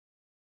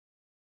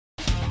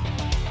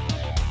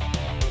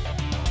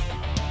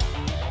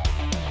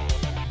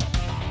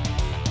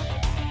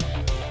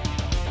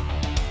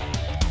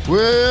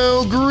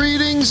Well,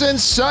 greetings and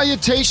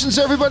salutations,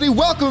 everybody.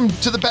 Welcome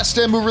to the best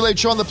damn movie-related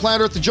show on the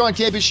planet Earth, the John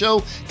Campea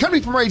Show,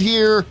 coming from right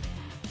here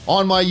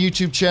on my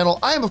YouTube channel.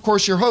 I am, of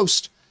course, your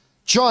host,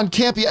 John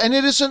Campea, and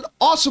it is an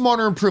awesome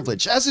honor and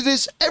privilege, as it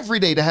is every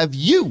day, to have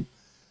you,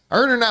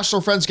 our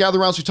international friends, gather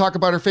around as we talk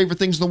about our favorite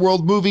things in the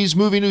world, movies,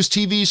 movie news,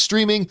 TV,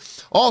 streaming,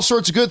 all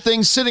sorts of good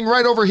things, sitting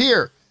right over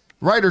here.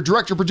 Writer,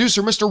 director,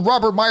 producer, Mr.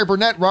 Robert Meyer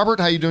Burnett. Robert,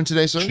 how you doing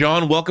today, sir?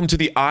 John, welcome to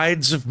the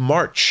Ides of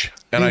March.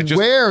 And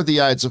Beware the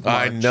Ides of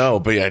March. I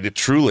know, but yeah,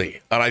 truly.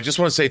 And I just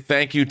want to say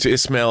thank you to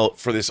Ismail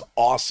for this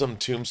awesome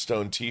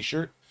Tombstone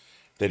t-shirt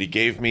that he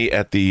gave me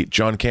at the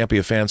John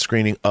Campea fan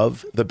screening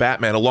of The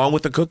Batman, along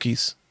with the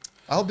cookies.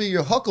 I'll be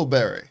your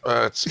Huckleberry.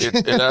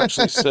 It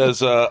actually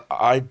says,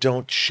 I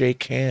don't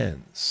shake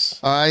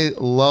hands. I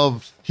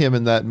love him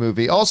in that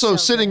movie. Also,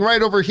 sitting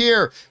right over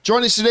here,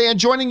 joining us today and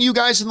joining you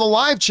guys in the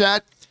live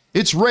chat,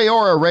 it's Ray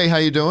Ora. Ray, how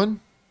you doing?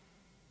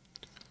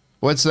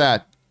 What's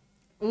that?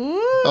 Ooh.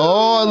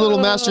 Oh, a little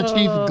Master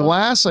Chief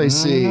glass, I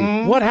see.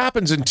 What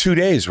happens in 2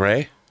 days,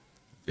 Ray?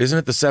 Isn't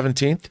it the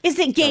 17th? Is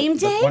it game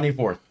day? The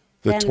 24th.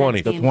 The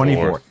 20th. The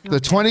 24th. The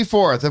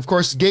 24th. Of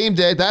course, game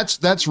day.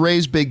 That's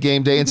Ray's big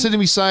game day. And sitting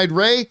beside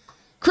Ray,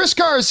 Chris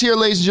Carr is here,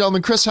 ladies and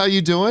gentlemen. Chris, how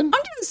you doing? I'm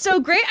doing so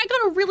great. I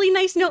got a really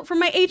nice note from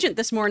my agent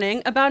this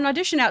morning about an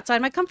audition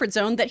outside my comfort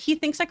zone that he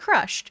thinks I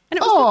crushed. And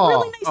it was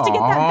really nice to get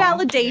that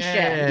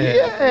validation. Yay.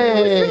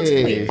 It was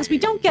real sweet, because we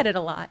don't get it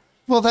a lot.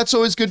 Well, that's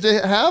always good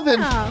to have.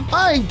 And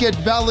I get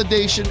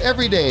validation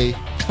every day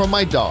from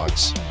my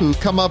dogs, who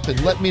come up and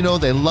let me know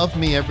they love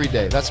me every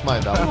day. That's my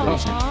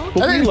validation.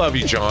 Well, we love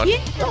you, John. Yeah.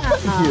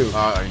 Thank you.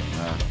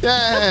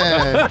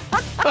 Yeah.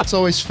 It's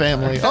always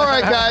family. All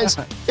right, guys.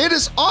 It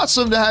is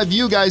awesome to have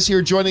you guys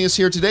here joining us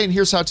here today. And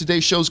here's how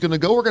today's show is going to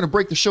go. We're going to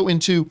break the show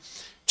into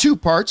two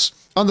parts.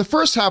 On the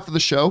first half of the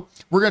show,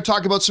 we're going to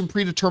talk about some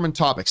predetermined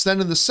topics. Then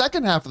in the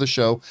second half of the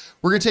show,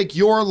 we're going to take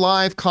your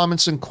live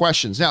comments and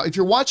questions. Now, if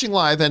you're watching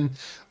live, and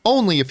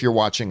only if you're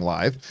watching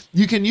live,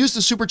 you can use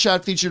the super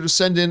chat feature to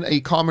send in a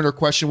comment or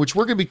question, which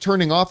we're going to be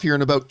turning off here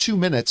in about 2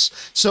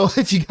 minutes. So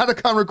if you got a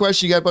comment or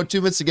question, you got about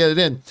 2 minutes to get it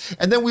in.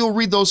 And then we'll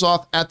read those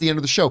off at the end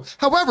of the show.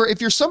 However, if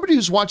you're somebody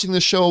who's watching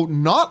the show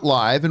not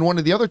live in one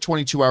of the other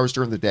 22 hours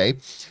during the day,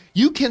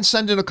 you can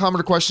send in a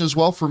comment or question as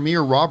well for me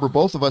or Rob or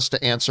both of us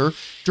to answer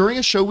during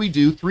a show we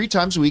do 3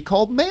 times a week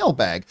called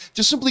Mailbag.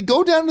 Just simply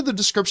go down to the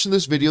description of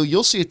this video.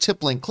 You'll see a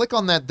tip link. Click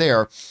on that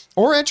there,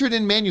 or enter it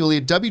in manually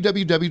at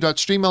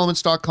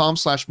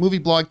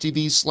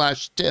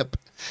www.streamelements.com/movieblogtv/tip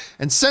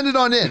and send it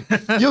on in.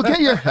 You'll get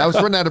your, I was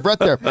running out of breath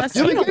there.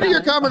 You'll be getting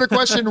your comment or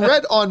question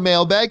read on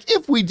Mailbag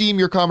if we deem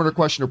your comment or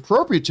question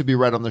appropriate to be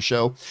read on the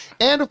show.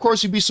 And of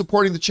course, you'll be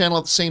supporting the channel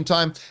at the same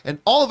time. And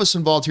all of us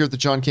involved here at the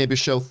John Campea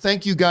Show,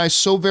 thank you guys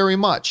so very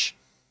much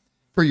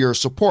for your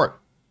support.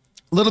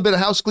 A little bit of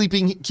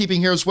housekeeping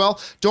here as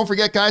well. Don't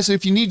forget, guys, that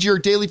if you need your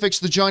daily fix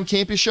of the John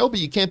Campea Show, but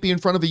you can't be in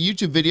front of a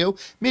YouTube video,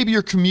 maybe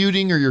you're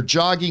commuting or you're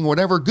jogging,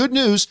 whatever, good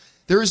news,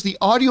 there is the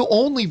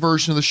audio-only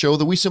version of the show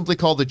that we simply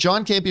call the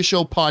John Campea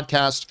Show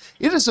podcast.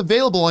 It is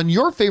available on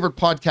your favorite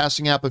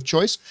podcasting app of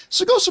choice,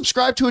 so go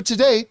subscribe to it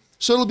today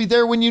so it'll be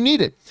there when you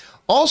need it.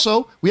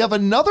 Also, we have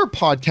another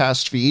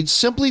podcast feed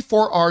simply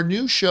for our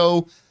new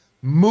show,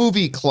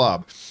 Movie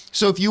Club.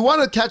 So if you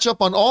want to catch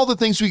up on all the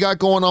things we got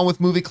going on with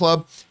Movie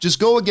Club, just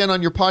go again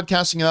on your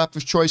podcasting app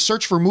of choice,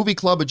 search for Movie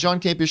Club, a John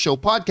Campea Show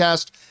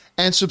podcast,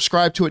 and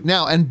subscribe to it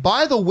now. And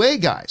by the way,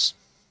 guys,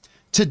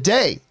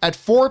 today at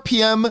 4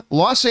 p.m.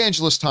 Los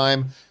Angeles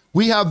time,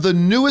 we have the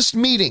newest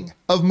meeting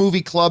of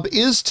Movie Club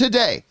is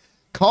today.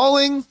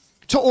 Calling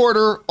to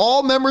order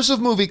all members of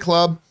Movie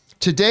Club.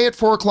 Today at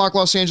 4 o'clock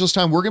Los Angeles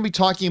time, we're going to be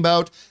talking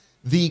about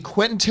the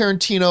Quentin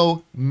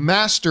Tarantino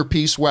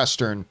masterpiece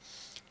Western,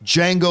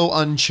 Django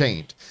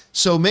Unchained.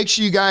 So make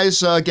sure you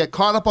guys get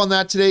caught up on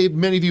that today.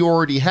 Many of you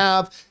already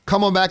have.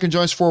 Come on back and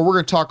join us for. We're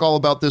going to talk all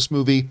about this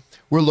movie.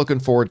 We're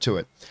looking forward to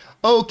it.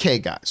 Okay,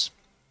 guys.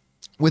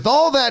 With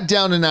all that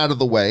down and out of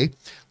the way,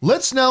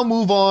 let's now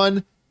move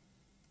on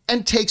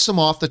and take some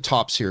off the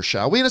tops here,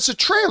 shall we? And it's a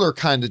trailer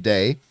kind of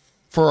day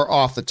for our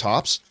off the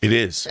tops. It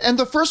is. And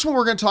the first one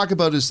we're going to talk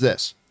about is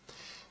this.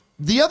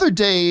 The other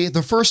day,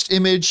 the first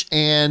image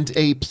and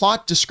a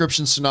plot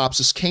description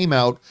synopsis came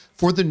out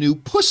for the new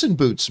Puss in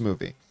Boots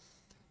movie.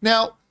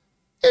 Now,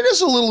 it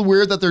is a little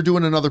weird that they're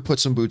doing another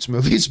Puss in Boots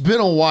movie. It's been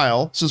a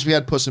while since we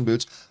had Puss in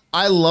Boots.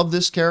 I love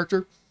this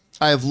character.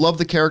 I have loved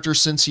the character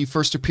since he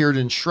first appeared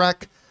in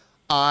Shrek.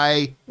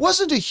 I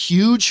wasn't a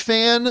huge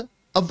fan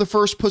of the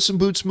first Puss in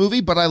Boots movie,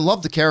 but I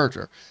love the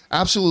character.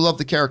 Absolutely love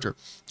the character.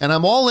 And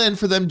I'm all in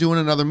for them doing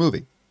another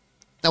movie.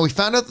 Now, we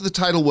found out that the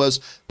title was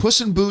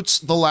Puss in Boots: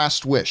 The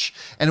Last Wish.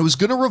 And it was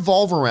going to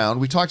revolve around,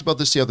 we talked about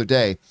this the other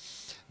day,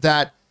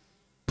 that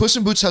Puss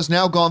in Boots has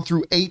now gone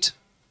through 8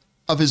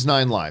 of his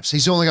 9 lives.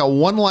 He's only got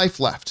 1 life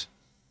left.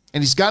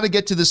 And he's got to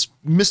get to this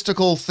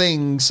mystical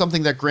thing,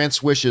 something that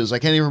grants wishes. I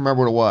can't even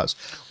remember what it was.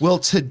 Well,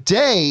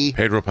 today...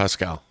 Pedro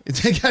Pascal.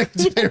 It's Pedro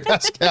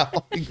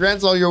Pascal. He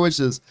grants all your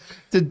wishes.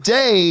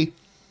 Today,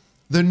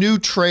 the new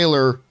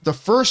trailer, the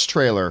first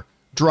trailer,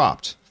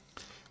 dropped.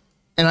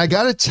 And I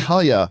got to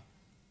tell you,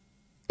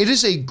 It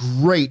is a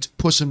great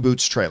Puss in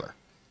Boots trailer.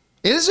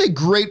 It is a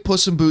great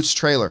Puss in Boots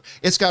trailer.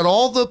 It's got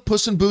all the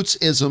Puss in Boots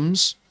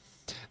isms.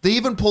 They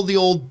even pulled the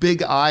old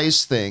big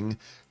eyes thing.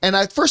 And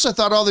at first I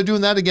thought, oh, they're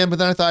doing that again. But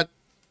then I thought,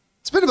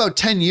 it's been about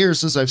 10 years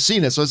since I've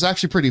seen it. So it's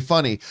actually pretty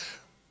funny.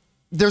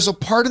 There's a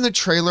part in the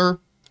trailer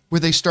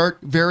where they start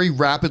very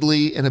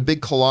rapidly in a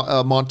big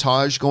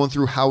montage going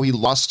through how he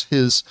lost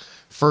his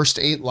first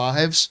 8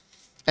 lives.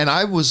 And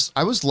I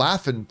was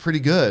laughing pretty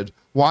good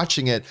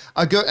watching it.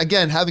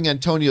 Again, having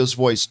Antonio's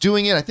voice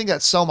doing it. I think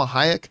that's Selma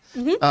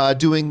Hayek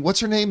doing, what's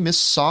her name? Miss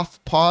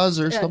Soft Paws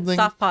or something?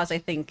 Soft Paws, I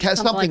think.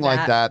 Something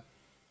like that.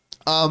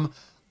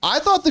 I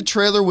thought the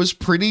trailer was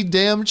pretty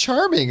damn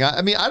charming.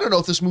 I mean, I don't know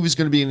if this movie's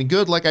going to be any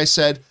good. Like I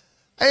said,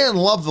 I didn't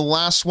love the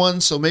last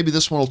one, so maybe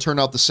this one will turn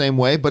out the same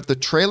way. But the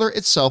trailer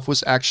itself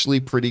was actually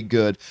pretty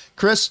good.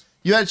 Chris,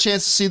 you had a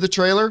chance to see the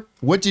trailer.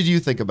 What did you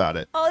think about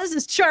it? Oh, this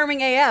is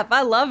charming AF.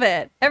 I love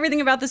it.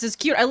 Everything about this is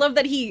cute. I love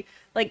that he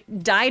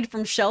died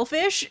from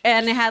shellfish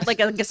and had a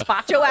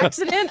gazpacho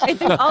accident. I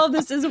think all of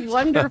this is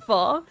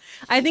wonderful.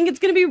 I think it's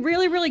going to be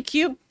really, really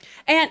cute.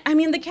 And I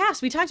mean, the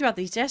cast, we talked about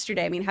these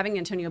yesterday. I mean, having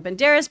Antonio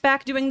Banderas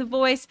back doing the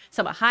voice,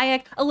 Selma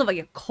Hayek,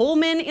 Olivia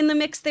Colman in the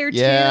mix there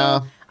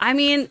too. I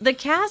mean, the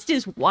cast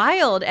is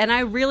wild, and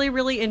I really,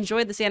 really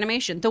enjoyed this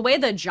animation. The way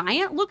the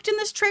giant looked in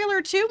this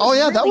trailer too. Oh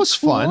yeah, really that was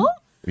cool. fun.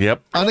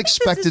 Yep.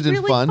 Unexpected and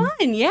really fun.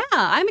 Yeah,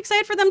 I'm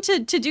excited for them to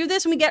do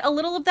this, and we get a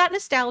little of that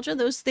nostalgia,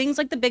 those things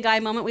like the big eye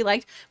moment we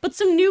liked, but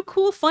some new,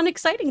 cool, fun,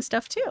 exciting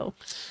stuff too.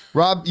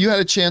 Rob, you had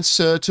a chance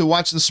to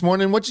watch this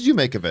morning. What did you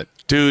make of it?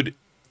 Dude,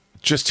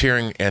 just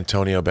hearing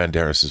Antonio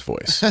Banderas'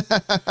 voice.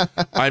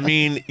 I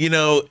mean,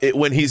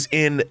 when he's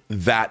in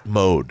that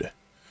mode,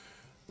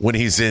 when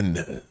he's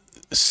in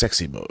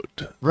sexy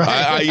mode,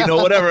 right?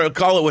 Whatever,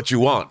 call it what you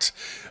want.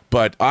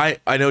 But I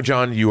know,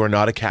 John, you are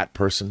not a cat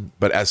person,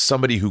 but as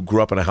somebody who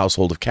grew up in a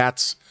household of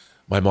cats,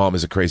 my mom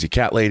is a crazy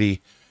cat lady,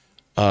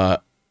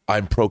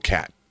 I'm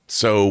pro-cat.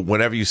 So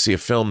whenever you see a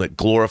film that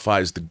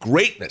glorifies the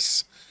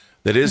greatness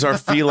that is our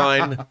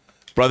feline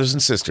brothers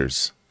and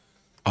sisters,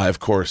 I, of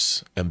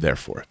course, am there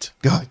for it.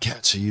 God,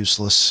 cats are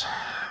useless.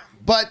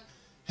 But,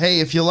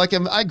 hey, if you like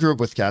them, I grew up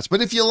with cats,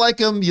 but if you like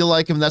them,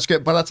 that's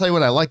great. But I'll tell you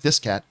what, I like this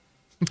cat.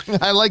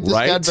 I like this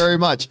cat very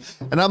much,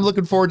 and I'm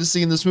looking forward to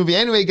seeing this movie.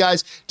 Anyway,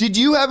 guys, did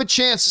you have a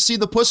chance to see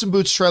the Puss in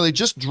Boots trailer? It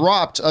just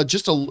dropped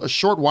just a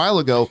short while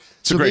ago,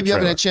 so maybe you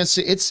haven't had a chance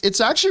to.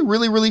 It's actually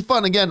really, really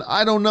fun. Again,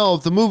 I don't know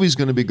if the movie's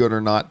going to be good or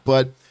not,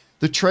 but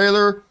the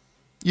trailer,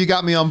 you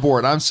got me on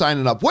board. I'm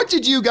signing up. What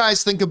did you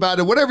guys think about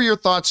it? Whatever your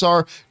thoughts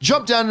are,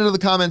 jump down into the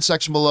comment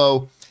section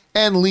below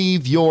and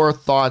leave your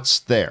thoughts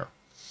there.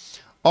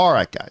 All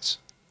right, guys.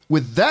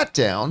 With that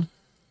down,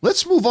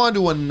 let's move on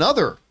to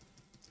another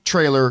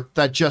trailer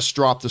that just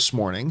dropped this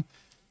morning,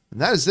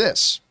 and that is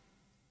this.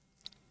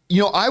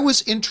 I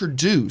was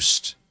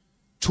introduced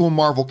to a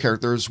Marvel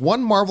character. There's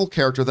one Marvel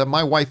character that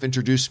my wife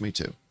introduced me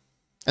to,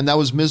 and that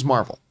was Ms.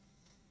 Marvel.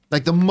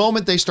 Like the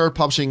moment they started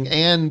publishing,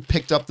 Anne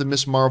picked up the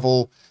Ms.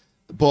 Marvel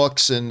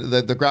books and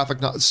the graphic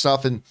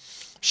stuff, and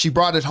she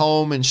brought it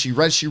home and she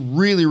read. She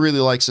really, really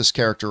likes this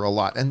character a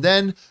lot. And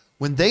then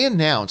when they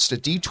announced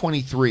at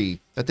D23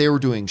 that they were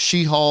doing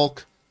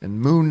She-Hulk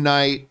and Moon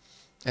Knight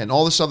and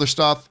all this other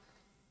stuff,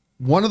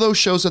 one of those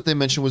shows that they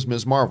mentioned was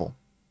Ms. Marvel.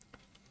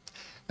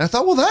 And I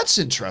thought, well, that's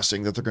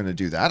interesting that they're going to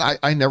do that.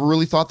 I never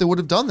really thought they would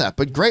have done that,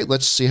 but great,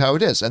 let's see how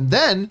it is. And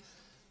then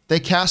they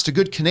cast a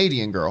good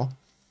Canadian girl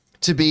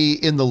to be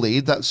in the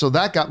lead, so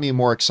that got me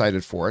more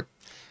excited for it.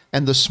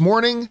 And this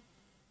morning,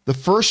 the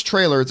first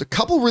trailer, it's a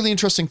couple really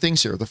interesting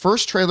things here. The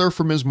first trailer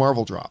for Ms.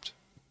 Marvel dropped.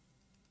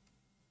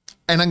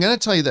 And I'm going to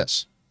tell you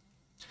this.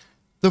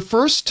 The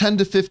first 10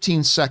 to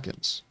 15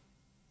 seconds,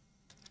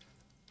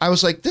 I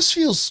was like, this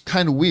feels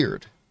kind of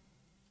weird.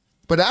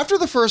 But after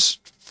the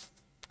first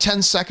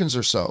 10 seconds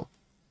or so,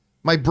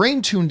 my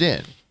brain tuned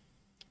in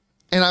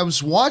and I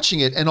was watching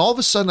it, and all of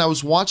a sudden I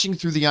was watching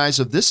through the eyes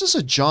of, this is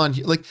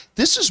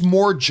this is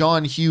more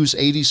John Hughes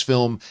 80s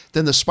film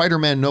than the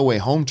Spider-Man No Way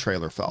Home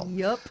trailer felt.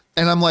 Yep.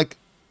 And I'm like,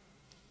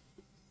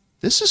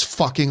 this is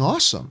fucking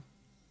awesome.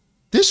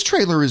 This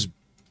trailer is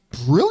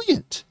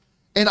brilliant.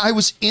 And I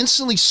was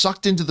instantly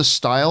sucked into the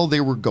style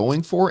they were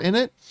going for in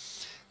it.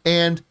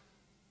 And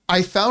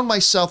I found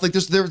myself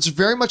there's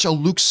very much a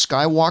Luke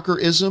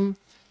Skywalker-ism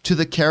to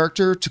the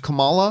character, to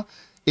Kamala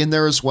in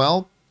there as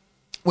well,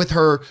 with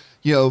her,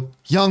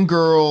 young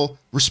girl,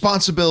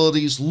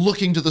 responsibilities,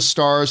 looking to the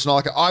stars and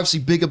all that. Obviously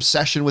big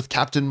obsession with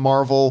Captain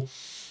Marvel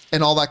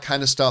and all that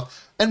kind of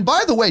stuff. And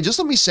by the way, just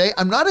let me say,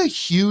 I'm not a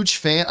huge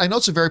fan. I know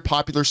it's a very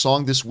popular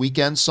song, this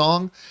Weekend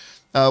song.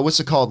 What's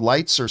it called?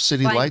 Lights or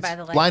City Lights?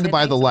 Blinded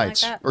by the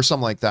Lights or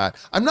something like that.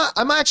 I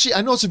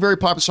know it's a very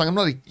popular song. I'm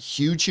not a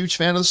huge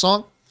fan of the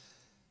song.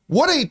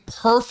 What a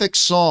perfect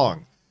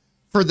song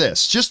for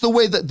this. Just the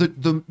way that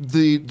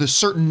the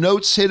certain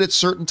notes hit at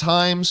certain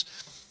times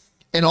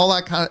and all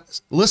that kind of.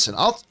 Listen,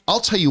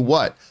 I'll tell you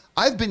what.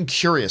 I've been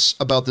curious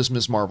about this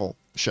Ms. Marvel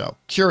show.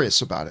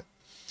 Curious about it.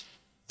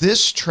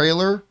 This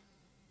trailer,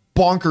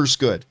 bonkers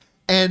good.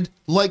 And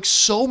like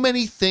so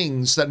many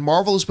things that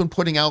Marvel has been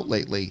putting out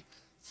lately,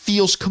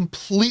 feels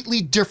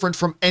completely different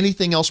from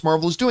anything else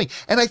Marvel is doing.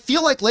 And I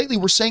feel like lately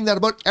we're saying that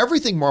about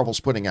everything Marvel's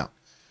putting out.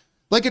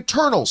 Like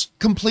Eternals,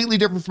 completely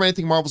different from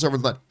anything Marvel's ever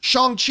done.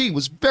 Shang-Chi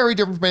was very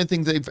different from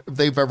anything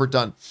they've ever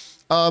done.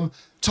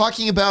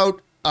 Talking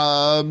about,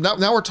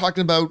 now we're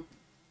talking about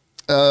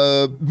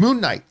Moon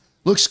Knight.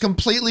 Looks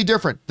completely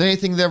different than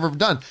anything they've ever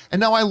done. And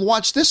now I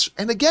watch this,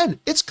 and again,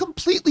 it's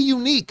completely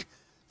unique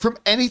from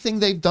anything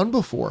they've done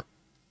before.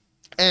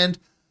 And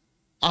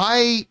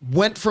I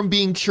went from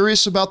being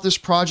curious about this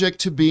project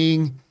to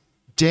being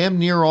damn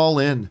near all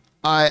in.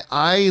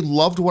 I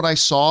loved what I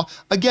saw.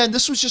 Again,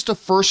 this was just a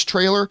first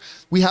trailer.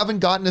 We haven't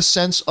gotten a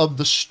sense of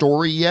the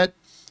story yet.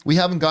 We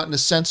haven't gotten a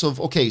sense of,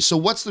 okay, so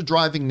what's the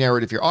driving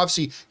narrative here?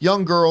 Obviously,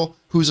 young girl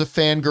who's a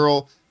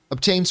fangirl,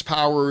 obtains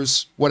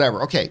powers,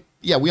 whatever. Okay,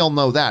 yeah, we all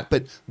know that.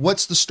 But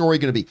what's the story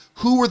going to be?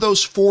 Who are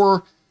those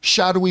four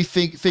shadowy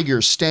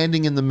figures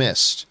standing in the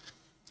mist?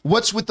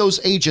 What's with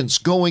those agents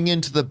going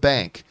into the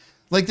bank?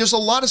 Like, there's a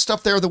lot of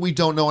stuff there that we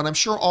don't know, and I'm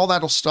sure all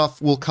that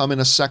stuff will come in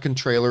a second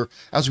trailer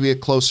as we get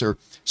closer.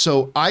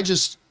 So I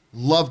just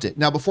loved it.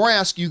 Now, before I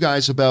ask you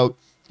guys about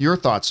your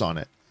thoughts on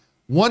it,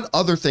 one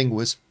other thing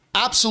was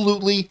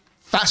absolutely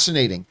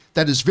fascinating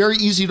that is very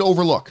easy to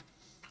overlook.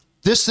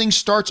 This thing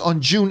starts on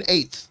June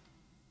 8th.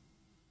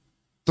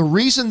 The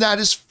reason that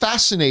is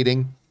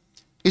fascinating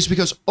is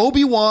because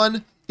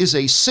Obi-Wan is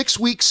a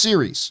 6-week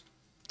series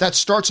that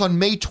starts on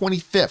May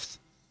 25th.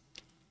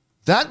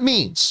 That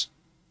means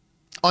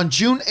on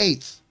June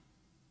 8th,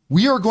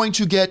 we are going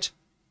to get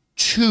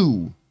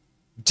 2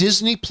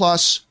 Disney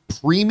Plus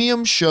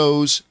premium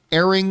shows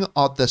airing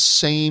at the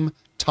same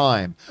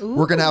time. Ooh.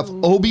 We're going to have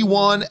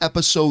Obi-Wan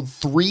Episode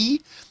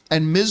 3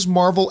 and Ms.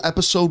 Marvel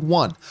Episode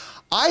 1.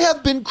 I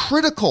have been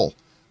critical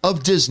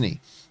of Disney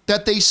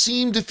that they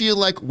seem to feel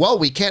like, well,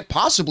 we can't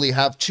possibly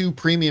have 2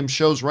 premium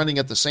shows running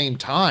at the same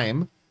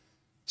time.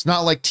 It's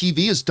not like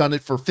TV has done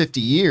it for 50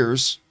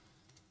 years.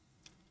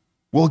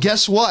 Well,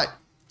 guess what?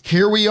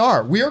 Here we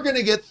are. We are going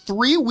to get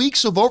 4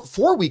 weeks of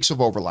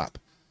overlap.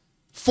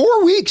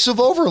 4 weeks of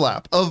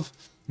overlap of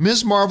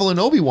Ms. Marvel and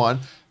Obi-Wan,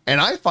 and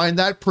I find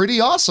that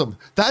pretty awesome.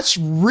 That's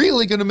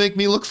really going to make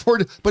me look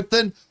forward to, but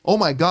then, oh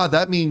my God,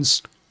 that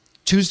means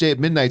Tuesday at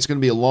midnight is going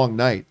to be a long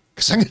night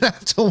because I'm going to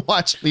have to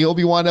watch the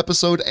Obi-Wan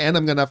episode and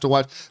I'm going to have to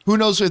watch, who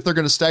knows if they're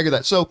going to stagger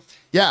that. So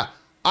yeah,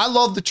 I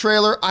love the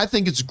trailer. I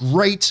think it's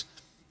great.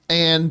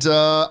 And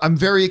I'm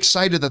very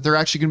excited that they're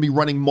actually going to be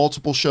running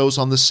multiple shows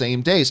on the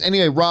same days.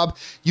 Anyway, Rob,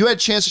 you had a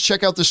chance to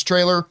check out this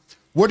trailer.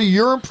 What are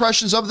your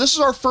impressions of it? This is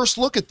our first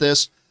look at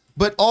this,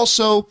 but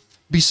also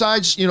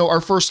besides, our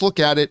first look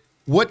at it,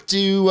 what do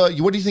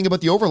you think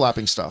about the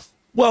overlapping stuff?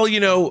 Well,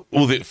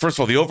 first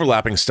of all, the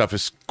overlapping stuff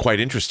is quite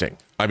interesting.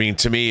 I mean,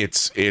 to me,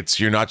 it's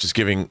you're not just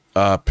giving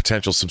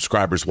potential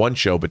subscribers one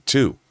show, but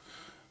 2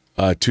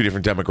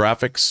 different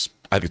demographics.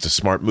 I think it's a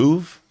smart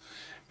move.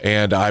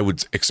 And I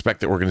would expect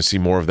that we're going to see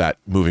more of that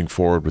moving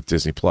forward with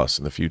Disney Plus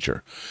in the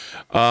future.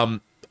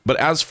 But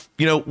as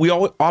we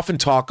often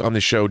talk on the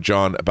show,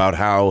 John, about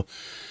how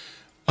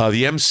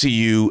the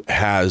MCU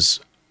has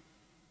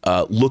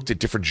looked at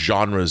different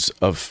genres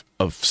of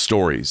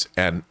stories.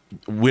 And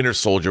Winter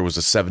Soldier was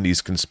a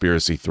 70s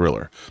conspiracy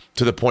thriller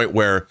to the point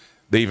where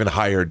they even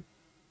hired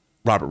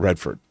Robert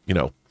Redford,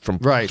 from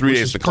 3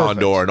 Days to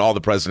Condor and All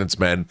the President's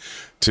Men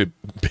to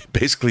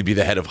basically be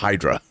the head of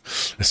Hydra,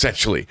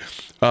 essentially.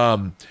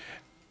 And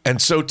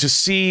so to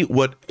see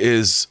what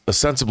is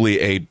ostensibly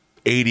a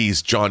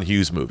 80s John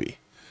Hughes movie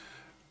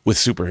with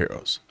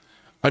superheroes.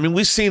 I mean,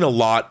 we've seen a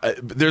lot.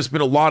 There's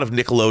been a lot of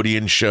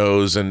Nickelodeon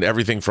shows and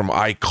everything from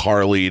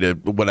iCarly to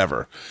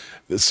whatever.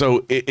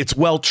 So it's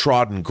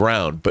well-trodden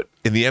ground, but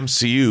in the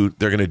MCU,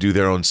 they're going to do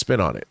their own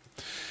spin on it.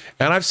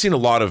 And I've seen a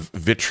lot of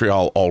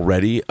vitriol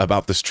already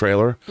about this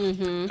trailer.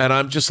 Mm-hmm. And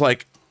I'm just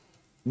like,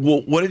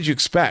 well, what did you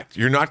expect?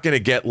 You're not going to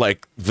get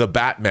like the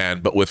Batman,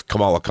 but with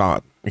Kamala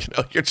Khan.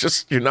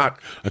 You're not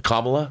a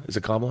Kamala. Is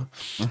it Kamala?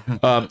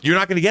 You're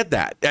not going to get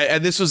that.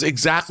 And this was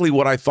exactly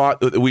what I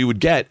thought that we would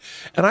get.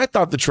 And I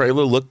thought the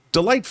trailer looked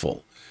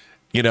delightful.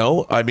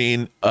 I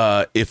mean,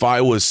 if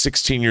I was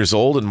 16 years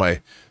old and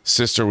my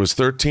sister was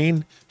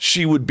 13,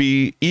 she would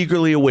be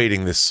eagerly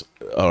awaiting this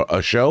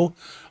a show.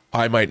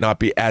 I might not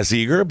be as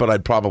eager, but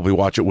I'd probably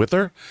watch it with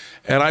her.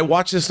 And I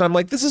watch this and I'm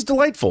like, this is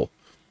delightful.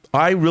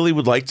 I really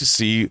would like to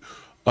see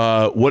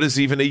what is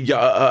even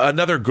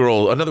another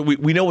girl.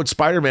 We know what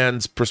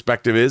Spider-Man's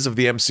perspective is of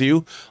the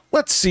MCU.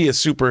 Let's see a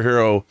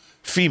superhero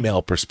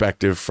female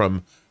perspective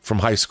from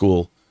high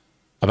school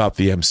about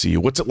the MCU.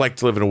 What's it like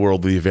to live in a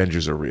world where the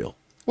Avengers are real?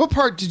 What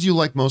part did you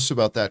like most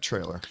about that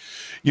trailer?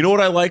 You know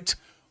what I liked?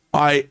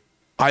 I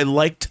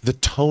liked the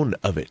tone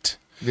of it.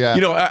 Yeah.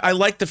 I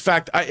like the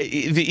fact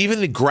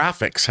even the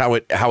graphics, how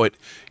it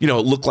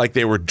looked like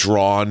they were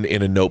drawn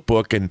in a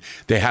notebook and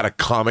they had a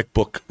comic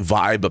book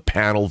vibe, a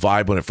panel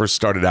vibe when it first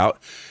started out.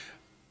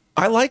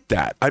 I like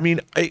that. I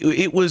mean,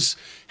 it was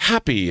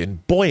happy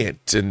and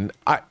buoyant, and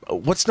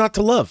what's not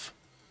to love?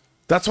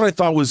 That's what I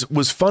thought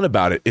was fun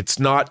about it. It's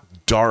not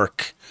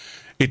dark.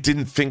 I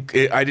didn't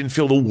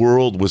feel the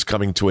world was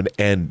coming to an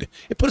end.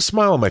 It put a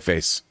smile on my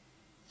face.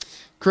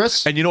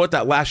 Chris? And you know what?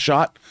 That last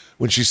shot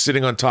when she's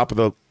sitting on top of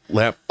the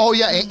lamp. Oh,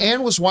 yeah.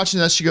 Anne was watching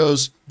that. She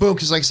goes, boom.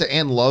 Because like I said,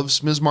 Anne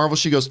loves Ms. Marvel.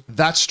 She goes,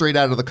 that's straight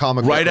out of the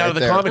comic book. Right out of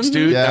the there. comics,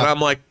 dude. Yeah. And I'm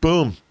like,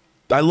 boom.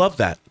 I love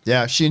that.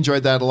 Yeah, she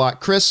enjoyed that a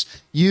lot. Chris,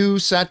 you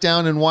sat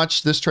down and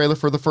watched this trailer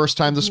for the first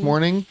time this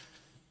morning.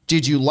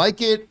 Did you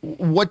like it?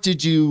 What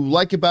did you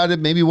like about it?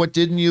 Maybe what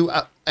didn't you?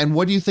 And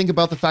what do you think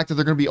about the fact that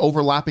they're going to be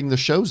overlapping the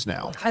shows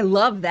now? I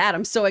love that.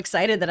 I'm so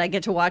excited that I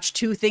get to watch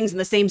two things in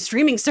the same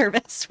streaming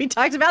service. We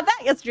talked about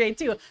that yesterday,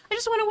 too. I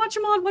just want to watch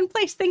them all in one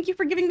place. Thank you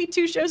for giving me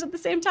two shows at the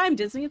same time,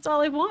 Disney. It's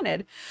all I've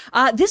wanted.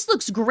 This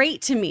looks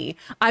great to me.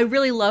 I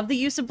really love the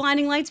use of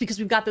blinding lights because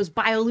we've got those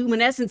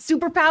bioluminescent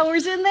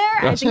superpowers in there.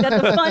 I think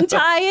that's a fun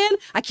tie-in.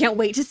 I can't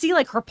wait to see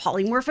like her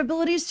polymorph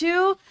abilities,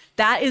 too.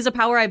 That is a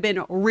power I've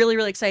been really,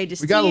 really excited to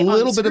see. We got a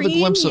little bit of a screen.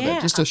 glimpse of Yeah.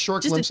 it, just a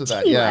short glimpse of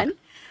that. teeny Yeah. one.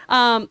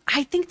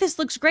 I think this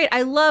looks great.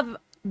 I love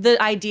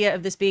the idea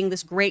of this being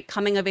this great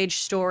coming of age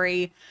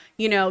story,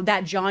 you know,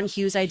 that John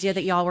Hughes idea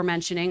that y'all were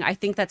mentioning. I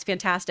think that's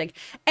fantastic.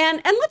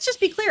 And let's just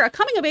be clear, a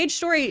coming of age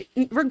story,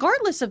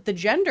 regardless of the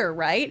gender,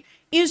 right,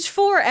 is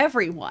for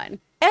everyone.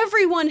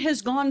 Everyone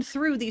has gone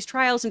through these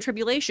trials and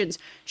tribulations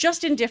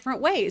just in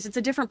different ways. It's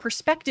a different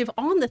perspective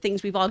on the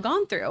things we've all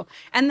gone through.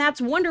 And that's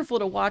wonderful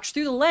to watch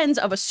through the lens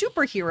of a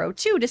superhero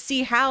too, to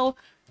see how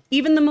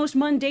even the most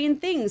mundane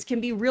things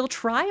can be real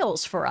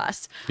trials for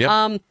us.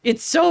 Yep.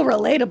 It's so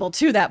relatable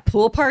too, that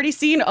pool party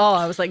scene. Oh,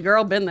 I was like,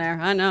 girl, been there.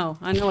 I know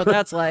what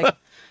that's like.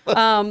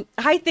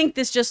 I think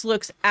this just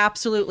looks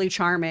absolutely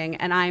charming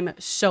and I'm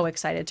so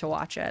excited to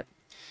watch it.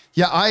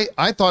 Yeah,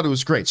 I thought it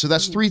was great. So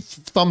that's three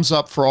thumbs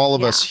up for all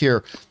of us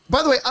here.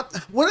 By the way,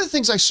 one of the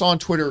things I saw on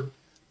Twitter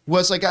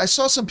was like, I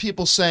saw some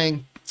people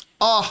saying,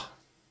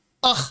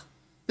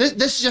 this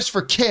is just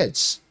for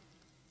kids.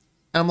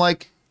 And I'm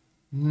like,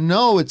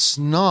 no, it's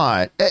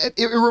not.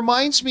 It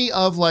reminds me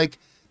of like,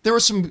 there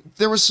was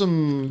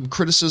some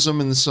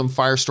criticism and some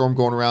firestorm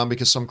going around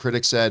because some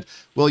critics said,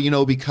 well, you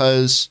know,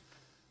 because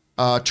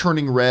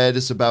Turning Red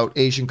is about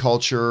Asian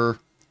culture,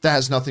 that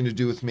has nothing to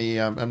do with me.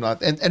 I'm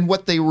not. And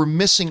what they were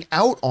missing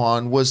out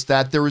on was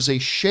that there was a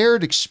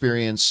shared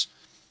experience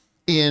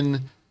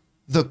in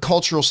the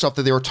cultural stuff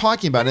that they were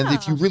talking about. And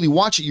if you really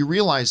watch it, you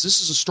realize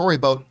this is a story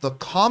about the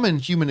common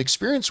human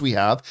experience we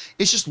have.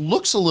 It just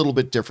looks a little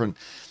bit different.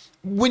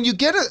 When you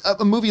get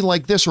a movie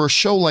like this or a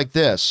show like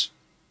this,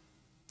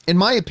 in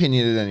my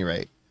opinion, at any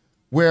rate,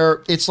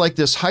 where it's like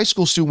this high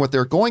school student, what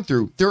they're going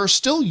through, there are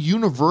still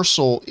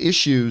universal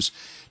issues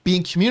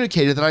being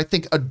communicated that I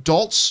think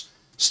adults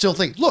still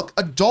think. Look,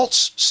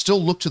 adults still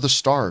look to the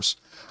stars.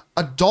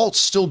 Adults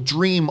still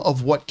dream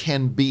of what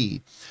can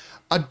be.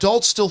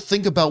 Adults still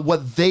think about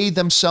what they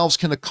themselves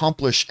can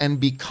accomplish and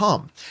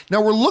become.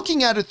 Now, we're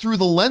looking at it through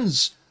the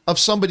lens of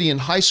somebody in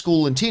high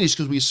school and teenage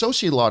because we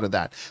associate a lot of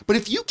that. But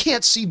if you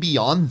can't see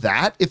beyond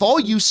that, if all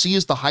you see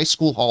is the high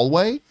school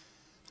hallway,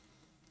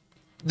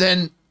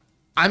 then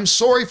I'm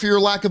sorry for your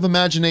lack of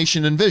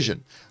imagination and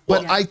vision.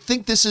 But I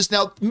think this is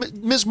now,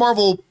 Ms.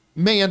 Marvel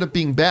may end up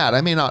being bad.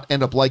 I may not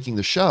end up liking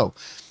the show.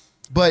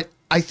 But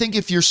I think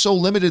if you're so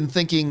limited in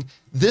thinking,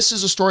 this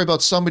is a story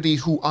about somebody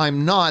who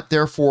I'm not,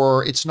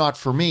 therefore it's not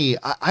for me,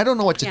 I don't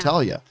know what to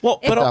tell you. Well,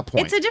 but at that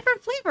point. It's a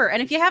different flavor.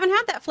 And if you haven't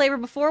had that flavor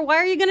before, why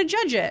are you going to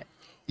judge it?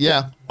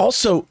 Yeah.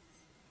 Also,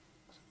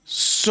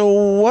 so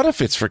what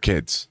if it's for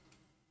kids?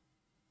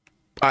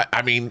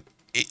 I mean,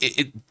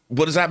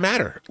 what does that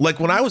matter? Like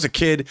when I was a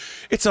kid,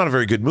 it's not a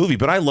very good movie,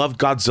 but I loved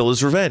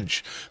Godzilla's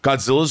Revenge.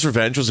 Godzilla's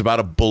Revenge was about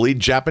a bullied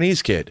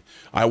Japanese kid.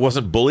 I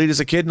wasn't bullied as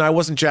a kid and I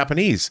wasn't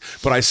Japanese,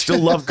 but I still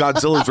love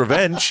Godzilla's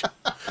Revenge,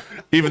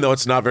 even though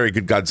it's not a very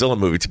good Godzilla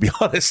movie, to be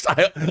honest.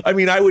 I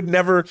mean, I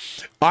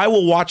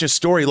will watch a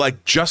story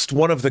like Just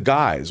One of the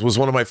Guys was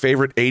one of my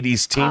favorite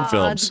 80s teen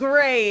films. That's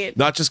great.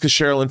 Not just because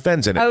Sherilyn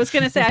Fenn's in it. I was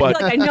going to say, I feel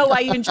like I know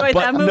why you enjoyed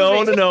that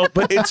movie. No.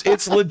 But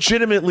it's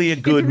legitimately a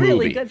good It's really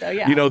movie. good, though,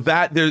 yeah. You know,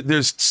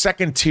 there's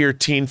second tier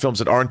teen films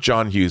that aren't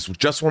John Hughes.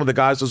 Just One of the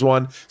Guys was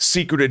one.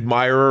 Secret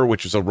Admirer,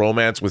 which is a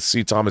romance with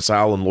C. Thomas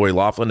Howell and Lori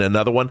Loughlin,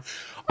 another one.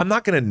 I'm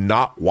not going to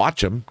not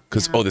watch them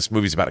because, this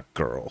movie's about a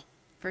girl.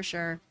 For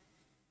sure.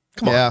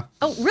 Come on. Yeah.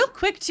 Oh, real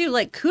quick, too,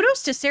 like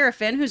kudos to Sarah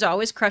Finn, who's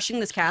always crushing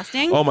this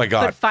casting. Oh, my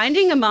God. But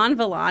finding Aman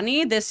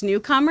Vellani, this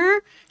newcomer,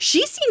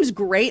 she seems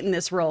great in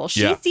this role.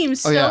 She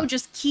seems so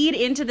just keyed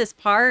into this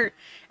part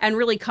and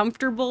really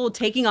comfortable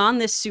taking on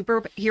this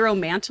superhero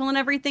mantle and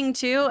everything,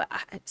 too.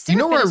 Sarah You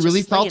know Finn where I is really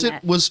just felt slaying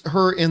it was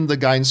her in the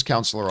guidance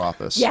counselor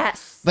office.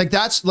 Yes. Like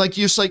that's like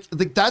you're just like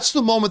that's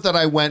the moment that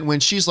I went when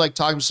she's like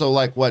talking. So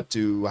like, what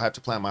do I have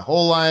to plan my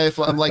whole life?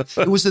 I'm like,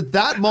 it was at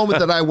that moment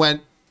that I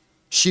went,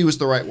 she was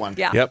the right one.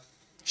 Yeah. Yep.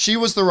 She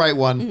was the right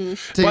one.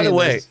 By the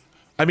way,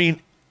 I mean,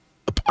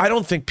 I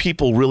don't think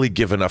people really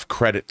give enough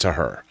credit to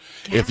her.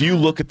 Yeah. If you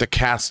look at the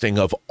casting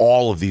of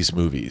all of these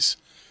movies,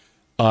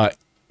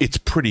 it's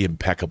pretty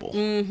impeccable.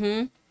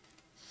 Mm-hmm.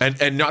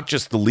 And not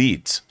just the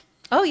leads.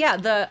 Oh, yeah.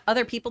 The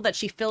other people that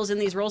she fills in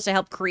these roles to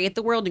help create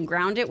the world and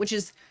ground it, which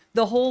is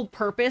the whole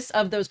purpose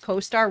of those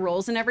co-star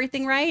roles and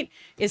everything, right?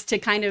 Is to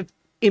kind of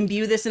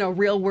imbue this in a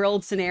real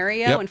world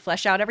scenario and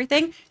flesh out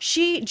everything.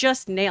 She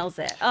just nails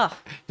it. Oh,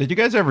 Did you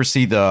guys ever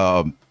see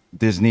the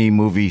Disney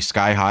movie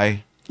Sky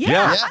High?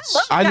 yeah.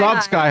 Yes. I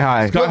love Sky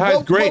High. Sky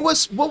High's great.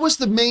 What was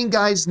the main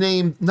guy's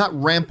name? Not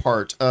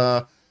Rampart.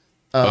 Oh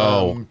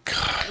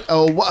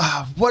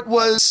God. What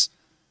was?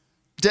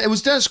 It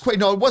was Dennis Quaid.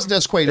 No, it wasn't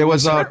Dennis Quaid. It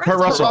was Kurt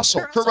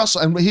Russell. Kurt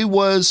Russell, and he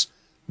was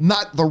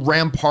not the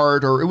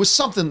Rampart, or it was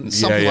something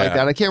like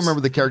that. I can't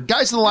remember the character.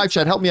 Guys in the live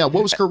chat, help me out.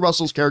 What was Kurt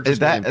Russell's character's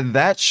name?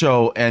 That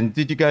show. And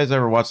did you guys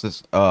ever watch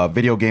this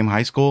Video Game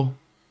High School?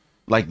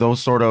 Like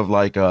those sort of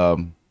like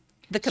The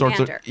sorts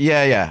of, Commander.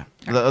 yeah.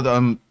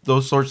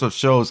 Those sorts of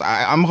shows.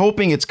 I'm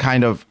hoping it's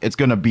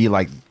gonna be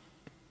like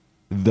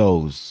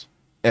those.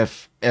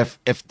 If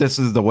this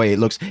is the way it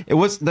looks,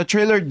 the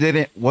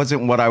trailer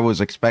wasn't what I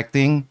was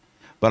expecting,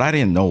 but I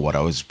didn't know what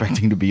I was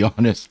expecting, to be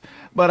honest.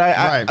 But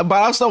but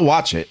I'll still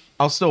watch it.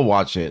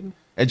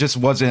 It just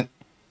wasn't.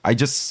 It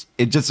just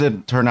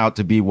didn't turn out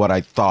to be what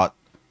I thought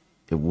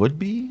it would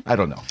be. I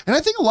don't know. And I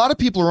think a lot of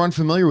people are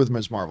unfamiliar with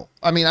Ms. Marvel.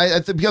 I mean,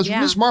 because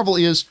Ms. Marvel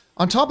is,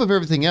 on top of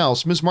everything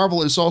else, Ms.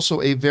 Marvel is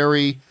also a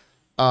very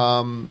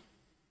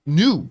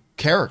new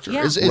character.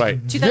 Yeah. It's Right.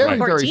 very, very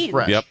 2014.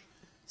 fresh. Yep.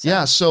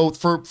 Yeah, so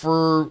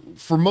for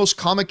most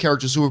comic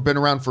characters who have been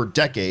around for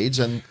decades,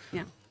 and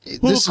Yeah.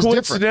 Who this is different.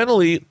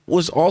 coincidentally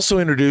was also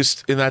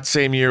introduced in that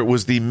same year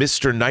was the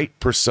Mr. Knight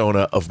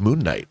persona of Moon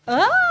Knight.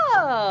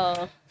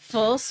 Oh,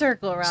 full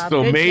circle, Rob.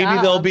 So Good maybe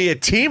job. there'll be a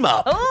team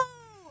up. Oh,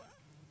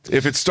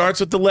 If it starts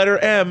with the letter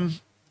M,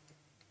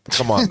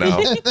 come on now.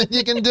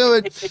 You can do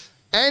it.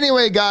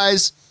 Anyway,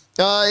 guys,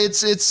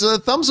 it's a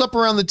thumbs up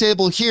around the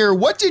table here.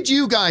 What did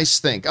you guys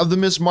think of the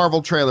Ms.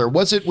 Marvel trailer?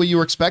 Was it what you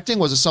were expecting?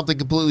 Was it something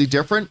completely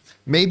different?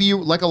 Maybe you,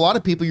 like a lot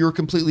of people, you were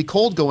completely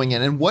cold going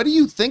in. And what do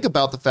you think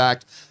about the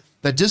fact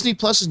that Disney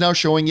Plus is now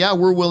showing,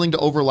 we're willing to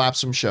overlap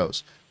some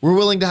shows. We're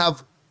willing to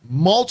have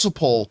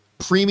multiple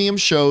premium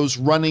shows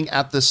running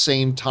at the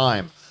same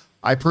time.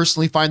 I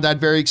personally find that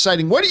very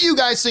exciting. What do you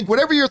guys think?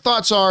 Whatever your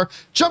thoughts are,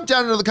 jump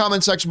down into the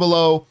comment section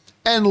below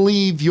and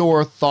leave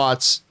your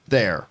thoughts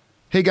there.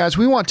 Hey guys,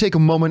 we want to take a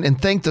moment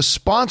and thank the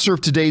sponsor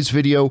of today's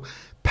video,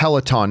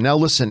 Peloton. Now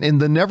listen, in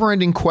the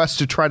never-ending quest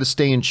to try to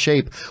stay in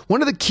shape,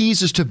 one of the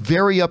keys is to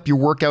vary up your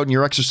workout and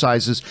your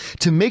exercises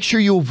to make sure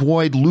you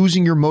avoid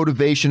losing your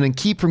motivation and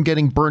keep from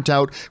getting burnt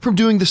out from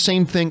doing the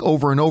same thing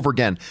over and over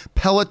again.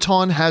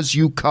 Peloton has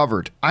you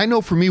covered. I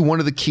know for me, one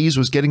of the keys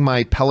was getting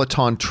my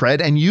Peloton tread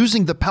and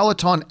using the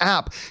Peloton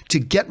app to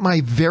get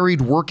my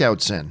varied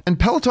workouts in. And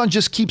Peloton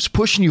just keeps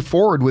pushing you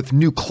forward with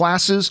new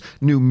classes,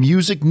 new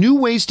music, new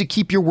ways to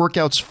keep your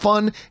workouts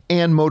fun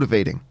and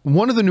motivating.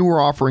 One of the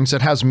newer offerings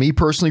that has me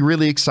personally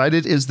really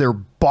excited is their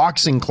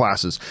boxing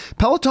classes.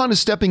 Peloton is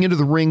stepping into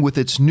the ring with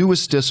its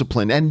newest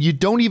discipline, and you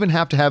don't even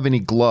have to have any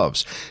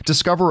gloves.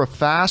 Discover a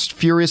fast,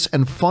 furious,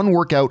 and fun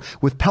workout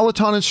with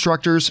Peloton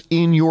instructors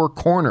in your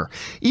corner.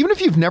 Even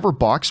if you've never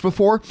boxed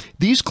before,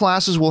 these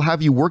classes will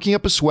have you working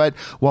up a sweat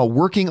while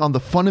working on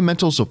the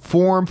fundamentals of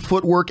form,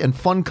 footwork, and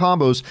fun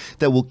combos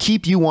that will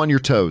keep you on your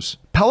toes.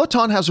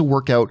 Peloton has a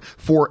workout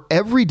for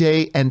every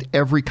day and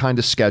every kind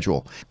of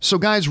schedule. So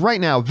guys, right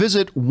now,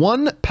 visit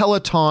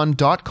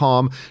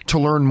onepeloton.com to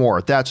learn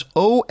more. That's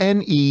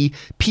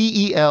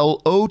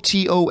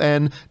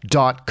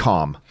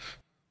onepeloton.com.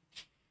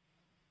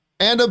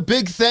 And a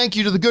big thank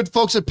you to the good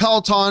folks at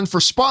Peloton for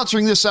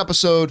sponsoring this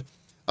episode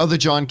of the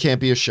John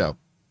Campea Show.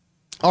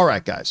 All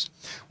right, guys.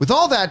 With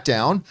all that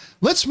down,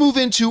 let's move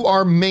into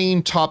our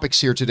main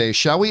topics here today,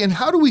 shall we? And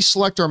how do we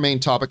select our main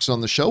topics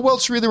on the show? Well,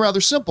 it's really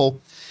rather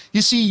simple.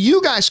 You see,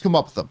 you guys come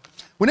up with them.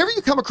 Whenever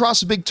you come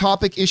across a big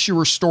topic, issue,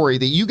 or story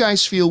that you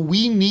guys feel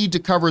we need to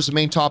cover as a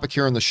main topic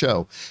here on the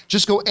show,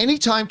 just go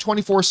anytime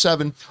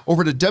 24/7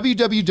 over to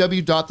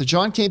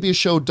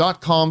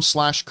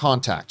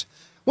www.thejohncampeashow.com/contact.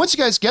 Once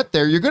you guys get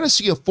there, you're going to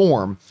see a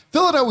form.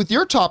 Fill it out with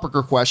your topic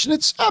or question.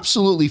 It's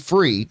absolutely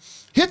free.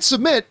 Hit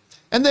submit,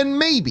 and then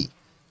maybe,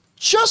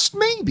 just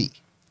maybe,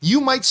 you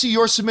might see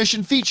your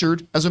submission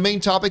featured as a main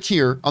topic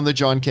here on the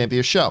John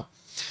Campea Show.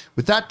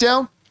 With that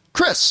down,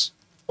 Chris,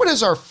 what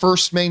is our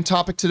first main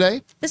topic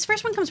today? this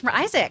first one comes from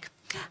Isaac.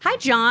 Hi,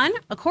 John.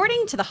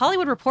 According to The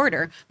Hollywood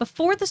Reporter,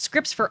 before the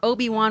scripts for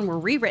Obi-Wan were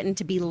rewritten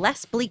to be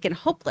less bleak and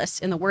hopeless,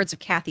 in the words of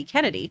Kathy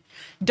Kennedy,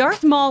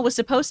 Darth Maul was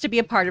supposed to be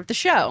a part of the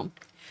show.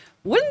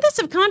 Wouldn't this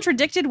have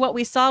contradicted what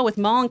we saw with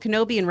Maul and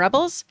Kenobi in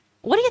Rebels?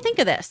 What do you think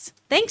of this?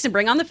 Thanks, and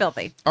bring on the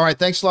filthy. All right,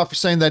 thanks a lot for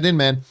saying that in,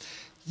 man.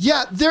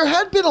 Yeah, there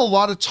had been a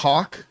lot of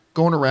talk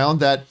going around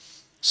that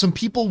some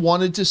people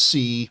wanted to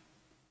see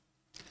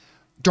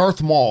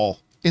Darth Maul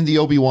in the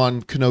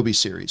Obi-Wan Kenobi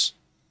series,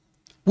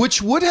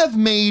 which would have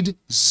made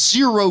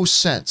zero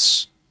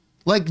sense.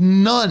 Like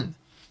none.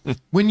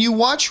 When you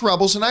watch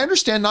Rebels, and I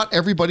understand not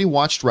everybody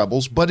watched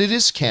Rebels, but it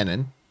is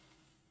canon,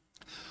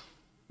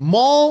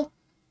 Maul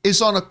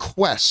is on a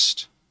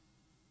quest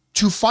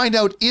to find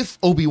out if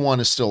Obi-Wan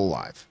is still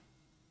alive.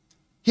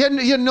 He had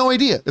no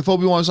idea if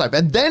Obi-Wan was alive.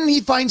 And then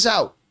he finds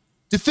out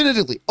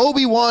definitively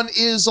Obi-Wan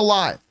is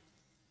alive.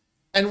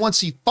 And once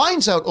he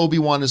finds out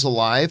Obi-Wan is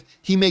alive,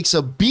 he makes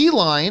a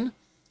beeline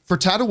for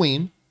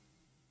Tatooine,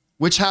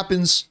 which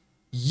happens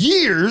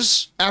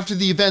years after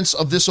the events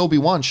of this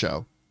Obi-Wan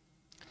show,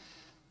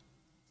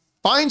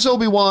 finds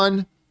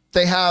Obi-Wan.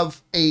 They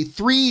have a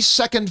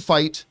 3-second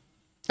fight,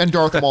 and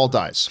Darth Maul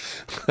dies.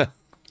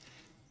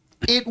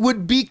 It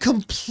would be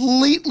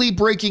completely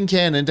breaking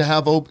canon to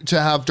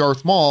have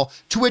Darth Maul,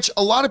 to which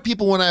a lot of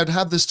people, when I would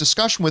have this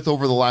discussion with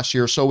over the last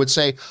year or so, would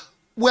say,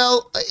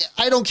 well,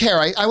 I don't care.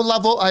 I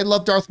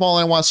love Darth Maul,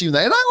 and I want to see him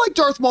there. And I like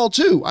Darth Maul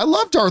too. I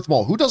love Darth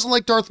Maul. Who doesn't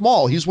like Darth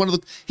Maul? He's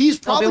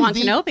probably Obi-Wan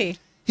Kenobi.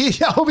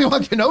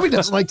 Obi-Wan Kenobi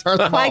doesn't like Darth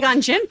Maul.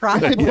 Qui-Gon Jinn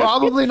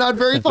probably not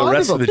very fond The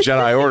rest of of the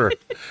Jedi Order.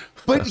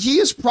 But he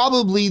is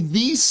probably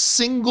the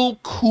single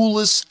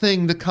coolest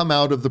thing to come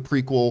out of the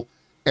prequel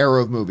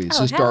era of movies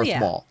is Darth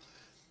Maul.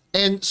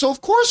 And so,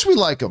 of course, we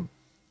like him.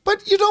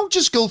 But you don't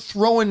just go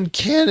throwing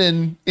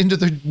canon into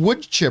the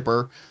wood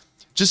chipper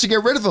just to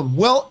get rid of him.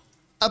 Well,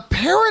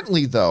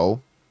 apparently,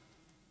 though,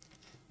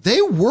 they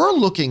were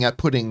looking at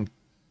putting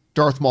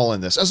Darth Maul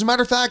in this. As a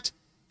matter of fact,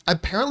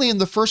 apparently in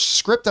the first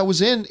script that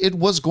was in, it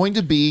was going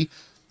to be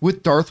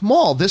with Darth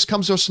Maul. This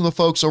comes to us from the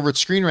folks over at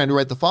Screen Rant who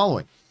write the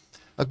following.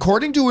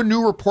 According to a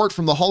new report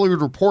from The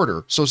Hollywood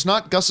Reporter, so it's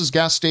not Gus's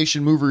gas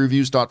station movie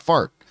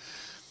reviews.fart.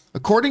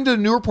 According to a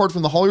new report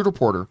from The Hollywood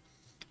Reporter,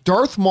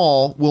 Darth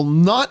Maul will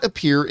not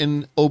appear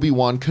in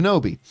Obi-Wan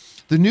Kenobi.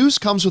 The news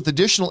comes with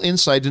additional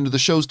insight into the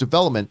show's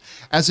development,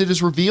 as it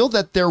is revealed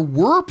that there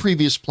were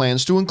previous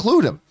plans to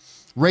include him.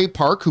 Ray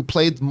Park, who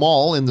played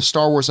Maul in the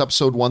Star Wars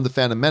Episode 1, The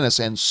Phantom Menace,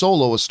 and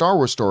Solo, A Star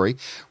Wars Story,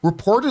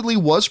 reportedly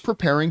was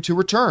preparing to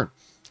return.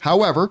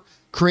 However,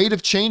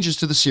 creative changes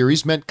to the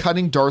series meant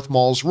cutting Darth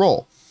Maul's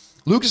role.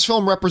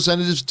 Lucasfilm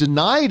representatives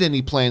denied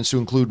any plans to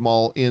include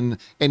Maul in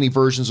any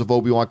versions of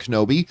Obi-Wan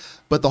Kenobi,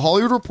 but the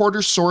Hollywood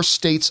Reporter's source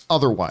states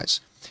otherwise.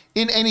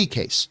 In any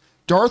case,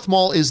 Darth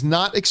Maul is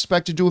not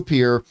expected to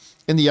appear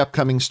in the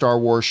upcoming Star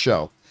Wars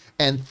show.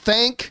 And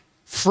thank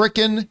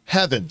frickin'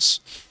 heavens.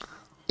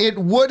 It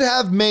would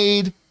have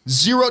made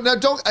zero. Now,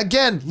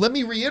 let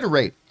me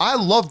reiterate. I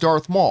love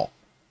Darth Maul.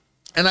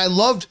 And I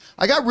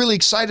got really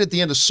excited at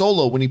the end of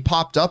Solo when he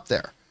popped up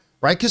there.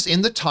 Right? Because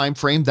in the time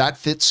frame, that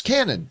fits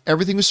canon.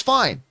 Everything was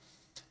fine.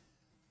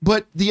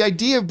 But the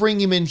idea of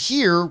bringing him in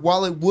here,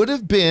 while it would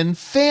have been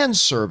fan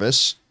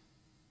service,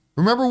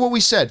 remember what we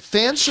said.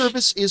 Fan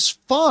service is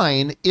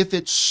fine if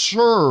it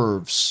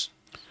serves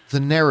the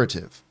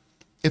narrative.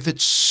 If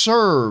it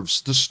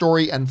serves the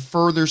story and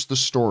furthers the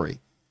story.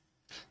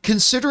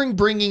 Considering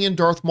bringing in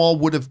Darth Maul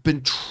would have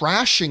been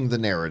trashing the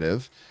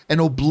narrative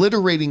and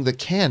obliterating the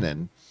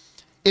canon,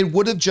 it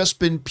would have just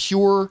been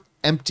pure,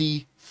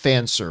 empty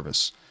fan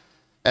service.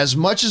 As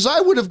much as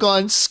I would have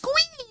gone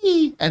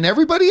squee, and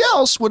everybody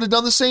else would have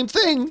done the same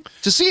thing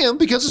to see him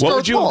because it's Darth Maul. What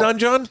would you have done,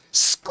 John?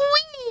 Squee.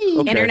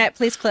 Okay. Internet,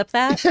 please clip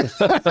that.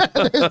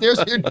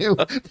 there's your new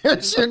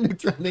trending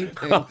thing.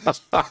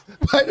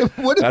 But it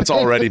would have That's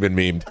already been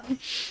memed.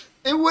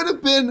 It would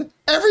have been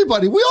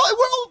everybody. We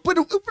all but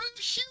it would have been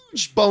a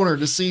huge boner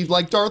to see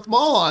like Darth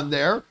Maul on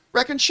there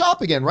wrecking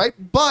shop again, right?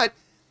 But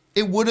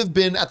it would have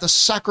been at the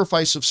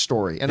sacrifice of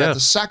story and at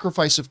the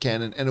sacrifice of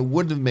canon, and it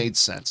wouldn't have made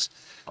sense.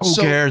 Who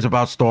cares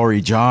about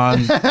story, John?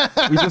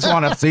 We just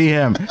want to see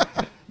him.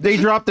 They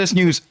dropped this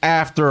news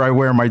after I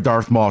wear my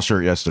Darth Maul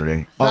shirt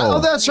yesterday. Oh,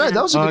 that's right.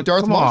 That was a good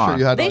Darth Maul shirt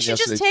you had on They should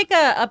yesterday. just take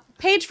a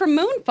page from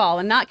Moonfall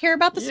and not care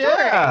about the story.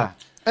 Yeah.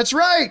 That's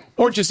right.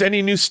 Or just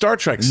any new Star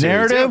Trek series.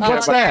 Narrative? They don't care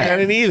What's about that?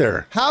 canon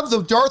either. Have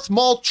the Darth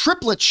Maul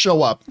triplets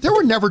show up. There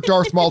were never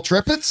Darth Maul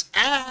triplets.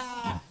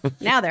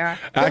 Now there are.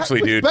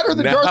 Actually, dude. Better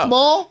than now- Darth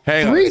Maul?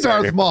 Hang on 3 a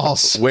second. Darth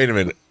Mauls. Wait a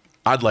minute.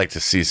 I'd like to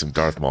see some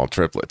Darth Maul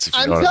triplets. If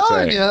you I'm know what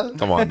telling I'm saying. you.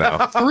 Come on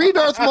now. 3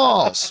 Darth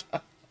Mauls.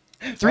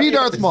 3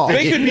 Darth Mauls.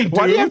 They could be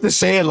Why do you have to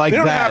say it like They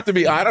don't that? have to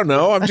be. I don't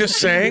know. I'm just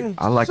saying.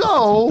 I like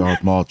So-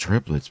 Darth Maul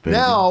triplets, baby.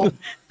 Now,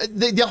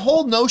 the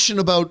whole notion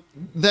about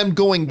them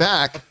going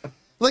back,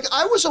 like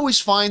I was always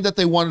fine that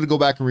they wanted to go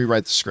back and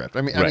rewrite the script.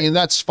 I mean, Right.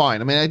 that's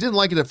fine. I mean, I didn't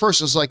like it at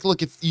first. I was like,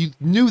 look, if you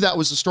knew that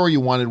was the story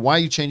you wanted, why are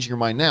you changing your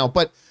mind now?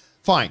 But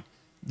fine.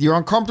 You're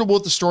uncomfortable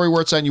with the story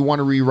where it's at and you want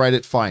to rewrite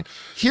it, fine.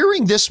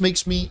 Hearing this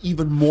makes me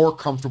even more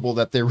comfortable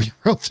that they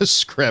rewrote the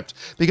script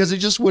because it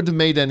just wouldn't have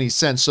made any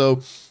sense.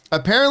 So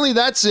apparently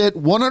that's it.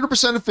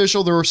 100%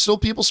 official. There are still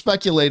people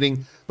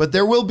speculating, but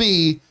there will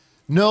be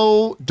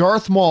no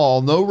Darth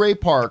Maul, no Ray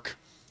Park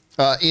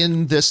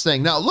in this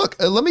thing. Now, look,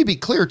 let me be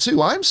clear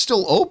too. I'm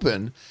still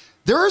open.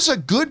 There is a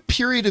good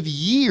period of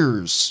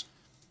years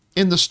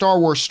in the Star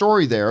Wars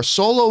story there.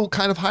 Solo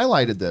kind of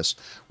highlighted this,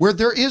 where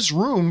there is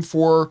room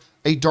for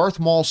a Darth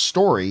Maul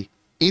story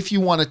if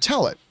you want to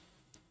tell it,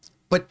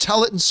 but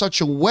tell it in such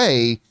a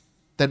way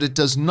that it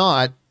does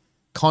not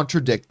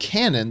contradict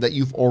canon that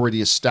you've already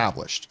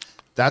established.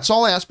 That's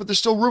all I ask, but there's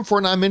still room for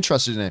it, and I'm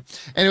interested in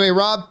it. Anyway,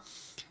 Rob,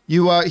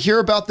 you hear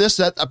about this,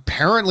 that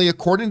apparently,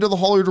 according to the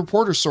Hollywood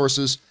Reporter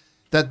sources,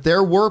 that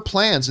there were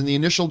plans in the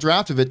initial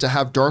draft of it to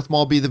have Darth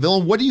Maul be the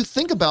villain. What do you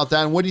think about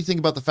that, and what do you think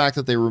about the fact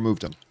that they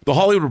removed him? The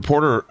Hollywood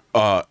Reporter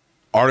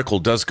article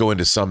does go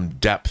into some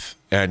depth,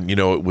 and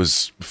it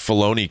was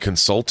Filoni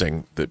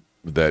Consulting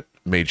that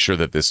made sure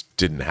that this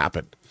didn't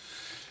happen.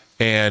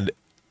 And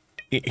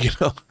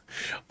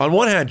On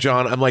one hand,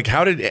 John, I'm like,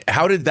 how did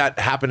that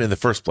happen in the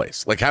first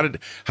place? Like, how did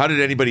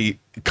anybody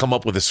come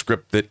up with a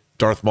script that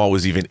Darth Maul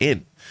was even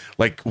in?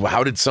 Like,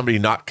 how did somebody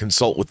not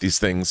consult with these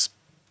things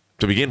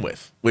to begin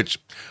with? Which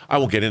I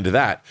won't get into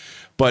that,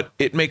 but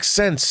it makes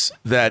sense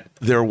that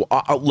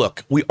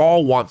look, we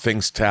all want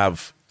things to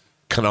have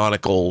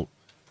canonical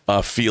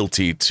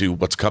fealty to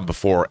what's come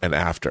before and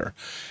after.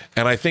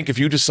 And I think if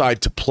you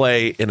decide to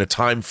play in a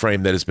time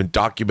frame that has been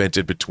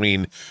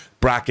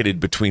bracketed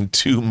between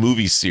two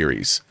movie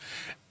series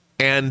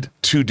and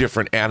two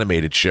different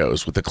animated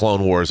shows with the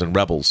Clone Wars and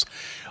Rebels,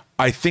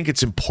 I think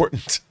it's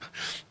important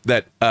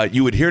that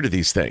you adhere to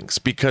these things,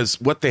 because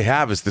what they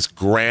have is this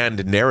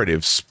grand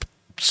narrative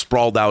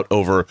sprawled out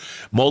over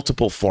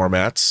multiple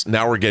formats.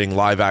 Now we're getting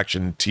live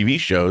action TV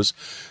shows.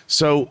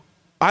 So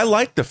I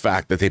like the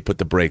fact that they put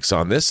the brakes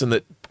on this and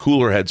that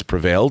cooler heads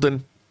prevailed,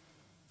 and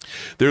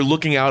they're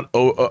looking at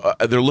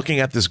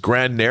this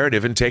grand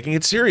narrative and taking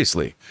it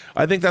seriously.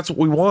 I think that's what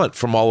we want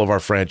from all of our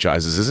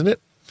franchises, isn't it?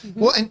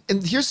 Well,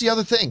 and here's the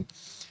other thing.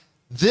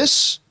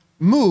 This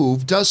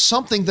move does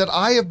something that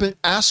I have been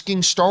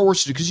asking Star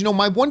Wars to do, because,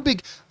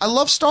 I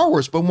love Star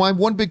Wars, but my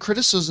one big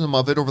criticism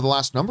of it over the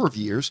last number of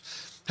years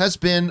has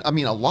been, a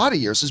lot of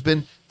years, has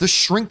been the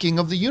shrinking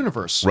of the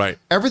universe. Right.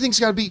 Everything's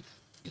got to be...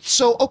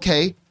 So,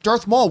 okay,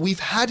 Darth Maul, we've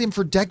had him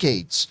for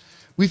decades.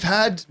 We've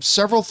had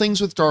several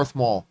things with Darth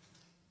Maul.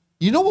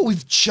 You know what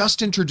we've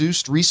just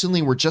introduced recently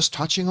and we're just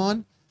touching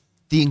on?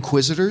 The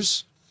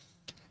Inquisitors.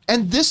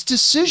 And this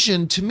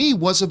decision, to me,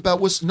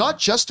 was not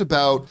just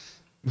about,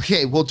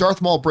 okay, well,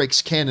 Darth Maul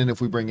breaks canon if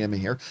we bring him in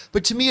here,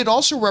 but to me, it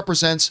also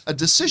represents a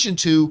decision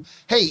to,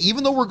 hey,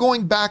 even though we're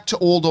going back to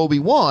old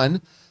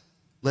Obi-Wan,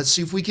 let's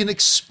see if we can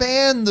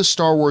expand the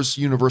Star Wars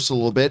universe a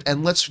little bit,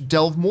 and let's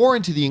delve more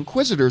into the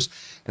Inquisitors.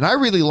 And I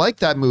really like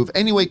that move.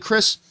 Anyway,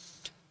 Chris,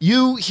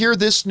 you hear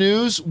this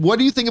news. What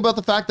do you think about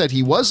the fact that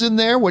he was in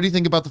there? What do you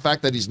think about the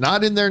fact that he's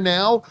not in there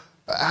now?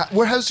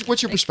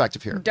 What's your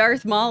perspective here?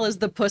 Darth Maul is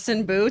the Puss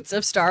in Boots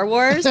of Star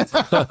Wars.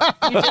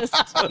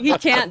 He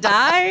can't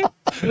die.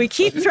 We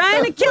keep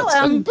trying to kill Puss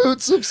in him.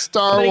 Boots of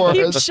Star But Wars.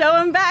 he keeps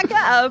showing back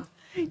up.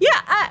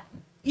 Yeah,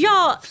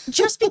 y'all,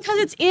 just because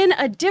it's in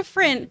a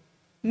different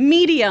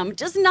medium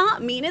does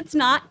not mean it's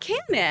not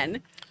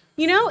canon.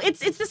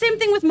 It's the same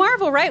thing with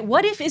Marvel, right?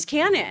 What if is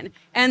canon?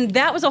 And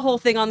that was a whole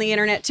thing on the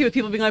internet too, with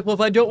people being like, well,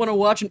 if I don't want to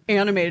watch an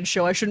animated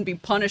show, I shouldn't be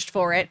punished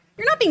for it.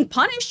 You're not being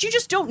punished. You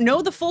just don't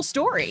know the full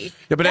story.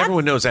 Yeah, but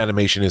everyone knows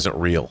animation isn't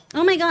real.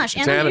 Oh my gosh,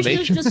 It's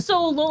animation is just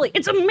so lowly.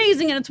 It's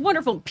amazing and it's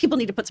wonderful. People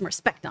need to put some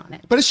respect on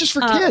it. But it's just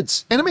for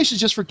kids. Animation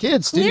is just for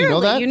kids. Didn't you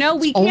know that?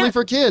 We it's only can't-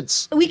 for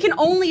kids. We can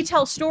only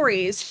tell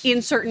stories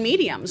in certain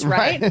mediums,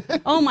 right?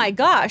 Oh my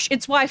gosh.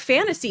 It's why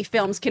fantasy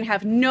films can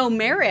have no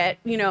merit,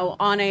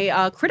 on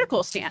a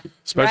critical stand.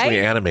 Especially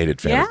right?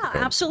 animated fantasy Yeah,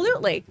 films.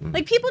 absolutely.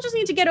 Like, people just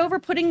need to get over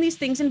putting these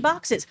things in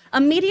boxes. A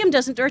medium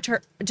doesn't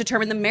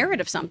determine the merit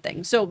of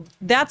something. So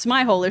that's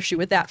my whole issue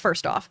with that,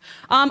 first off.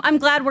 I'm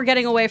glad we're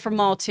getting away from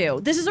Maul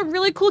too. This is a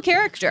really cool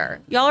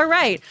character. Y'all are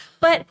right.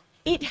 But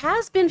it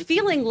has been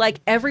feeling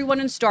like everyone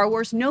in Star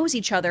Wars knows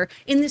each other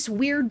in this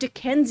weird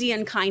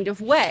Dickensian kind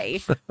of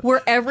way,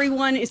 where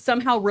everyone is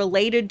somehow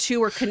related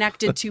to or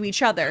connected to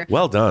each other.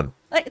 Well done.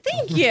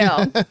 Thank you.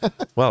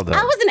 Well done.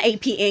 I was an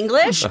AP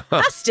English.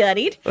 I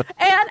studied.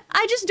 And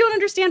I just don't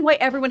understand why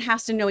everyone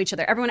has to know each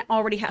other. Everyone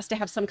already has to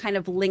have some kind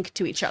of link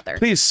to each other.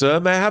 Please, sir,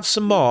 may I have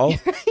some more?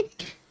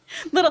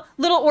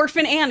 Little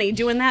orphan Annie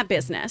doing that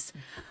business.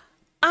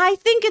 I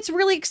think it's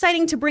really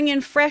exciting to bring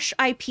in fresh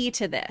IP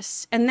to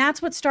this. And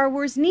that's what Star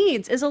Wars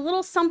needs, is a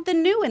little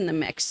something new in the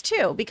mix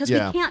too, because we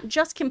can't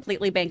just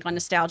completely bank on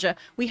nostalgia.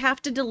 We have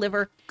to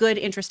deliver good,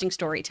 interesting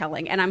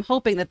storytelling. And I'm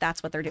hoping that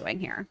that's what they're doing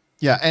here.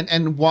 Yeah,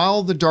 and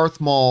while the Darth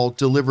Maul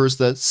delivers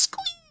the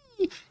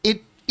squee,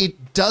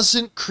 it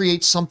doesn't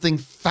create something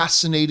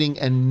fascinating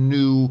and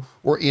new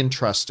or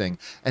interesting.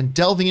 And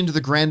delving into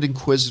the Grand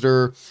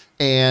Inquisitor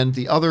and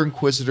the other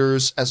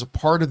Inquisitors as a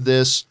part of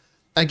this,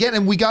 again,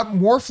 and we got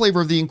more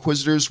flavor of the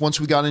Inquisitors once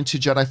we got into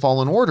Jedi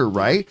Fallen Order,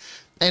 right?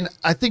 And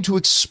I think to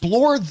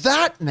explore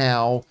that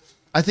now,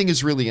 I think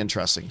is really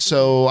interesting.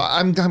 So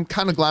I'm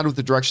kind of glad with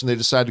the direction they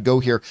decided to go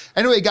here.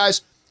 Anyway,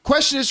 guys,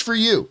 question is for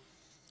you.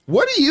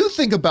 What do you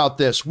think about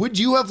this? Would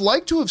you have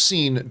liked to have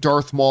seen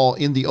Darth Maul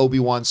in the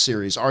Obi-Wan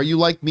series? Are you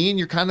like me and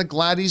you're kind of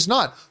glad he's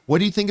not? What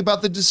do you think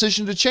about the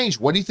decision to change?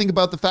 What do you think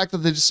about the fact that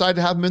they decided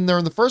to have him in there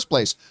in the first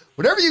place?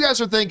 Whatever you guys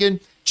are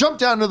thinking, jump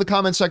down into the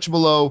comment section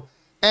below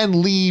and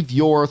leave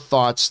your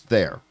thoughts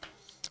there.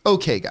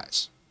 Okay,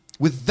 guys.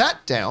 With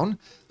that down,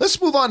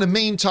 let's move on to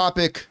main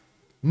topic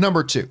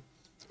number 2.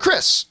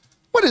 Chris,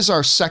 what is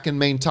our second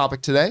main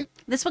topic today?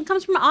 This one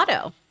comes from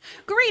Otto.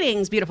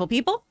 Greetings, beautiful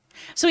people.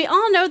 So we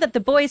all know that The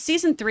Boys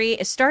Season 3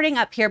 is starting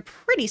up here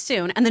pretty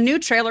soon, and the new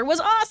trailer was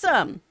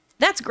awesome.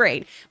 That's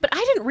great, but I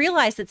didn't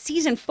realize that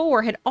Season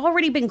 4 had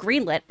already been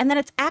greenlit and that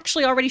it's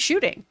actually already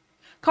shooting.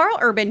 Carl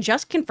Urban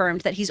just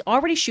confirmed that he's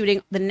already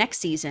shooting the next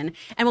season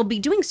and will be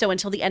doing so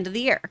until the end of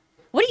the year.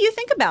 What do you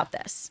think about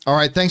this? All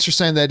right, thanks for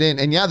saying that in.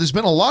 And yeah, there's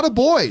been a lot of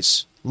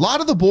boys A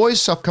lot of The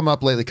Boys stuff come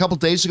up lately. A couple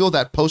days ago,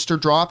 that poster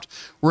dropped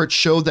where it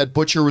showed that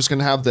Butcher was going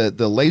to have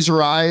the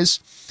laser eyes.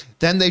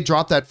 Then they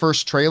dropped that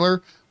first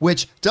trailer,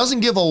 which doesn't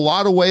give a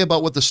lot away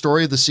about what the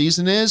story of the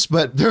season is,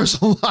 but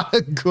there's a lot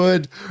of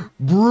good,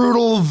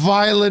 brutal,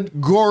 violent,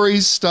 gory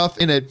stuff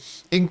in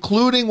it,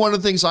 including one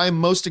of the things I'm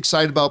most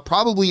excited about,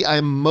 probably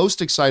I'm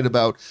most excited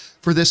about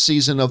for this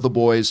season of The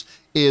Boys,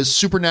 is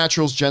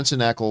Supernatural's Jensen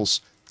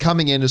Ackles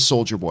coming in as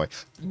Soldier Boy.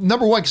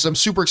 Number one, because I'm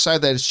super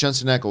excited that it's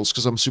Jensen Ackles,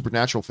 because I'm a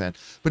Supernatural fan.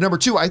 But number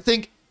two, I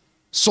think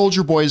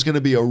Soldier Boy is going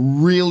to be a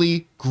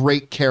really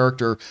great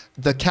character.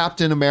 The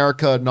Captain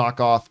America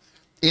knockoff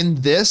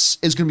in this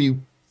is going to be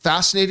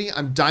fascinating.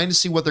 I'm dying to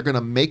see what they're going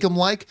to make him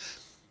like.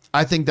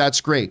 I think that's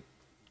great.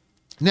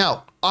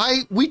 Now,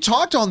 we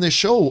talked on this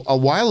show a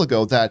while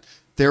ago that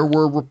there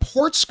were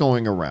reports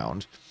going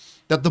around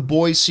that The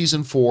Boys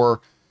season 4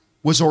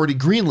 was already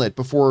greenlit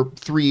before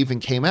 3 even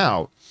came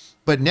out.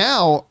 But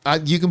now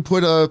you can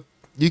put a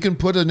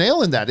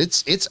nail in that.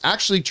 It's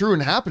actually true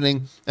and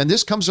happening. And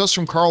this comes to us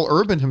from Carl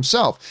Urban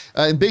himself.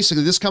 And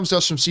basically, this comes to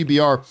us from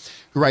CBR,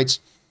 who writes,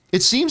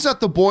 "It seems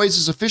that The Boys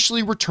is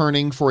officially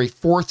returning for a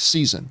 4th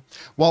season.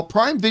 While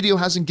Prime Video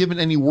hasn't given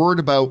any word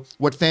about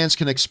what fans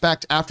can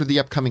expect after the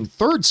upcoming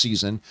 3rd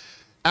season,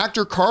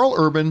 actor Carl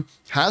Urban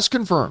has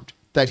confirmed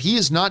that he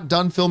is not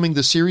done filming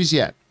the series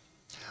yet.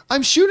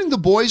 I'm shooting The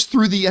Boys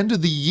through the end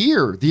of the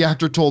year," the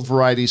actor told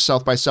Variety's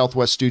South by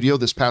Southwest studio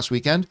this past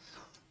weekend.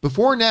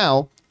 Before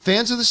now,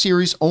 fans of the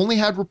series only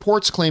had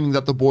reports claiming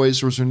that The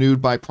Boys was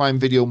renewed by Prime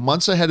Video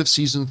months ahead of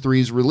season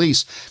 3's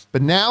release.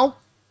 But now,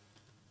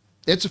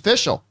 it's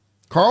official.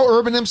 Carl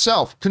Urban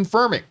himself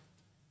confirming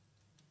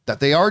that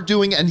they are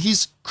doing, and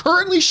he's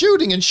currently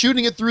shooting it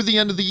through the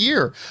end of the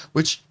year,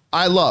 which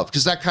I love,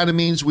 because that kind of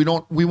means we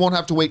won't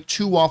have to wait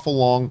too awful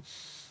long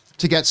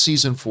to get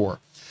season 4.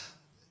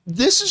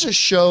 This is a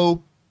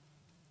show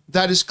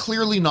that is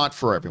clearly not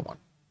for everyone,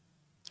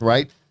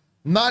 right?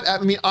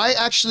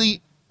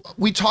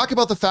 We talk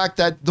about the fact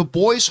that The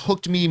Boys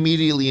hooked me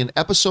immediately in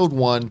episode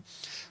 1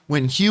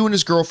 when Hugh and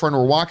his girlfriend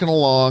were walking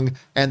along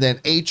and then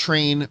a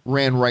train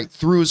ran right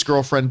through his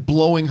girlfriend,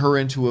 blowing her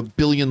into a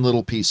billion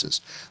little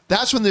pieces.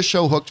 That's when this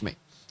show hooked me.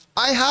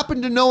 I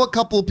happen to know a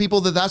couple of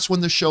people that's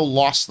when the show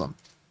lost them.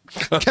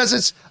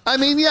 Because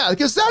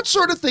because that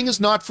sort of thing is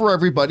not for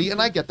everybody,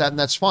 and I get that, and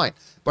that's fine.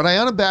 But I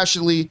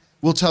unabashedly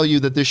will tell you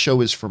that this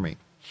show is for me.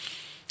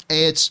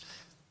 It's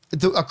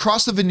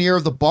across the veneer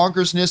of the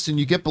bonkersness, and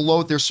you get below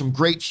it, there's some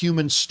great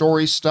human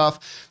story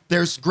stuff.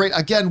 There's great,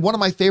 again, one of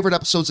my favorite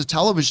episodes of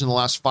television in the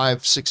last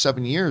 5, 6,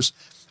 7 years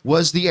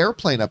was the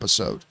airplane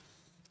episode.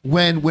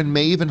 When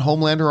Maeve and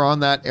Homelander are on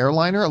that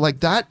airliner, like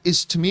that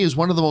is, to me, is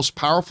one of the most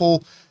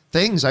powerful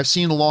things I've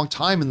seen in a long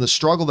time, in the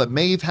struggle that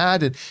Maeve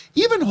had. And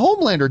even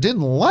Homelander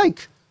didn't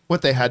like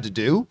what they had to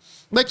do.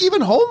 Like,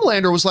 even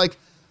Homelander was like,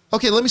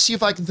 okay, let me see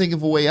if I can think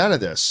of a way out of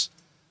this.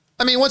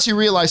 I mean, once he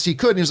realized he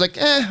couldn't, he was like,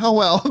 oh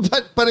well.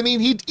 But I mean,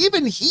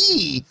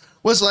 he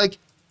was like,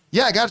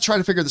 yeah, I got to try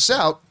to figure this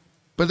out.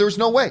 But there was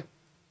no way.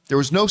 There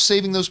was no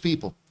saving those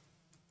people.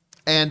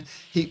 And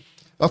he,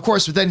 of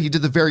course, then he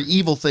did the very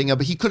evil thing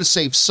but he could have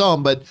saved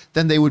some, but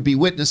then they would be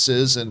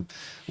witnesses, and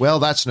well,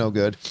 that's no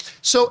good.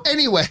 So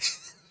anyway,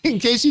 in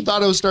case you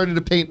thought I was starting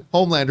to paint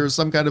Homelander as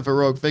some kind of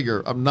heroic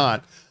figure, I'm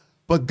not.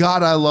 But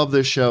God, I love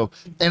this show.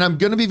 And I'm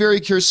going to be very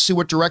curious to see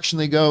what direction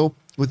they go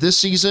with this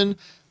season.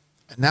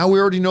 Now we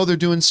already know they're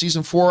doing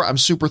season 4. I'm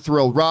super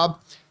thrilled. Rob,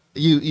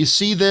 you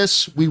see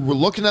this. We were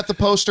looking at the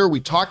poster.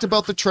 We talked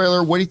about the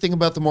trailer. What do you think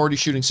about them already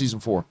shooting season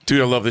 4?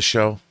 Dude, I love this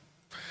show.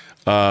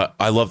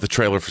 I love the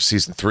trailer for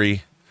season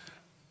 3.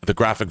 The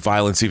graphic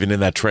violence even in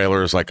that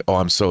trailer is like, oh,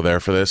 I'm so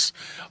there for this.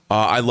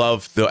 I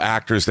love the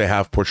actors they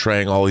have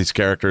portraying all these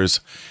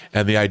characters,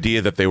 and the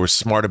idea that they were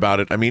smart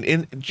about it. I mean,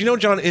 do you know,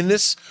 John, in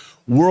this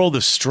world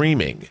of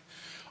streaming,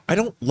 I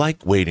don't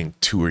like waiting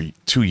 2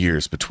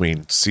 years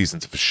between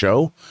seasons of a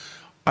show.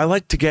 I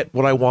like to get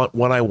what I want,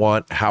 when I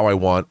want, how I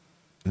want,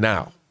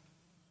 now.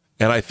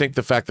 And I think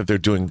the fact that they're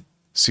doing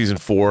season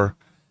 4,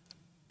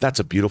 that's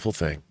a beautiful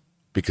thing,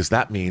 because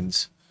that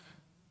means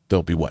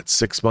there'll be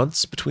 6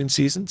 months between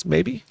seasons,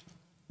 maybe?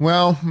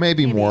 Well,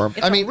 maybe more.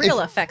 It's a real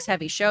effects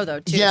heavy show,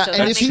 though, too. Yeah, so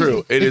and if he's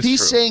true.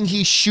 saying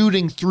he's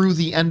shooting through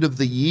the end of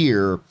the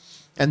year,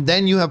 and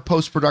then you have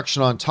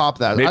post-production on top of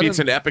that. Maybe it's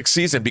an epic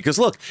season, because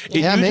look,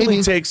 it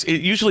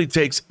usually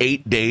takes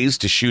 8 days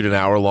to shoot an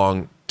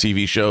hour-long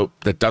TV show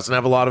that doesn't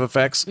have a lot of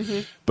effects.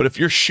 Mm-hmm. But if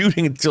you're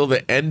shooting until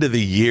the end of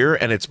the year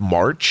and it's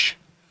March,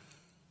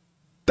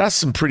 that's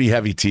some pretty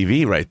heavy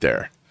TV right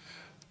there.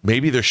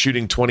 Maybe they're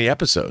shooting 20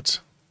 episodes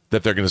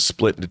that they're going to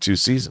split into 2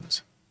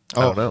 seasons.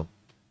 I don't know.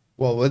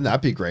 Well, wouldn't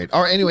that be great?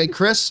 All right, anyway,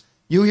 Chris,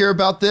 you hear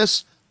about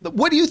this.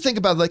 What do you think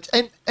about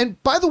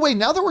and by the way,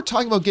 now that we're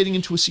talking about getting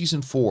into a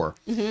season 4,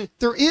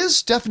 there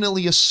is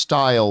definitely a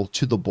style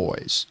to The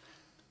Boys.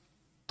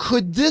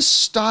 Could this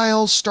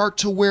style start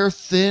to wear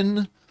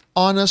thin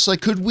on us?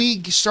 Like, could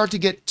we start to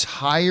get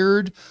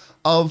tired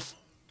of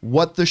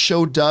what the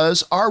show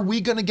does? Are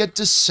we going to get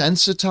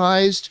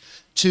desensitized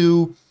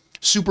to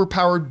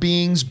superpowered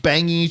beings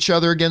banging each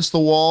other against the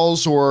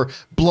walls or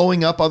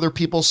blowing up other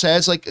people's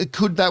heads? Like,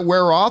 could that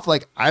wear off?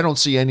 Like, I don't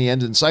see any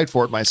end in sight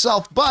for it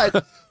myself,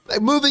 but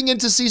moving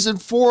into season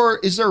 4,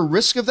 is there a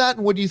risk of that?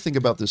 And what do you think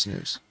about this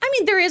news? I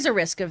mean, there is a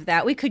risk of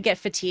that. We could get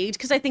fatigued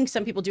because I think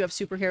some people do have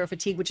superhero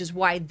fatigue, which is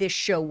why this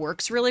show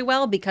works really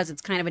well, because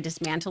it's kind of a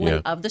dismantling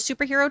of the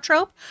superhero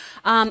trope.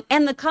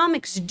 And the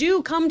comics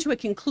do come to a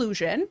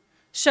conclusion.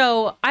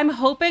 So I'm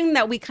hoping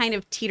that we kind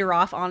of teeter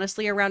off,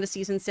 honestly, around a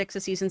season 6, a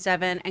season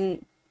 7,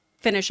 and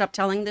finish up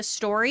telling this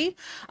story.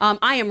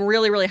 I am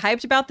really, really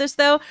hyped about this,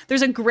 though.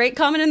 There's a great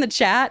comment in the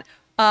chat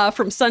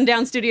from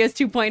Sundown Studios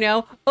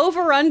 2.0,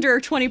 over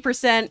under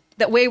 20%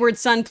 that Wayward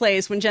Son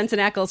plays when Jensen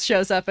Ackles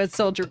shows up as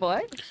Soldier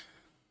Boy.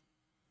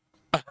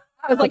 I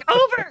was like,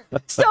 over,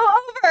 so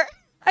over.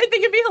 I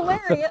think it'd be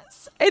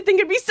hilarious. I think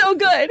it'd be so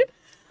good.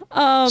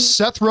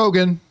 Seth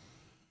Rogen,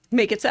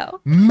 Make it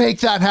so. make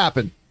that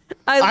happen.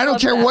 I don't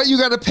care that. what you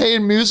got to pay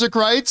in music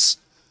rights.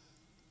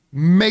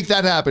 Make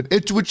that happen.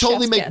 It would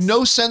totally Chef's make kiss.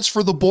 no sense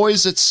for The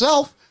Boys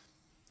itself,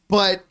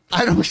 but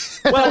I don't.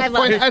 I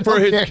love it. For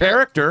his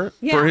character,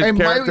 Yeah. for his And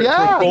my- character,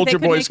 yeah. for Soldier They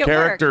could Boy's make it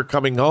work. character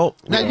coming home.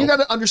 Now you got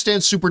to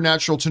understand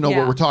Supernatural to know Yeah.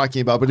 what we're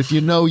talking about. But if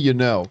you know, you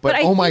know. But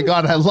I oh my think-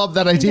 God, I love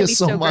that I think idea that'd be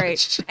so much.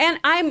 great. And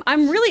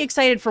I'm really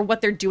excited for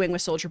what they're doing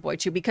with Soldier Boy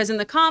too, because in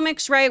the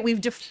comics, right,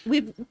 we've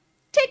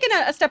taken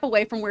a step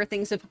away from where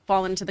things have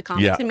fallen into the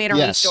comics Yeah. and made our own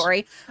Yes.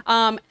 story.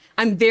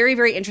 I'm very,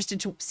 very interested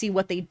to see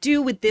what they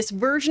do with this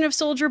version of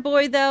Soldier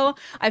Boy, though.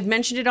 I've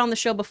mentioned it on the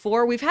show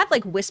before. We've had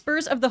like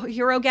whispers of the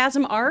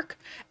Hero-gasm arc,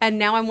 and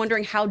now I'm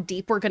wondering how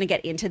deep we're going to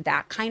get into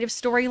that kind of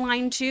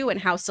storyline too, and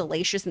how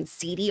salacious and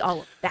seedy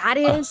all of that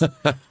is.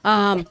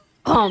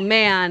 Oh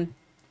man.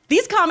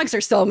 These comics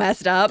are so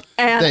messed up,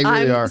 and They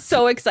really I'm are.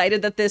 so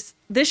excited that this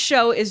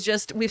show is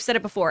just, we've said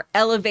it before,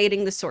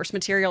 elevating the source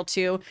material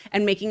too,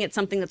 and making it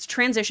something that's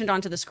transitioned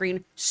onto the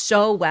screen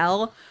so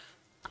well.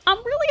 I'm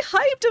really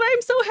hyped, and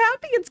I'm so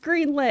happy it's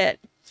greenlit.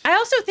 I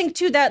also think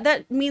too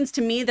that means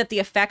to me that the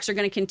effects are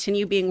going to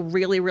continue being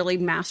really, really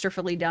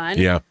masterfully done.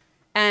 Yeah.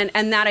 And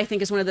that I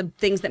think is one of the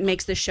things that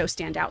makes this show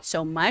stand out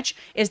so much,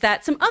 is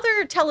that some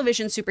other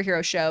television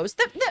superhero shows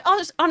that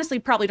honestly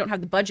probably don't have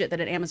the budget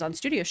that an Amazon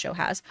Studio show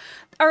has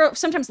are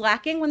sometimes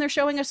lacking when they're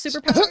showing us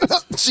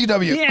superpowers.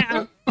 CW.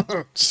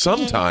 Yeah.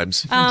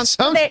 Sometimes.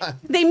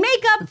 They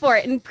make up for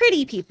it in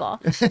Pretty People.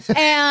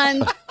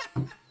 And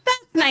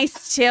that's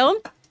nice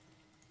too.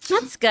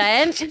 That's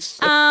good.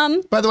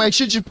 By the way, I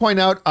should just point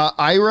out,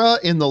 Ira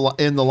in the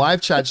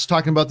live chat just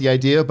talking about the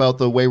idea about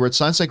the Wayward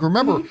Sons. Like,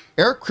 remember,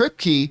 Eric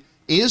Kripke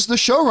is the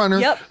showrunner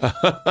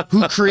Yep.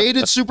 who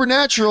created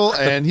Supernatural,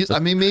 and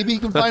maybe he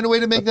can find a way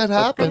to make that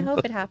I happen.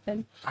 hope it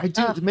happened. I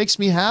do. It makes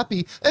me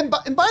happy. And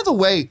by the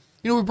way,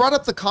 we brought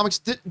up the comics.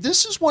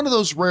 This is one of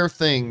those rare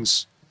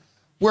things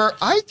where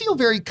I feel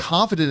very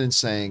confident in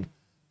saying,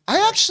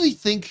 I actually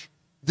think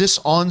this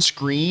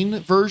on-screen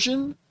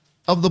version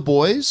of The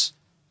Boys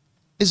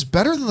is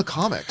better than the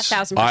comics.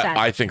 1,000%.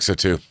 I think so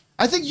too.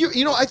 I think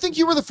I think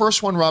you were the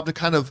first one, Rob, to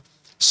kind of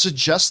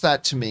suggest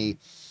that to me.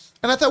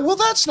 And I thought, well,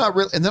 that's not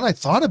real. And then I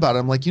thought about it.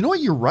 I'm like, you know what?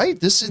 You're right.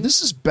 This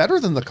is better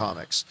than the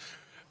comics.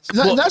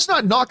 Well- That's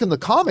not knocking the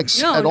comics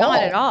No, at all.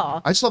 not at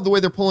all. I just love the way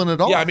they're pulling it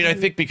off. Yeah, I mean, I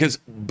think because,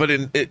 but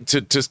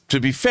to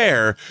be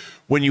fair,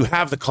 when you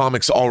have the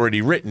comics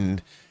already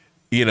written,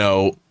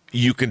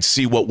 you can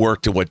see what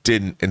worked and what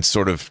didn't, and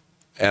sort of.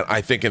 And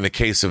I think in the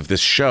case of this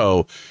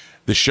show,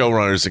 the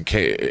showrunners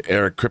and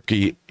Eric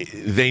Kripke,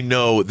 they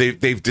know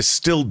they've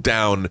distilled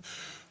down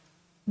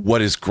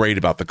what is great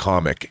about the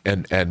comic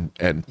and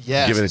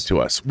Yes. given it to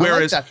us. I like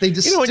Whereas that. They when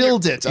distilled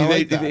you're- it. I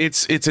like that.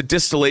 It's a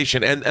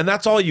distillation, and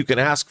that's all you can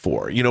ask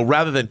for.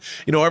 Rather than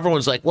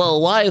everyone's like,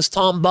 well, why is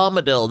Tom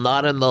Bombadil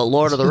not in the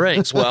Lord of the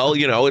Rings? Well,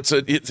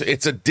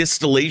 it's a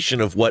distillation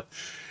of what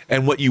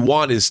you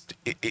want is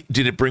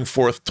did it bring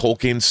forth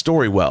Tolkien's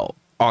story well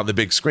on the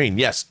big screen?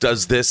 Yes.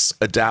 Does this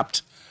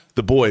adapt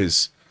The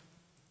Boys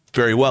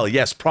very well?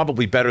 Yes,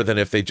 probably better than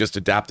if they just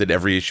adapted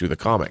every issue of the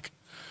comic.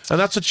 And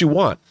that's what you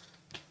want.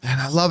 And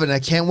I love it. I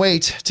can't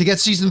wait to get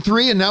season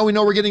 3. And now we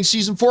know we're getting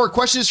season 4.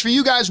 Question is for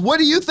you guys. What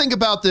do you think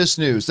about this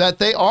news? That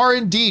they are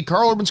indeed,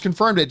 Carl Urban's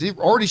confirmed it. They're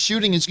already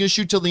shooting. It's going to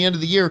shoot till the end of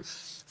the year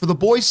for The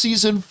Boys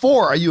season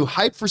 4. Are you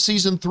hyped for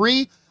season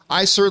 3?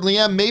 I certainly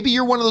am. Maybe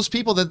you're one of those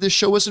people that this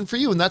show isn't for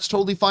you, and that's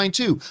totally fine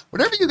too.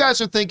 Whatever you guys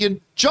are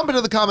thinking, jump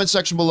into the comment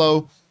section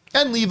below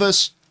and leave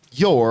us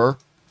your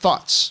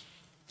thoughts.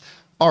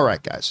 All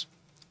right, guys.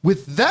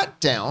 With that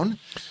down,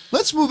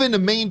 let's move into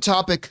main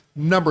topic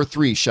number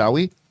 3, shall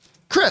we?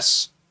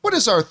 Chris, what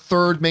is our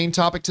third main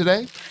topic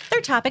today?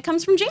 Third topic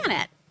comes from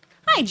Janet.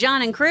 Hi,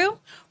 John and crew.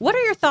 What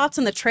are your thoughts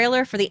on the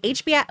trailer for the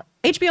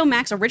HBO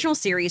Max original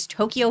series,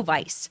 Tokyo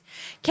Vice?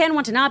 Ken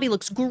Watanabe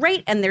looks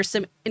great, and there's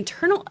some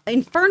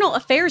Infernal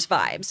Affairs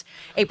vibes.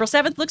 April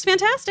 7th looks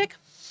fantastic.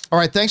 All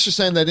right, thanks for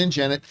sending that in,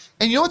 Janet.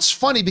 And it's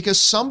funny because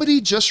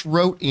somebody just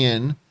wrote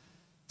in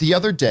the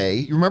other day.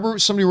 You remember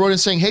somebody wrote in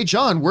saying, hey,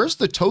 John, where's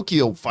the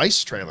Tokyo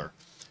Vice trailer?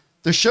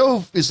 The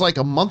show is like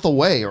a month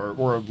away or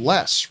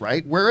less,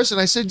 right? Whereas,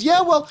 and I said,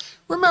 yeah, well,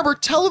 remember,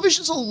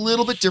 television's a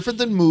little bit different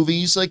than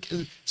movies. Like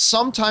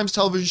sometimes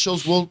television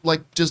shows will,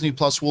 like Disney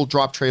Plus, will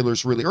drop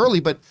trailers really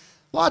early, but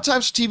a lot of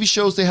times TV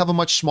shows, they have a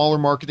much smaller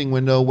marketing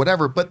window,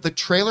 whatever. But the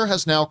trailer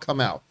has now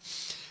come out.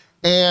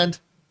 And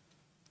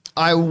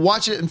I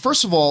watch it. And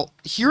first of all,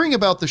 hearing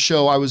about the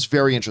show, I was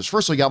very interested.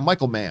 First of all, you got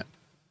Michael Mann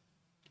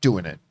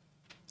doing it,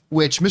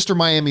 which Mr.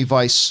 Miami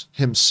Vice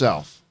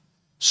himself.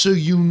 So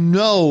you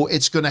know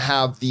it's going to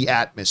have the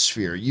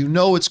atmosphere. You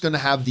know it's going to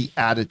have the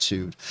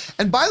attitude.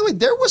 And by the way,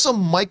 there was a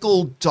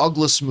Michael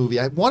Douglas movie.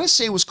 I want to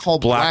say it was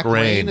called Black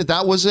Rain.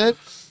 That was it.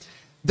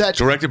 That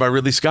Directed by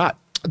Ridley Scott.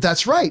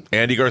 That's right.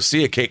 Andy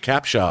Garcia, Kate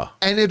Capshaw.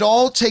 And it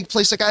all take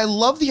place. Like, I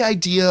love the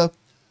idea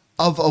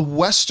of a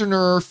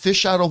Westerner,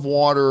 fish out of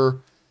water,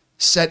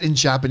 set in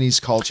Japanese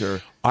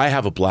culture. I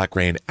have a Black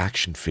Rain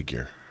action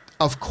figure.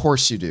 Of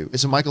course you do.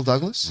 Is it Michael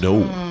Douglas?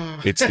 No,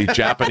 it's the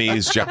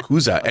Japanese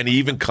Yakuza. And he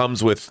even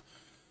comes with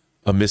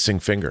a missing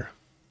finger.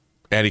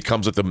 And he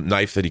comes with the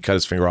knife that he cut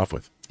his finger off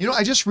with. You know,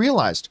 I just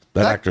realized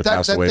that actor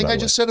passed away. That thing by I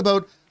the just way. said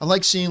about I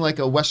like seeing like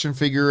a Western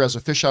figure as a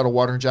fish out of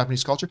water in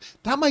Japanese culture.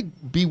 That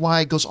might be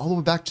why it goes all the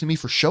way back to me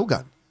for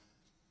Shogun.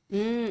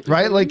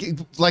 Right?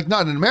 Like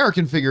not an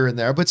American figure in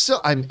there, but still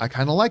I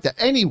kind of like that.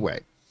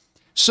 Anyway,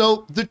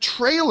 so the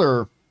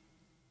trailer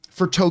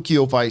for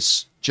Tokyo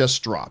Vice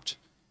just dropped.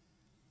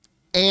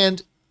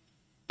 And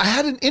I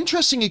had an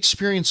interesting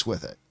experience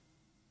with it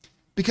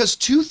because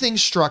two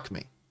things struck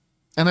me.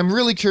 And I'm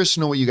really curious to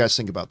know what you guys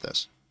think about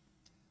this.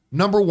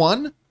 Number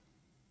one,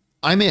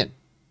 I'm in.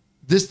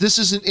 This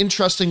is an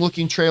interesting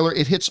looking trailer.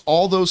 It hits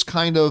all those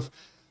kind of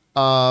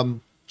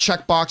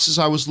check boxes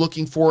I was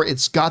looking for.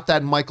 It's got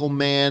that Michael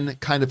Mann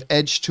kind of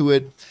edge to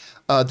it,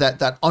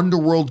 that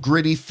underworld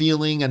gritty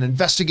feeling, an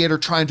investigator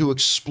trying to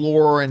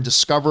explore and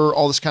discover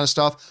all this kind of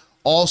stuff.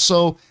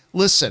 Also,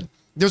 listen,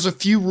 there's a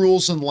few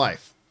rules in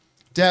life.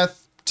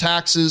 Death,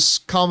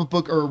 taxes, comic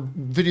book or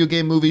video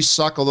game movies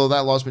suck, although that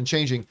law's been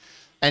changing.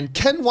 And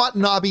Ken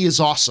Watanabe is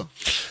awesome.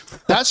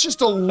 That's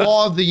just a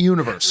law of the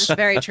universe. That's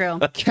very true.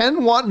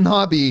 Ken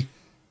Watanabe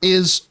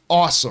is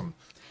awesome.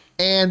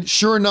 And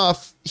sure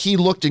enough, he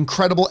looked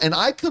incredible. And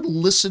I could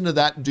listen to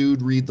that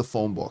dude read the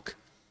phone book,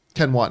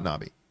 Ken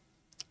Watanabe.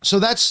 So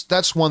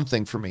that's one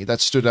thing for me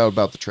that stood out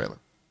about the trailer.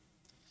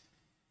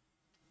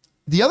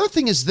 The other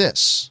thing is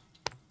this.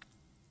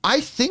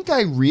 I think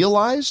I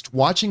realized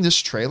watching this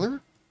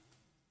trailer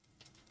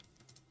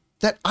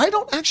that I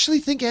don't actually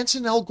think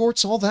Ansel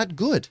Elgort's all that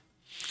good.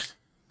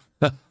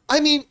 I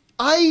mean,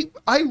 I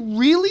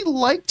really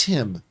liked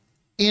him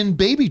in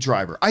Baby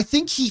Driver. I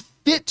think he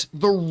fit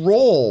the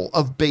role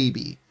of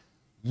Baby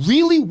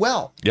really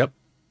well. Yep.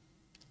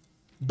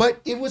 But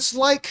it was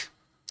like,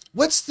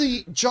 what's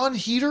the John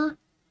Heder,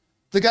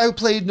 the guy who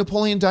played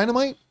Napoleon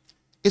Dynamite?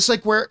 It's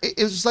like where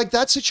it was like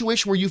that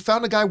situation where you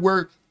found a guy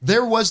where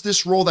there was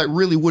this role that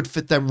really would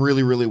fit them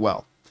really, really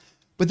well.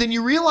 But then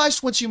you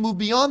realized once you move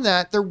beyond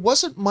that, there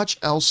wasn't much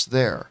else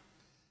there.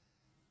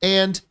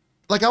 And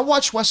like I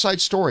watched West Side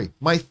Story,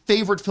 my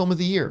favorite film of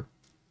the year.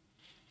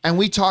 And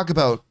we talk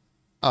about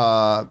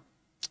a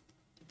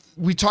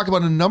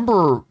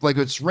number, like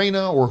it's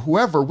Raina or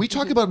whoever, we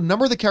talk about a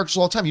number of the characters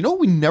all the time. You know what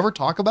we never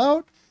talk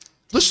about?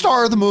 The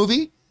star of the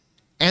movie,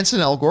 Ansel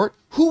Elgort,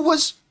 who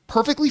was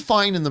perfectly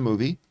fine in the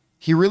movie.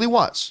 He really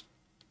was.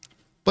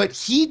 But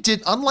he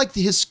did, unlike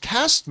his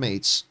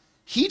castmates,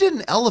 he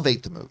didn't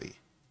elevate the movie.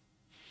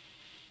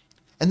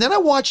 And then I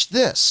watched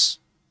this.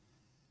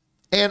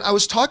 And I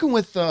was talking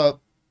with a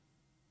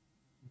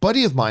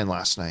buddy of mine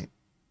last night.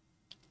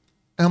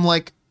 And I'm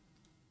like,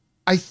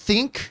 I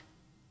think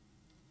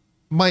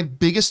my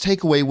biggest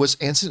takeaway was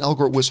Ansel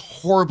Elgort was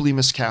horribly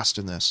miscast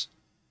in this.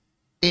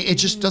 It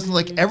just doesn't,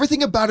 like,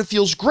 everything about it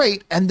feels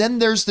great. And then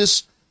there's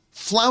this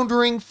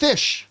floundering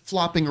fish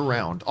flopping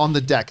around on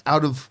the deck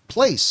out of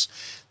place.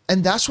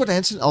 And that's what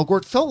Ansel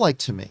Elgort felt like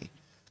to me.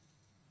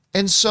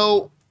 And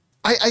so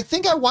I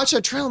think I watched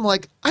that trailer. I'm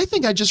like, I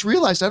think I just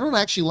realized I don't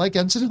actually like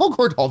Ansel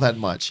Elgort all that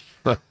much.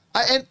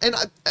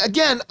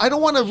 Again, I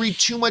don't want to read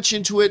too much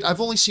into it. I've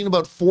only seen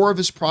about 4 of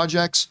his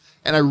projects,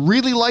 and I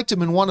really liked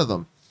him in one of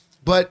them.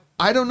 But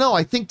I don't know.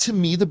 I think to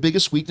me, the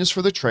biggest weakness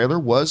for the trailer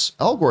was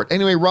Elgort.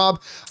 Anyway,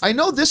 Rob, I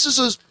know this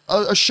is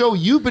a show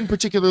you've been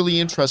particularly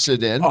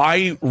interested in.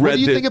 What do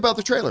you think about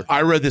the trailer?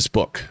 I read this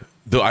book.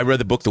 I read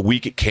the book the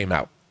week it came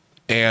out.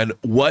 And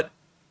what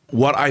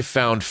I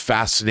found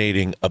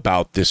fascinating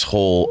about this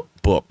whole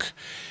book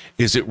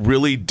is it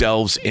really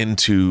delves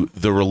into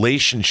the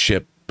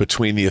relationship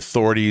between the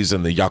authorities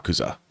and the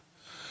Yakuza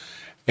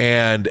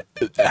and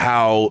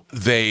how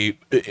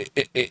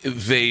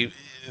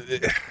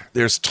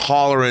there's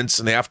tolerance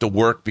and they have to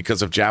work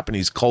because of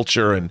Japanese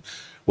culture and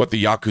what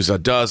the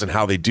Yakuza does and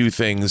how they do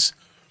things.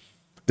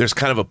 There's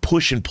kind of a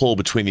push and pull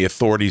between the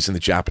authorities and the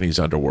Japanese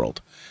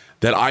underworld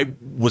that I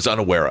was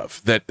unaware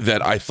of, that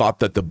I thought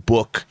that the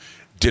book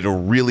did a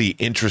really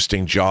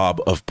interesting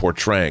job of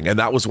portraying. And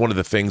that was one of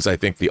the things I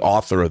think the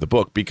author of the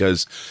book,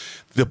 because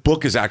the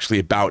book is actually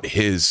about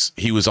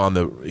he was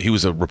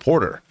a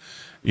reporter,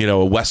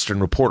 a Western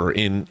reporter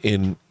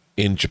in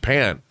in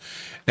Japan,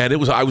 and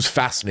I was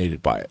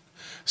fascinated by it.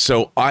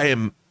 So I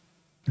am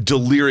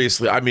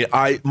deliriously,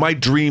 my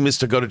dream is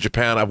to go to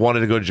Japan. I've wanted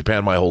to go to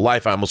Japan my whole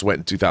life. I almost went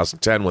in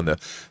 2010 when the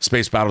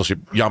Space Battleship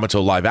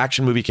Yamato live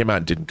action movie came out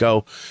and didn't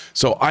go.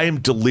 So I am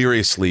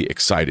deliriously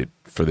excited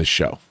for this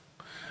show.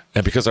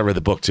 And because I read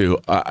the book too,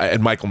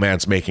 and Michael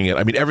Mann's making it,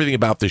 I mean, everything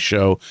about this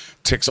show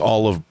ticks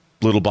all of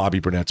little Bobby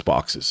Burnett's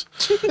boxes.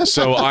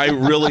 So I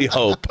really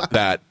hope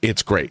that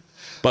it's great.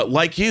 But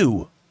like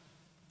you,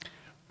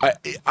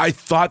 I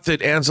thought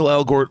that Ansel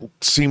Elgort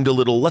seemed a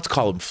little, let's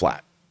call him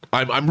flat.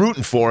 I'm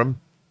rooting for him.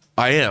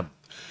 I am.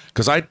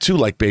 Because I too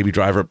like Baby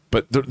Driver.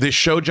 But this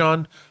show,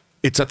 John,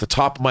 it's at the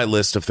top of my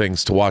list of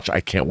things to watch. I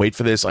can't wait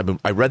for this.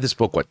 I read this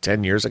book,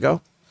 10 years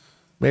ago?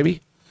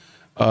 Maybe?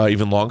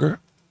 Even longer?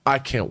 I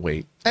can't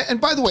wait. And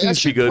by the way, I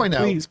should point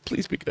out.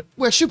 Please be good.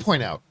 Well, I should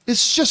point out,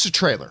 it's just a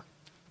trailer.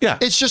 Yeah.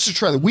 It's just a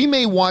trailer. We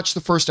may watch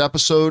the first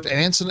episode, and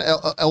Ansel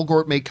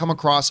Elgort may come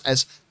across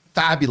as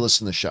fabulous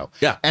in the show.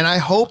 Yeah. And I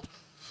hope,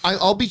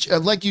 I'll be,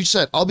 like you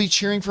said, I'll be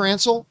cheering for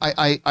Ansel.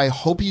 I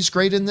hope he's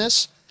great in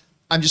this.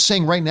 I'm just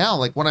saying right now,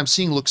 like what I'm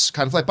seeing looks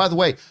kind of like, by the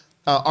way,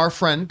 our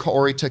friend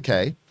Kaori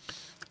Takei,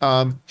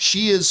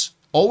 she is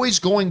always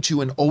going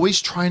to and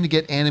always trying to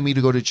get Anime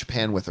to go to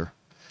Japan with her.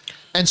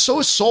 And so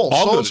is Soul.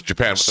 I'll go to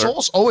Japan with her.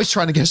 Soul's always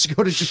trying to get us to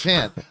go to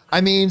Japan.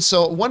 I mean,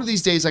 so one of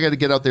these days I got to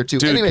get out there too.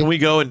 Dude, anyway, can we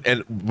go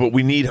but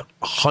we need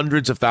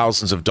hundreds of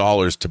thousands of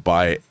dollars to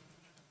buy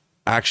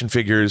action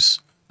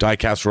figures,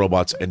 die-cast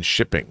robots, and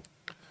shipping.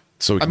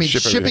 So we can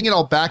shipping it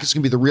all back is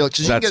going to be the real,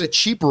 because you can get it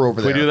cheaper over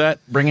there. Can we do that?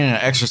 Bring in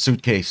an extra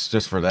suitcase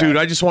just for that. Dude,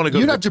 I just want to go.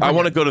 I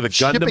want to go to the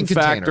shipping Gundam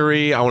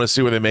factory. I want to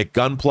see where they make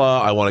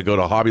Gunpla. I want to go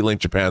to Hobby Link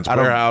Japan's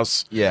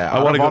warehouse. Yeah,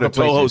 I want to go to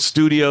Toho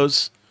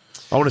Studios.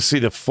 I want to see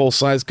the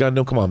full-size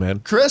Gundam. Come on, man.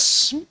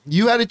 Chris,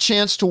 you had a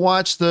chance to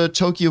watch the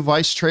Tokyo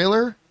Vice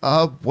trailer.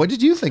 What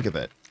did you think of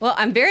it? Well,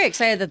 I'm very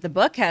excited that the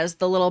book has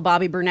the little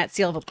Bobby Burnett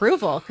seal of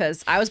approval,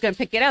 because I was going to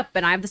pick it up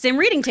and I have the same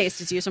reading taste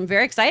as you, so I'm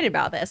very excited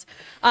about this.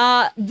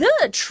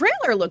 The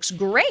trailer looks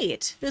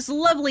great. This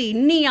lovely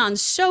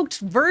neon-soaked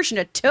version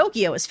of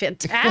Tokyo is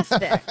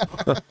fantastic.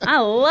 I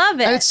love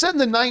it. And it's set in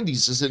the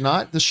 90s, is it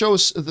not? The show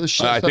is.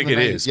 I think it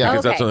is. Yeah.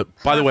 Because that's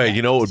by the way,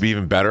 you know what would be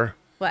even better?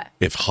 What?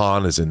 If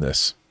Han is in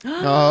this.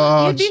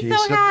 Oh, You'd be geez,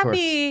 so of course.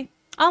 happy.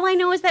 All I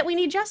know is that we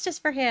need justice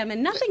for him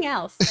and nothing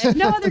else. I have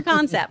no other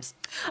concepts.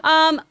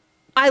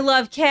 I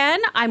love Ken.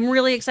 I'm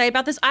really excited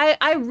about this.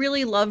 I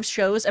really love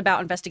shows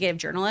about investigative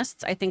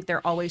journalists. I think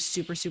they're always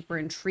super, super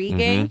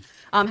intriguing.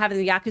 Having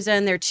the Yakuza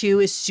in there too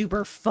is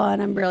super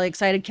fun. I'm really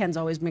excited. Ken's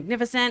always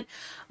magnificent.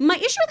 My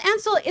issue with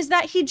Ansel is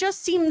that he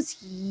just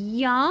seems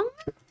young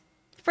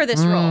for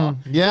this role.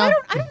 Yeah.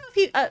 I don't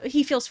know if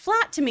he feels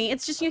flat to me.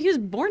 It's just, he was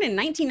born in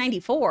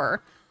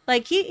 1994.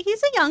 Like,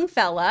 he's a young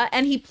fella,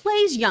 and he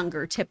plays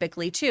younger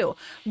typically, too.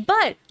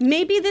 But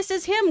maybe this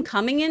is him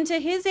coming into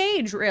his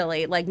age,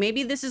 really. Like,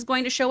 maybe this is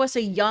going to show us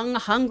a young,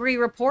 hungry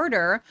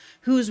reporter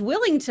who's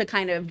willing to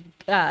kind of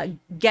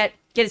get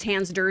his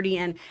hands dirty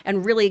and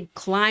really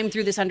climb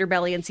through this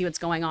underbelly and see what's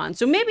going on.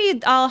 So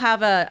maybe I'll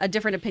have a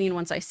different opinion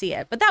once I see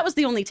it. But that was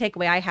the only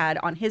takeaway I had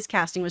on his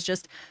casting, was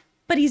just,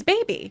 but he's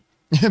baby.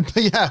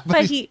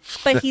 but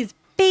he's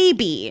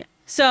baby.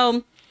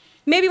 So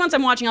maybe once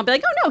I'm watching, I'll be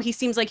like, oh no, he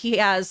seems like he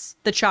has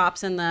the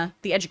chops and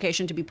the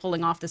education to be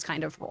pulling off this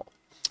kind of role.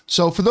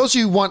 So for those of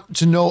you who want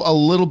to know a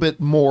little bit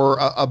more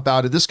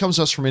about it, this comes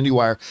to us from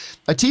IndieWire.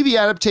 A TV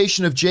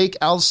adaptation of Jake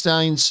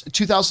Alstein's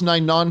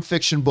 2009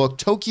 nonfiction book,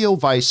 Tokyo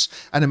Vice,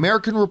 An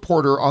American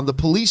Reporter on the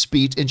Police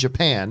Beat in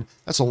Japan,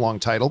 that's a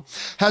long title,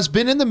 has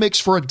been in the mix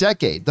for a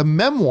decade. The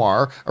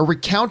memoir, a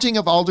recounting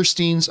of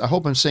Alderstein's, I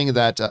hope I'm saying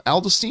that,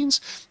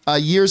 Alderstein's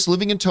years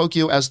living in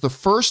Tokyo as the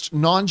first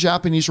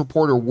non-Japanese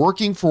reporter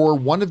working for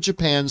one of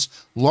Japan's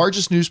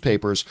largest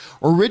newspapers,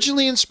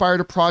 originally inspired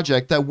a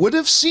project that would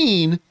have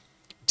seen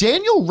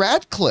Daniel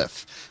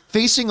Radcliffe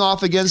facing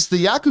off against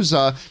the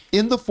Yakuza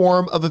in the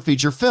form of a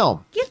feature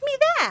film. Give me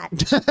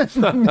that.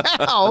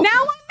 Now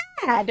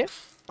I'm mad.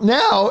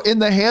 Now, in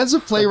the hands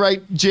of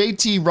playwright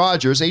J.T.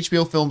 Rogers,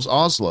 HBO Films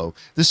Oslo,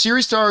 the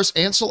series stars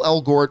Ansel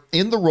Elgort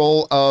in the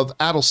role of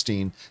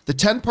Adelstein. The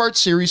 10-part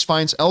series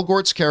finds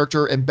Elgort's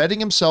character embedding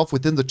himself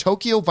within the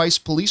Tokyo Vice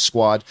Police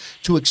Squad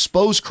to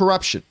expose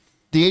corruption.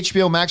 The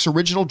HBO Max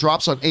original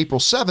drops on April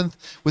 7th,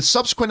 with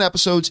subsequent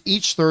episodes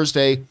each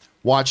Thursday.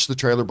 Watch the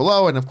trailer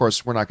below, and of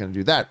course, we're not going to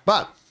do that.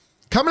 But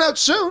coming out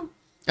soon,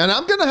 and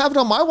I'm going to have it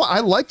on my wall.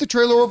 I like the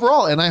trailer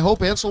overall, and I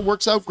hope Ansel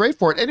works out great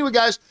for it. Anyway,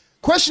 guys,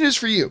 question is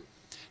for you.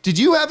 Did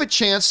you have a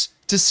chance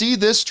to see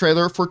this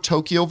trailer for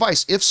Tokyo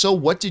Vice? If so,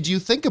 what did you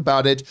think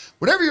about it?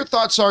 Whatever your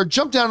thoughts are,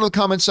 jump down to the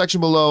comment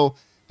section below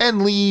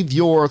and leave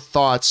your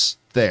thoughts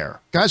there.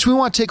 Guys, we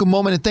want to take a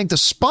moment and thank the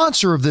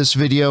sponsor of this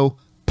video,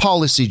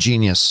 Policy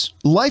Genius.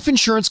 Life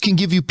insurance can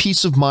give you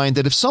peace of mind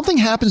that if something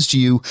happens to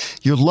you,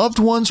 your loved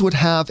ones would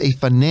have a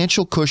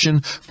financial cushion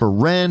for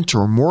rent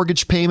or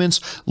mortgage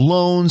payments,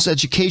 loans,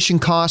 education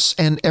costs,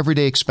 and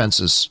everyday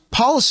expenses.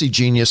 Policy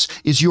Genius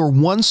is your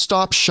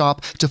one-stop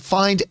shop to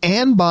find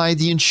and buy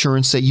the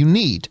insurance that you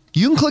need.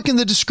 You can click in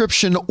the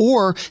description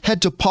or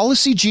head to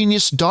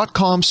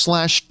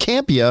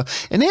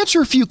policygenius.com/Campia and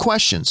answer a few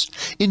questions.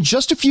 In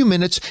just a few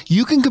minutes,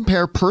 you can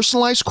compare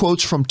personalized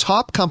quotes from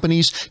top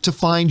companies to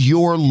find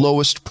your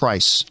lowest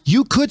price.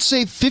 You could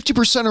save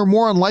 50% or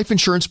more on life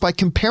insurance by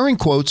comparing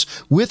quotes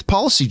with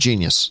Policy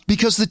Genius,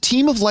 because the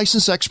team of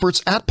licensed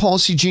experts at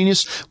Policy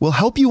Genius will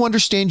help you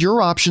understand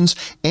your options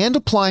and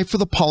apply for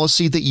the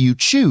policy that you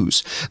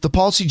choose. The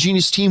Policy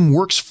Genius team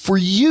works for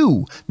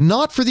you,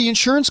 not for the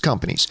insurance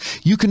companies.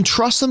 You can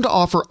trust them to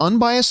offer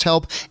unbiased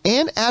help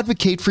and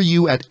advocate for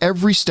you at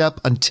every step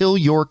until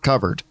you're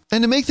covered.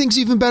 And to make things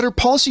even better,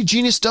 Policy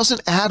Genius doesn't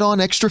add on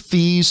extra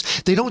fees,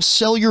 they don't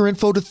sell your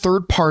info to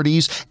third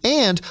parties,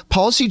 and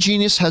Policy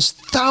Genius has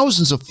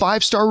thousands of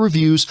 5-star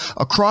reviews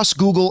across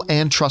Google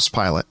and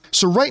Trustpilot.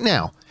 So right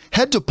now,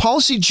 head to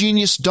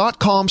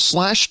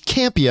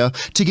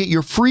policygenius.com/Campia to get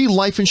your free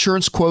life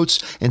insurance quotes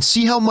and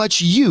see how much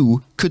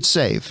you could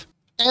save.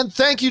 And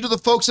thank you to the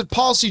folks at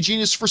Policy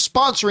Genius for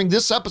sponsoring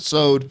this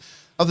episode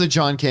of the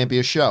John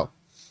Campia Show.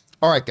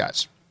 All right,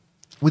 guys,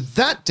 with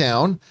that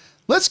down,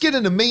 let's get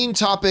into main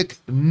topic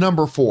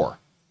number 4.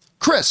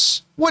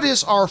 Chris, what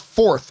is our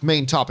 4th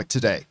main topic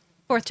today?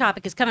 4th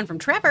topic is coming from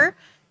Trevor.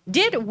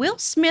 Did Will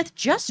Smith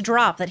just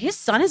drop that his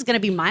son is going to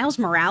be Miles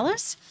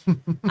Morales?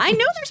 I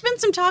know there's been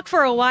some talk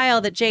for a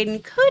while that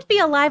Jaden could be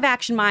a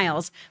live-action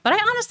Miles, but I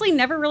honestly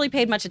never really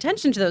paid much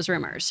attention to those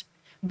rumors.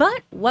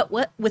 But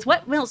with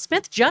what Will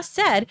Smith just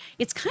said,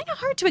 it's kind of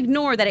hard to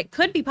ignore that it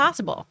could be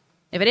possible.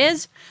 If it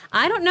is,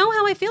 I don't know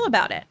how I feel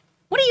about it.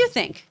 What do you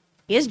think?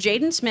 Is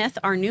Jaden Smith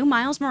our new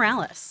Miles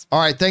Morales?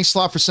 All right, thanks a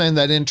lot for saying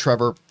that in,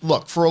 Trevor.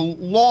 Look, for a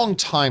long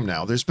time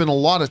now, there's been a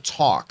lot of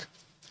talk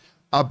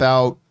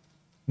about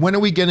when are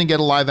we going to get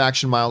a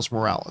live-action Miles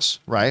Morales,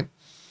 right?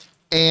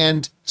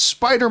 And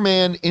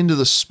Spider-Man Into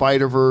the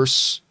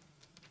Spider-Verse,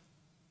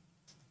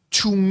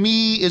 to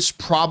me, is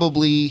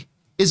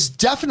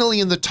definitely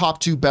in the top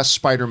 2 best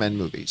Spider-Man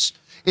movies.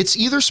 It's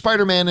either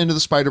Spider-Man Into the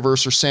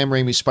Spider-Verse or Sam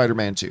Raimi's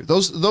Spider-Man 2.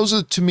 Those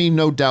are, to me,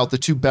 no doubt, the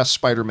 2 best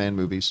Spider-Man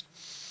movies.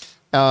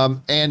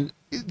 And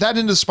that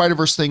Into the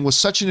Spider-Verse thing was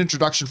such an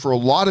introduction for a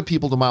lot of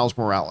people to Miles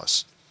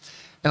Morales.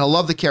 And I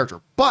love the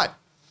character. But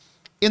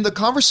in the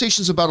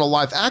conversations about a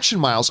live-action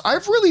Miles,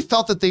 I've really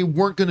felt that they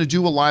weren't going to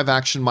do a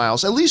live-action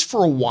Miles, at least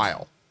for a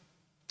while.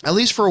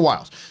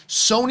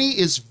 Sony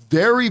is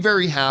very,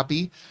 very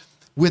happy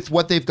with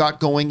what they've got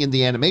going in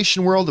the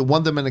animation world. It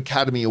won them an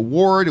Academy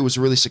Award. It was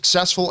really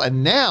successful.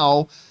 And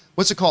now,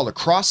 what's it called?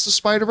 Across the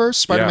Spider-Verse?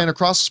 Spider-Man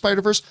Across the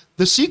Spider-Verse?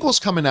 The sequel's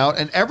coming out,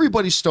 and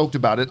everybody's stoked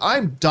about it.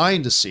 I'm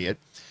dying to see it.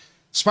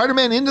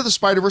 Spider-Man Into the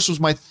Spider-Verse was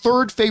my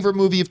 3rd favorite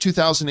movie of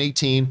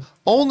 2018,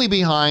 only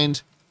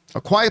behind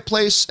A Quiet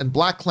Place and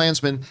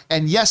BlacKkKlansman.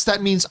 And yes,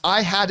 that means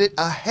I had it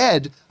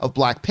ahead of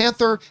Black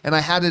Panther, and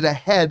I had it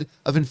ahead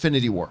of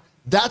Infinity War.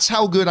 That's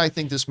how good I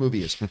think this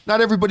movie is.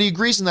 Not everybody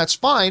agrees, and that's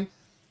fine,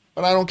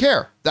 but I don't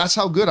care. That's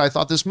how good I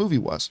thought this movie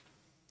was.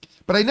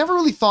 But I never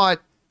really thought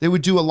they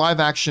would do a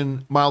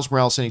live-action Miles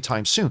Morales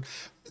anytime soon.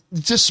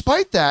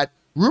 Despite that,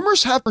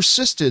 rumors have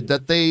persisted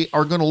that they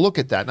are going to look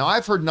at that. Now,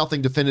 I've heard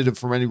nothing definitive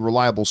from any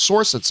reliable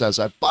source that says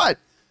that, but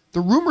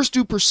the rumors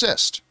do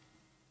persist.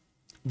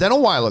 Then a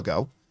while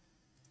ago,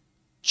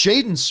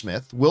 Jaden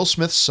Smith, Will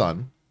Smith's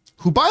son,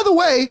 who, by the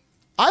way,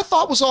 I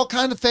thought was all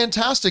kind of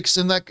fantastic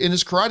in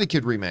his Karate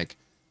Kid remake.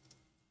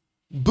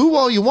 Boo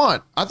all you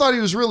want. I thought he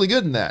was really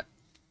good in that.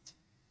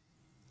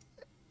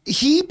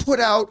 He put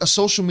out a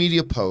social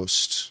media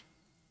post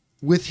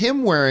with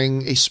him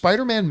wearing a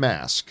Spider-Man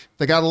mask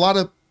that got a lot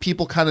of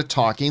people kind of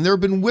talking. There have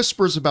been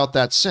whispers about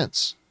that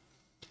since.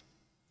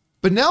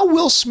 But now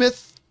Will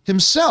Smith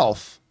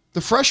himself,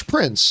 the Fresh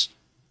Prince,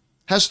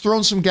 has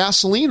thrown some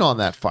gasoline on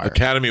that fire.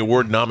 Academy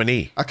Award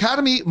nominee.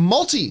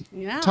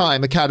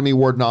 Multi-time Academy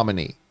Award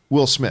nominee,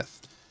 Will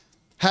Smith,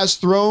 has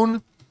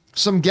thrown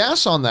some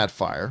gas on that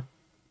fire.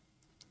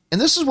 And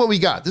this is what we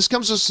got. This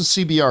comes to us from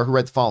CBR, who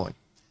read the following.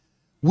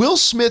 Will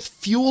Smith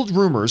fueled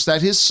rumors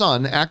that his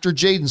son, actor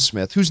Jaden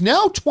Smith, who's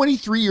now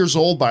 23 years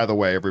old, by the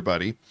way,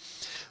 everybody,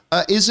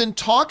 is in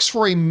talks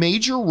for a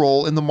major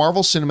role in the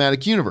Marvel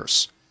Cinematic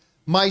Universe.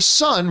 My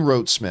son,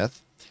 wrote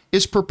Smith,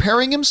 is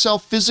preparing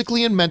himself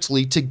physically and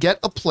mentally to get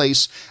a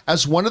place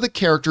as one of the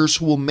characters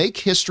who will make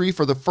history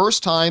for the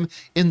first time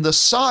in the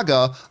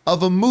saga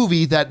of a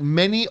movie that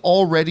many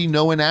already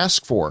know and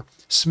ask for,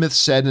 Smith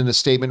said in a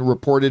statement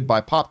reported by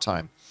Pop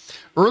Time.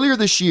 Earlier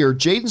this year,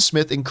 Jaden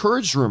Smith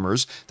encouraged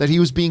rumors that he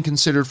was being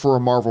considered for a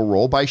Marvel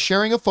role by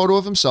sharing a photo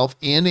of himself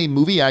in a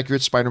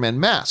movie-accurate Spider-Man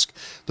mask.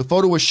 The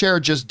photo was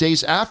shared just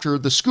days after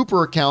the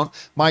Scooper account,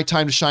 My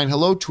Time to Shine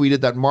Hello,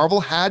 tweeted that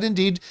Marvel had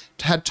indeed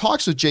had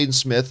talks with Jaden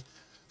Smith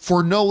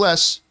for no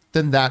less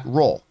than that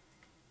role.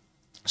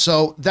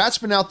 So that's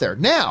been out there.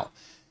 Now,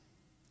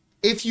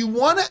 if you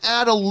want to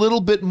add a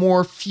little bit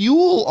more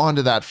fuel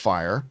onto that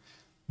fire,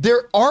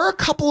 there are a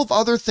couple of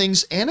other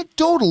things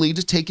anecdotally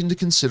to take into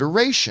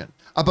consideration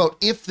about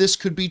if this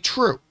could be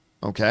true,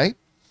 okay?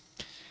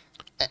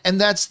 And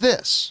that's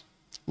this.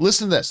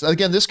 Listen to this.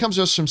 Again, this comes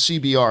to us from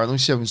CBR. Let me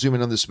see if I can zoom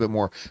in on this a bit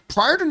more.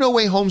 Prior to No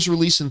Way Home's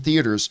release in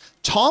theaters,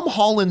 Tom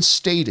Holland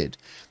stated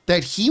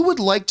that he would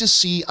like to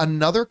see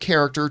another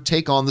character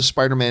take on the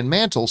Spider-Man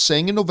mantle,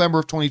 saying in November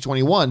of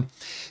 2021,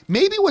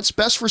 maybe what's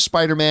best for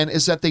Spider-Man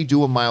is that they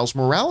do a Miles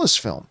Morales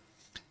film.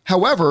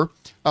 However,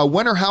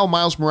 when or how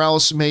Miles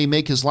Morales may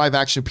make his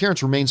live-action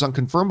appearance remains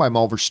unconfirmed by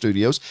Marvel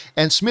Studios,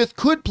 and Smith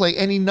could play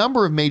any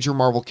number of major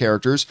Marvel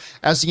characters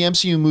as the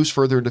MCU moves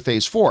further into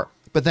Phase 4.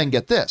 But then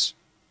get this.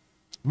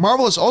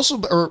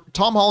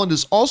 Tom Holland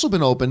has also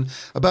been open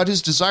about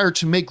his desire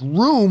to make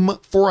room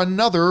for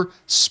another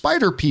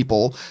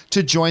Spider-People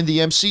to join the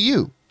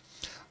MCU.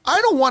 I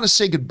don't want to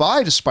say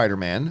goodbye to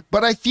Spider-Man,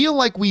 but I feel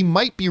like we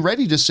might be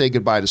ready to say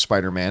goodbye to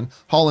Spider-Man,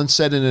 Holland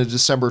said in a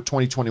December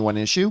 2021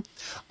 issue.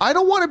 I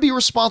don't want to be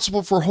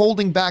responsible for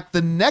holding back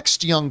the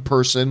next young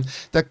person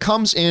that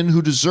comes in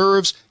who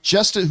deserves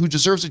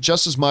it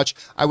just as much.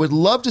 I would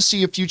love to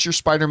see a future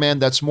Spider-Man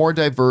that's more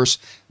diverse.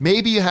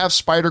 Maybe you have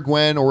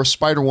Spider-Gwen or a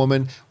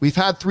Spider-Woman. We've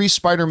had 3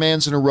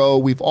 Spider-Mans in a row.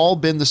 We've all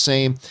been the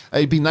same.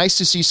 It'd be nice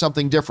to see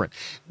something different.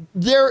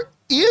 There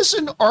is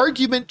an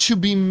argument to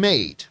be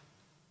made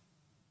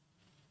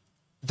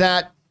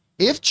that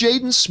if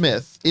Jaden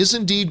Smith is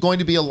indeed going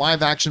to be a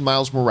live-action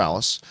Miles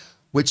Morales,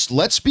 which,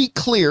 let's be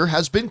clear,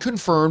 has been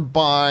confirmed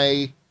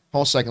by,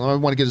 hold on a second, I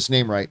want to get his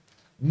name right,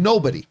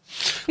 nobody.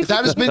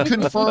 That has been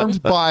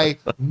confirmed by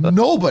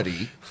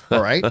nobody,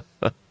 all right?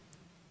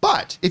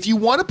 But if you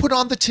want to put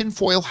on the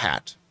tinfoil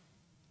hat,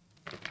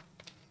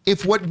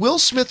 if what Will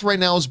Smith right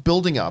now is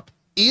building up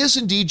is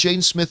indeed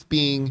Jaden Smith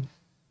being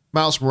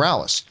Miles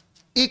Morales,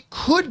 it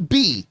could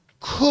be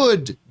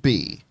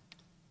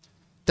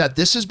that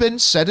this has been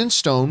set in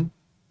stone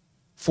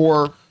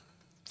for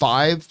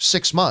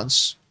 5-6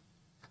 months,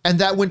 and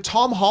that when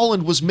Tom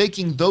Holland was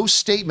making those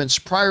statements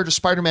prior to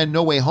Spider-Man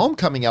No Way Home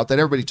coming out that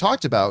everybody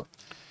talked about,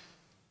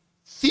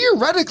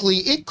 theoretically,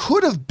 it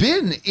could have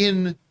been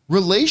in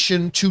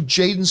relation to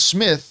Jaden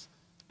Smith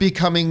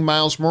becoming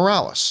Miles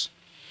Morales.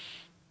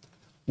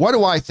 What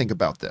do I think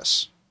about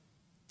this?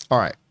 All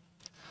right.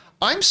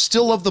 I'm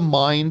still of the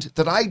mind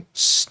that I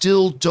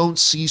still don't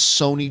see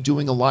Sony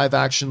doing a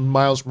live-action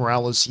Miles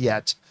Morales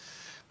yet.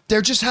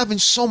 They're just having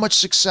so much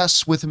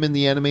success with him in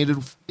the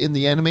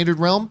animated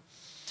realm.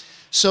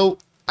 So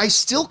I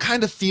still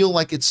kind of feel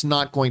like it's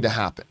not going to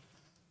happen.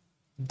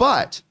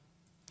 But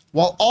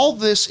while all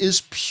this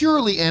is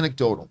purely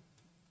anecdotal,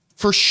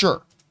 for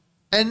sure,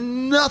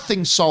 and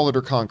nothing solid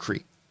or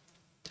concrete,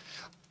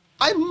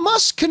 I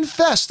must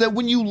confess that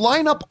when you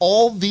line up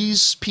all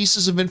these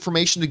pieces of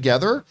information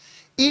together,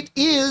 it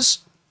is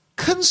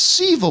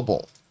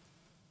conceivable.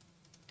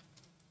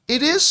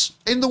 It is,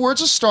 in the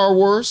words of Star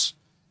Wars,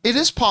 it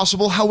is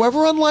possible,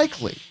 however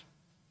unlikely,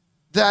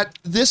 that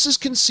this is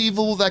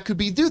conceivable that could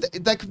be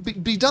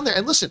done there.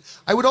 And listen,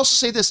 I would also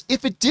say this,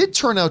 if it did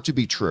turn out to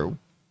be true,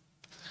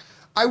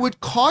 I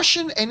would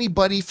caution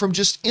anybody from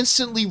just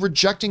instantly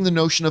rejecting the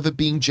notion of it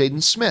being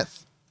Jaden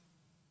Smith.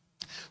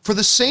 For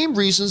the same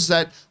reasons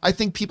that I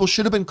think people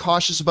should have been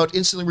cautious about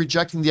instantly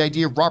rejecting the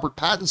idea of Robert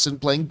Pattinson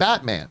playing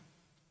Batman.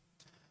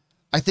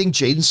 I think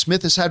Jaden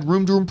Smith has had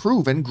room to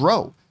improve and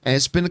grow. And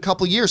it's been a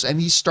couple of years,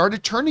 and he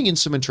started turning in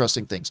some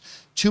interesting things.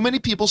 Too many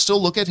people still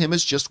look at him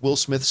as just Will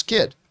Smith's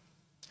kid.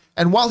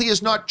 And while he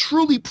has not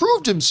truly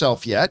proved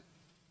himself yet,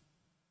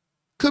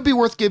 could be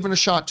worth giving a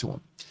shot to him.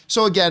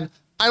 So again,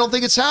 I don't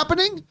think it's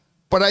happening,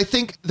 but I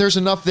think there's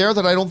enough there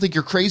that I don't think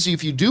you're crazy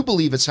if you do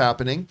believe it's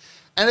happening.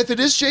 And if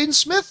it is Jaden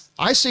Smith,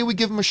 I say we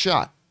give him a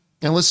shot,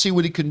 and let's see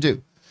what he can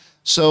do.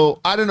 So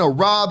I don't know,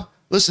 Rob,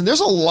 listen,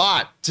 there's a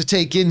lot to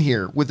take in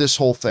here with this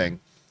whole thing.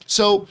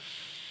 So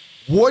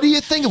what do you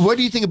think? What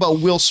do you think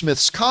about Will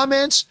Smith's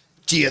comments?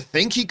 Do you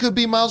think he could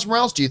be Miles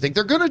Morales? Do you think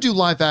they're going to do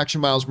live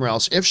action Miles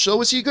Morales? If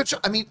so, is he a good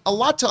shot? I mean, a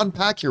lot to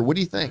unpack here. What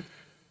do you think?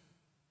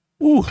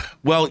 Ooh,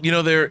 well,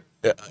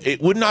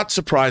 it would not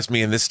surprise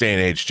me in this day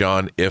and age,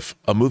 John, if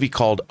a movie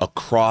called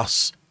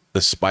Across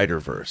the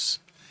Spider-Verse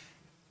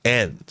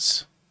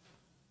ends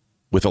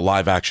with a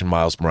live action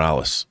Miles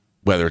Morales,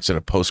 whether it's in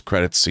a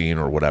post-credit scene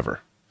or whatever.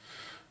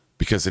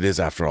 Because it is,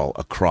 after all,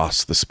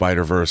 across the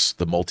Spider-Verse.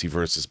 The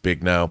multiverse is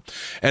big now.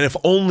 And if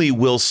only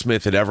Will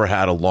Smith had ever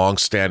had a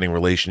long-standing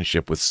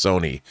relationship with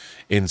Sony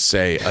in,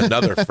 say,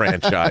 another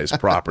franchise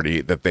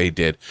property that they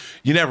did.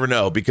 You never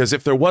know, because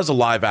if there was a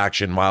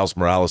live-action Miles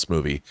Morales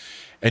movie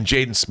and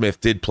Jaden Smith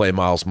did play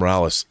Miles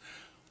Morales,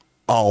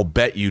 I'll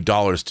bet you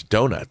dollars to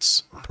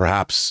donuts,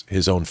 perhaps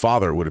his own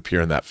father would appear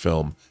in that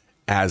film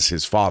as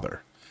his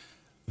father.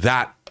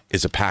 That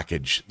is a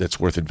package that's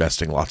worth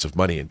investing lots of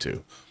money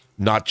into,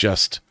 not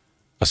just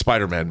a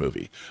Spider-Man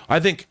movie. I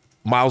think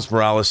Miles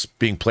Morales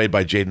being played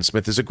by Jaden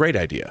Smith is a great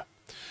idea.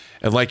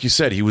 And like you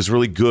said, he was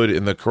really good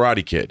in The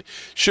Karate Kid.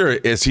 Sure,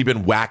 has he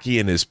been wacky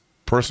in his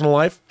personal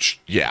life?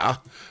 Yeah.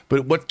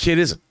 But what kid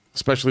isn't?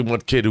 Especially one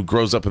kid who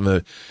grows up in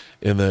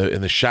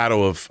the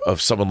shadow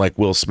of someone like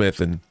Will Smith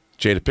and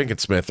Jada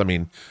Pinkett Smith. I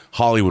mean,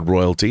 Hollywood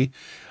royalty.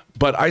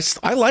 But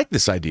I like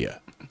this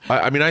idea.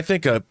 I mean, I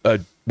think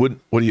what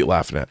are you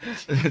laughing at?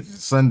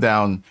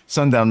 Sundown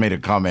made a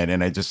comment,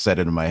 and I just said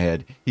it in my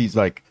head. He's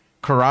like,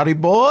 Karate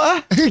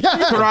Boy,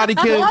 Karate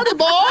Kid, Karate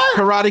Boy.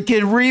 Karate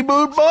Kid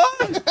reboot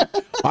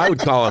boy. I would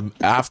call him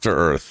After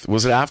Earth.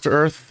 Was it After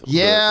Earth?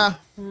 Yeah.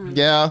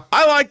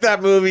 I like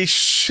that movie.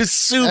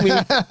 Sue me.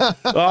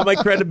 All my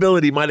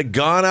credibility might have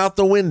gone out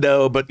the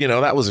window, but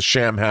that was a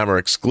Sham Hammer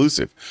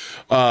exclusive.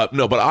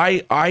 No, but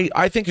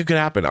I think it could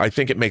happen. I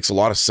think it makes a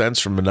lot of sense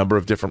from a number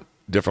of different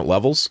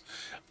levels.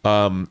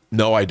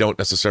 No, I don't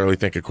necessarily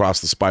think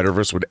Across the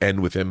Spider-Verse would end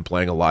with him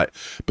playing a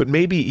live, but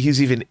maybe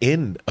he's even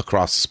in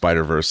Across the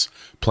Spider-Verse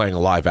playing a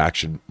live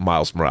action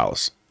Miles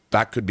Morales.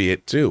 That could be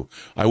it too.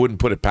 I wouldn't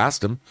put it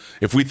past him.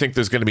 If we think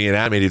there's going to be an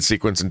animated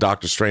sequence in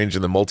Doctor Strange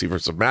in the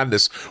Multiverse of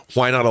Madness,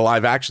 why not a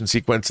live action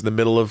sequence in the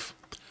middle of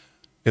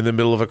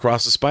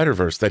Across the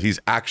Spider-Verse that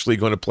he's actually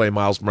going to play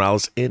Miles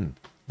Morales in?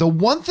 The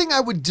one thing I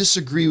would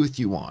disagree with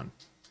you on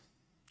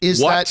is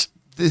What?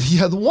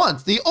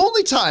 the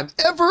only time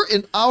ever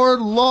in our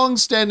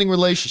long-standing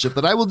relationship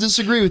that I will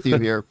disagree with you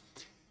here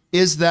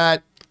is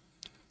that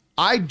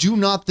I do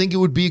not think it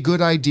would be a good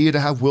idea to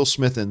have Will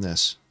Smith in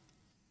this.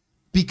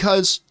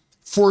 Because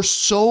for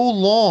so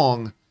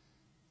long,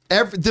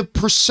 the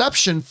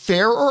perception,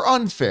 fair or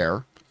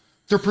unfair,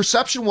 the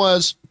perception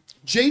was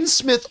Jaden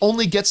Smith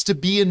only gets to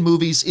be in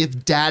movies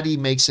if daddy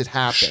makes it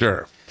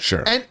happen.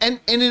 Sure. And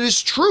it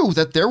is true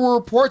that there were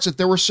reports that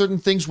there were certain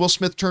things Will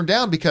Smith turned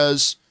down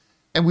because,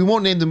 and we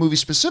won't name the movie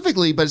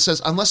specifically, but it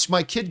says, unless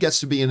my kid gets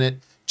to be in it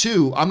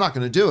too, I'm not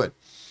going to do it.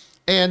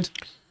 And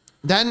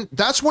then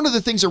that's one of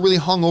the things that really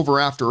hung over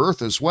After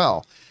Earth as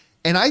well.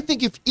 And I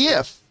think if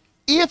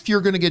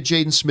you're going to get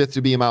Jaden Smith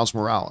to be a Miles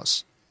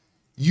Morales,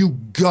 you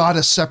got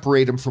to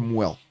separate him from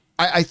Will.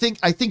 I think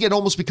it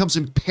almost becomes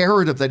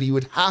imperative that he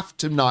would have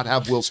to not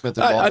have Will Smith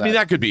involved. I mean,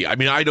 that could be. I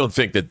mean, I don't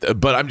think that,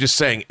 but I'm just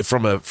saying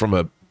from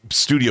a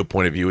studio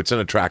point of view, it's an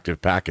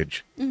attractive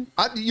package.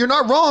 You're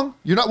not wrong.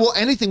 You're not. Well,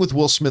 anything with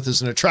Will Smith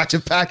is an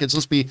attractive package.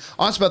 Let's be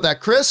honest about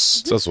that,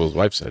 Chris. That's what his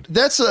wife said.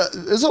 There's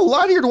a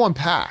lot here to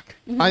unpack.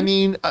 I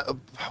mean,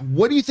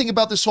 what do you think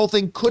about this whole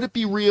thing? Could it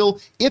be real?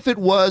 If it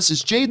was,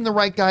 is Jaden the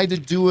right guy to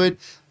do it?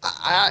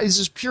 Is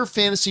this pure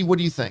fantasy? What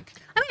do you think?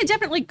 I mean, it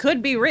definitely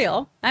could be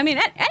real. I mean,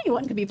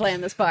 anyone could be playing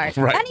this part.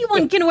 Right.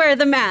 Anyone can wear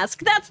the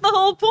mask. That's the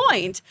whole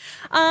point.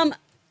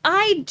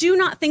 I do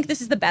not think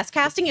this is the best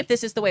casting if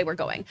this is the way we're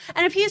going.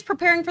 And if he is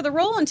preparing for the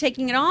role and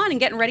taking it on and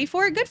getting ready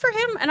for it, good for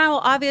him. And I will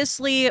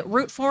obviously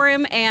root for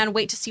him and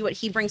wait to see what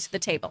he brings to the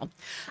table.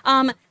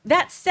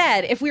 That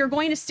said, if we were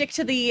going to stick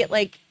to the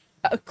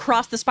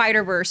Across the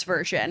Spider-Verse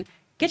version,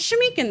 get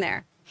Shameik in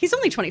there. He's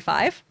only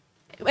 25.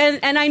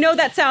 And I know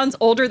that sounds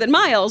older than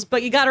Miles,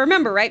 but you got to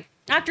remember, right?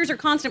 Actors are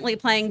constantly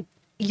playing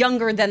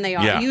younger than they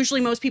are. Yeah.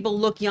 Usually most people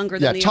look younger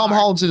than they are. Tom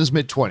Holland's in his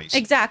mid-20s.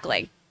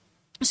 Exactly.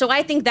 So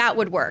I think that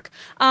would work.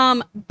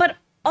 But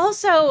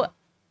also,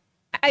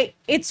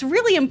 it's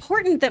really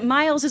important that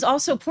Miles is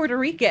also Puerto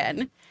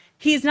Rican.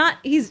 He's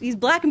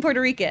Black and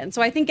Puerto Rican.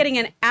 So I think getting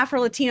an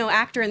Afro-Latino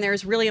actor in there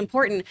is really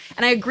important.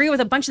 And I agree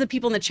with a bunch of the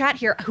people in the chat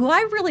here. Who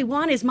I really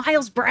want is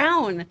Miles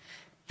Brown,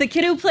 the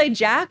kid who played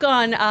Jack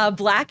on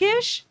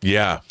Blackish.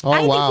 Yeah. Oh, I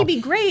think wow. he'd be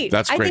great.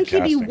 That's I great think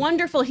he'd be casting.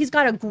 wonderful. He's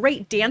got a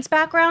great dance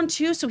background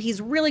too, so he's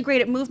really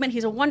great at movement.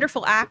 He's a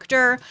wonderful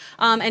actor,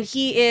 and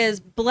he is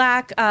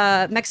Black,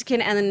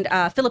 Mexican,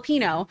 and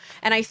Filipino.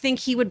 And I think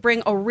he would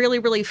bring a really,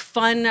 really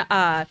fun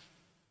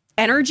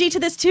energy to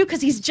this too,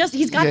 because he's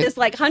got this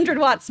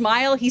 100-watt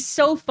smile. He's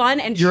so fun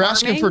and You're charming.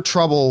 asking for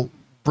trouble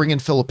bringing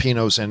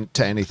Filipinos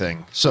into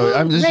anything. So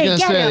I'm just Ray, going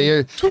to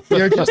get say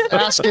you're just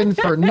asking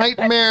for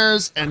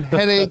nightmares and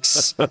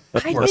headaches.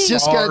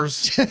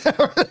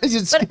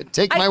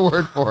 Take my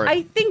word for it.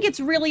 I think it's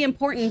really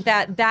important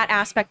that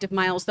aspect of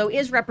Miles, though,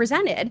 is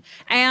represented.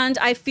 And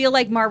I feel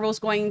like Marvel's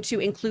going to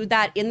include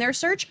that in their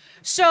search.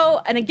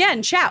 So, and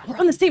again, chat, we're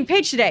on the same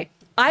page today.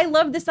 I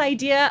love this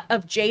idea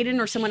of Jaden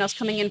or someone else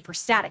coming in for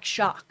Static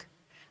Shock.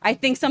 I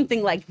think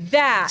something like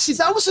that. See,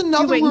 that was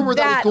another doing rumor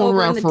that was going over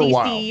around in for a the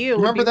while. DCU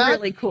Remember would be that?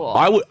 really cool.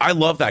 I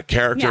love that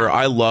character. Yeah.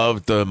 I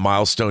love the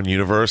Milestone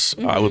universe.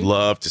 I would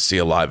love to see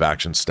a live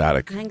action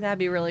Static. I think that'd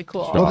be really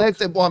cool. Well,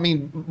 I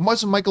mean,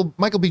 wasn't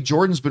Michael B.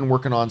 Jordan's been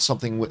working on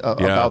something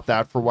about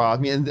that for a while. I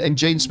mean, and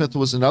Jaden Smith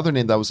was another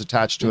name that was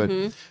attached to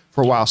it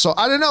for a while. So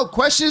I don't know.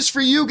 Question is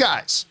for you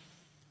guys.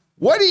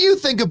 What do you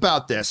think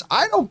about this?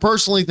 I don't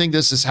personally think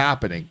this is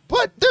happening,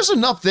 but there's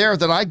enough there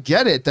that I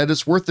get it, that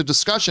it's worth the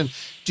discussion.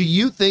 Do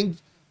you think,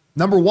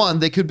 number one,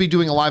 they could be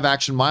doing a live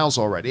action Miles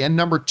already? And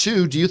number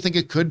two, do you think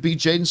it could be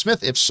Jaden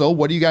Smith? If so,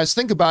 what do you guys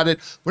think about it?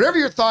 Whatever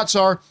your thoughts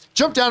are,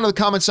 jump down to the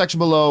comment section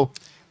below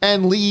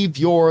and leave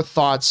your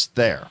thoughts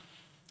there.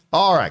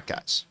 All right,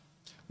 guys.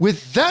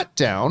 With that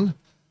down,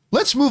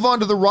 let's move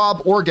on to the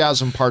Rob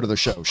Orgasm part of the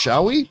show,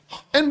 shall we?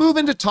 And move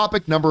into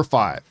topic number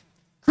 5.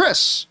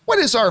 Chris, what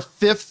is our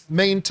 5th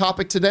main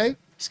topic today?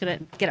 Just gonna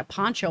get a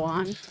poncho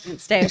on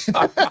and stay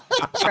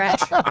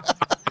fresh.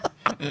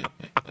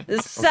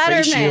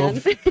 Saturn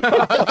Man.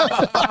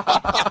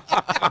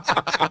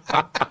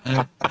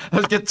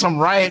 Let's get some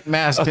riot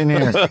mask in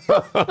here.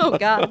 Oh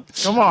God.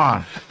 Come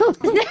on.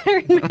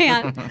 Saturn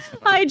Man.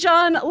 Hi,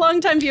 John,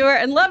 longtime viewer,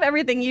 and love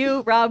everything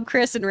you, Rob,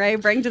 Chris, and Ray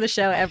bring to the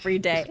show every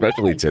day.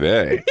 Especially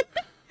today.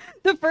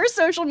 The first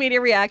social media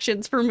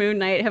reactions for Moon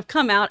Knight have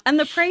come out, and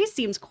the praise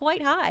seems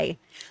quite high.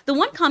 The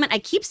one comment I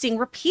keep seeing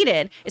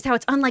repeated is how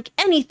it's unlike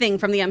anything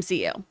from the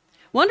MCU.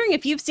 Wondering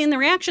if you've seen the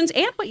reactions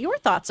and what your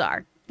thoughts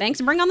are. Thanks,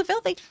 and bring on the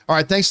filthy. All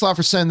right, thanks a lot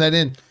for sending that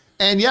in.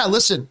 And yeah,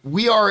 listen,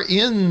 we are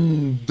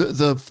in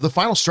the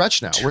final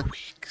stretch now. We're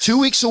 2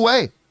 weeks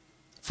away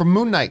from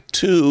Moon Knight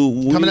 2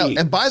 weeks coming out.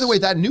 And by the way,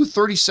 that new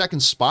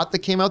 30-second spot that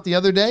came out the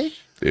other day,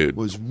 dude,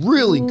 was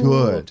really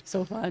good.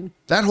 So fun.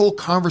 That whole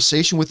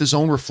conversation with his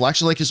own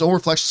reflection, like his own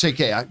reflection say,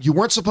 okay, you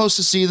weren't supposed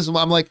to see this.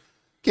 I'm like,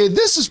 okay,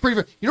 this is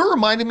pretty, you know what it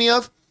reminded me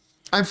of?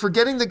 I'm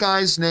forgetting the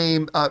guy's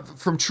name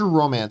from True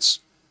Romance.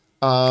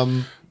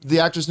 The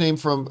actor's name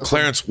from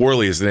Clarence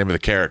Worley is the name of the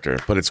character,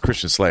 but it's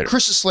Christian Slater.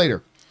 Christian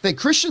Slater.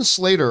 Christian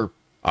Slater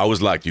I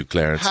always liked you,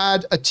 Clarence.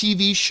 had a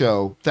TV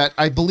show that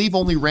I believe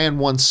only ran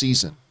one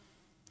season.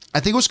 I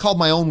think it was called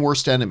My Own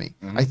Worst Enemy.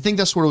 I think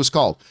that's what it was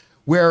called,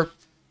 where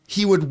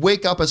he would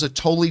wake up as a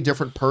totally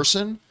different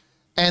person,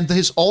 and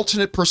his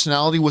alternate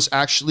personality was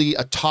actually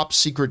a top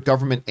secret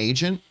government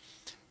agent.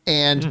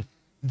 And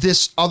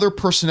this other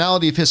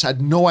personality of his had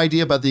no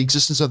idea about the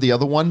existence of the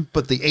other one,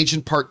 but the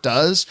agent part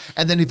does.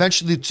 And then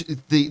eventually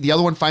the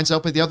other one finds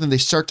out by the other, and they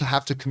start to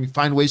have to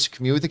find ways to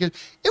communicate. It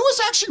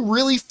was actually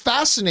really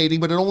fascinating,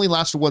 but it only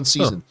lasted one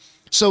season.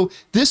 So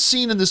this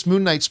scene in this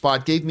Moon Knight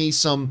spot gave me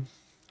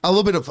a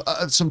little bit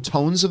of some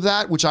tones of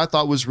that, which I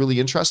thought was really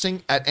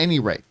interesting. At any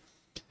rate,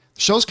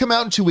 the show's come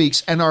out in 2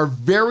 weeks, and our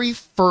very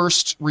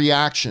first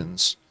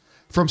reactions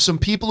from some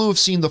people who have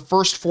seen the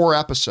first 4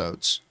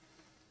 episodes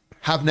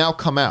have now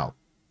come out.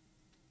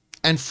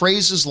 And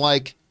phrases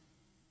like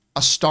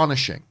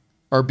astonishing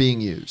are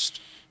being used.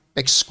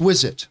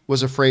 Exquisite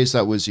was a phrase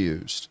that was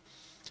used.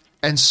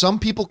 And some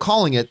people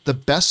calling it the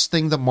best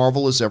thing that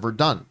Marvel has ever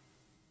done.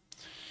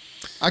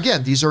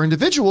 Again, these are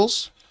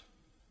individuals.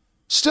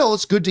 Still,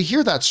 it's good to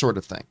hear that sort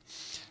of thing.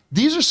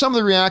 These are some of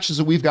the reactions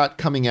that we've got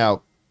coming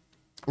out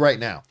right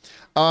now.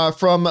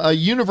 From a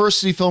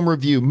University Film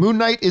Review, Moon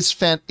Knight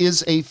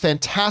is a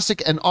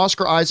fantastic, and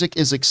Oscar Isaac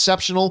is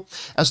exceptional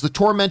as the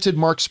tormented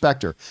Mark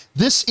Spector.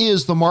 This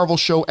is the Marvel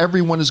show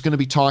everyone is going to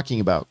be talking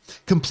about.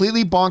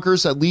 Completely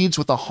bonkers that leads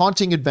with a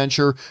haunting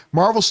adventure.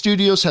 Marvel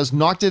Studios has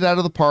knocked it out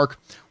of the park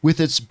with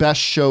its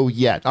best show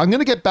yet. I'm going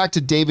to get back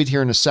to David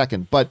here in a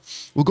second, but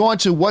we'll go on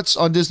to what's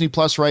on Disney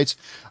Plus rights.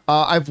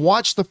 I've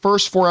watched the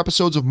first 4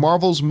 episodes of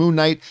Marvel's Moon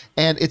Knight,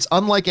 and it's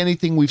unlike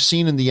anything we've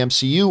seen in the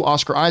MCU.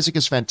 Oscar Isaac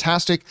is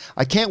fantastic.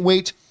 I can't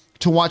wait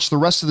to watch the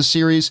rest of the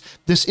series.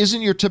 This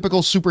isn't your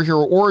typical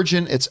superhero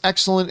origin. It's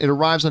excellent. It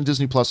arrives on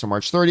Disney Plus on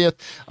March 30th.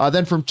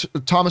 Then from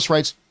Thomas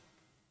writes,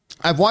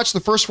 I've watched the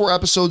first 4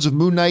 episodes of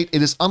Moon Knight.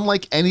 It is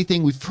unlike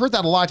anything. We've heard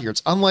that a lot here.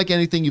 It's unlike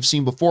anything you've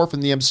seen before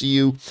from the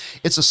MCU.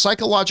 It's a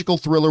psychological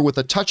thriller with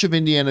a touch of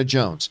Indiana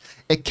Jones.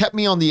 It kept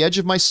me on the edge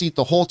of my seat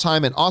the whole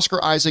time, and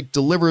Oscar Isaac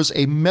delivers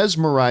a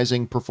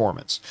mesmerizing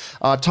performance.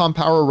 Tom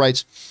Power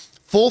writes,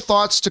 full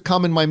thoughts to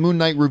come in my Moon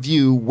Knight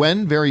review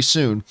very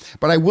soon,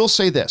 but I will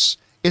say this.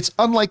 It's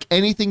unlike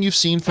anything you've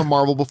seen from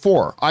Marvel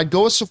before. I'd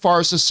go so far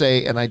as to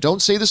say, and I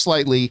don't say this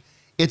lightly,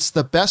 it's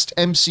the best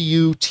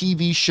MCU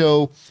TV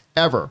show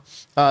ever.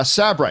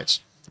 Sab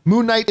writes,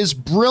 Moon Knight is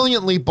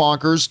brilliantly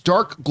bonkers,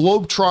 dark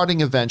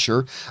globe-trotting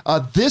adventure.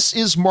 This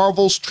is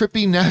Marvel's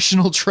trippy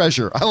national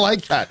treasure. I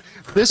like that.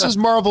 This is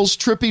Marvel's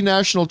trippy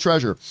national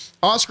treasure.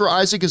 Oscar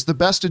Isaac is the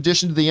best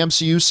addition to the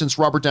MCU since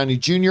Robert Downey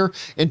Jr.,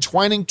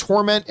 entwining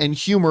torment and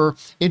humor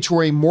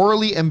into a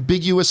morally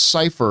ambiguous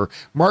cipher.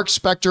 Mark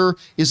Spector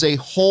is a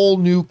whole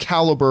new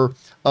caliber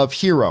of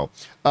hero.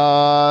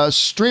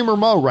 Streamer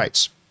Mo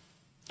writes,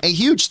 a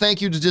huge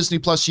thank you to Disney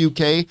Plus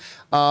UK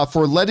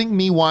for letting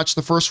me watch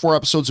the first 4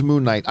 episodes of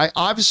Moon Knight. I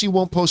obviously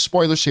won't post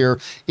spoilers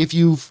here. If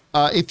you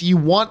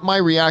want my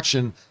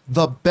reaction,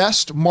 the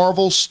best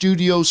Marvel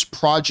Studios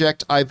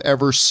project I've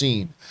ever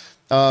seen.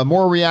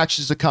 More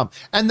reactions to come.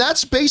 And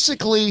that's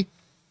basically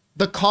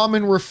the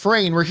common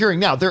refrain we're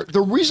hearing. Now,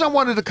 the reason I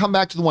wanted to come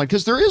back to the one,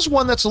 because there is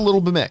one that's a little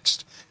bit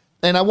mixed.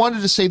 And I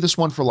wanted to save this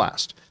one for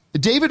last.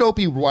 David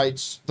Opie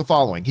writes the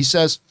following. He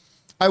says,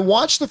 I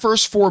watched the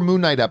first 4 Moon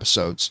Knight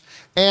episodes,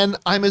 and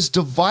I'm as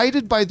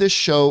divided by this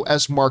show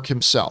as Mark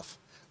himself.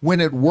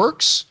 When it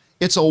works,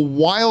 it's a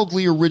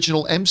wildly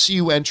original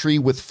MCU entry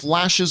with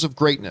flashes of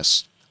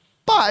greatness.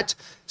 But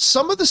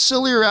some of the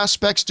sillier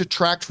aspects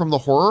detract from the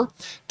horror.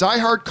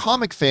 Die-hard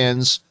comic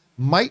fans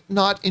might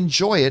not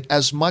enjoy it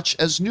as much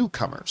as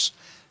newcomers.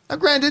 Now,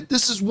 granted,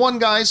 this is one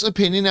guy's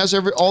opinion, as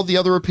all the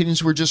other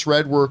opinions we just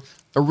read were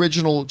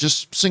original,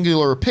 just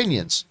singular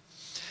opinions.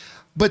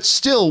 But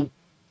still,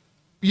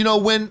 you know,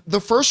 when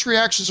the first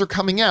reactions are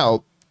coming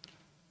out,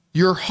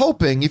 you're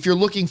hoping, if you're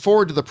looking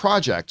forward to the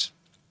project,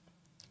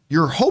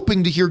 you're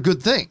hoping to hear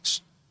good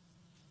things.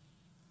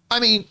 I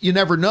mean, you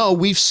never know.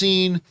 We've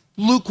seen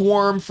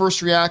lukewarm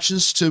first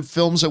reactions to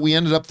films that we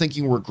ended up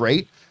thinking were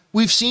great.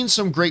 We've seen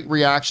some great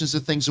reactions to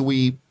things that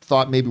we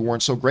thought maybe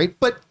weren't so great.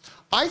 But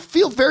I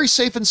feel very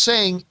safe in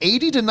saying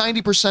 80 to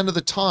 90% of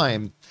the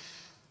time,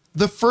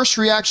 the first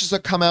reactions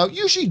that come out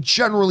usually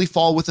generally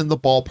fall within the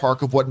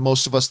ballpark of what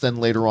most of us then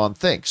later on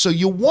think. So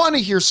you want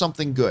to hear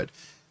something good.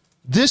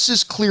 This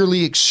is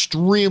clearly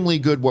extremely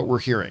good what we're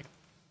hearing.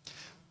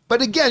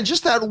 But again,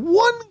 just that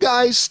one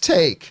guy's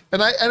take,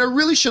 and I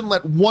really shouldn't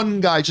let one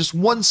guy, just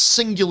one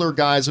singular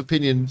guy's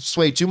opinion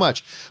sway too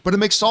much, but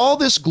amidst all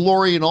this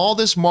glory and all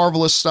this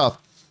marvelous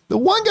stuff, the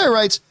one guy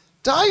writes,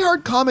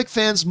 diehard comic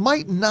fans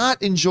might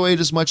not enjoy it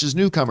as much as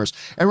newcomers.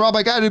 And Rob,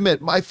 I gotta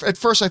admit, at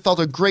first I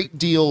felt a great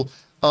deal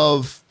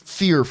of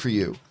fear for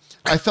you.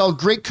 I felt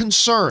great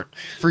concern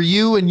for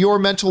you and your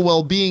mental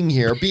well-being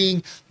here,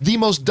 being the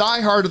most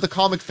diehard of the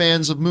comic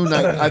fans of Moon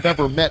Knight I've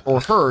ever met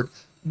or heard.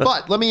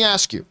 But let me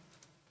ask you,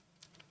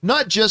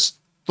 not just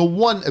the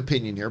one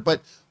opinion here,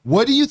 but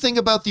what do you think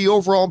about the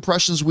overall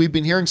impressions we've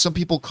been hearing? Some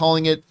people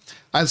calling it,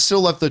 I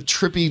still love the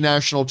trippy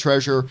national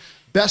treasure,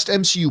 best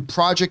MCU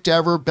project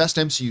ever, best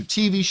MCU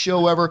TV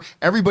show ever.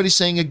 Everybody's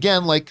saying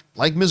again, like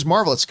Ms.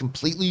 Marvel, it's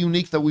completely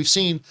unique that we've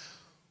seen.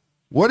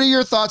 What are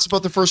your thoughts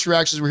about the first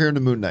reactions we're hearing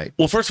to Moon Knight?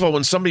 Well, first of all,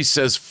 when somebody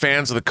says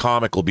fans of the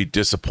comic will be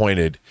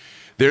disappointed,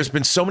 there's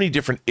been so many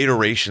different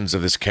iterations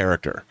of this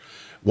character.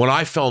 When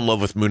I fell in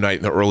love with Moon Knight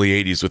in the early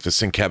 80s with the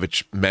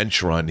Sienkiewicz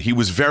Mensch run, he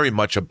was very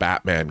much a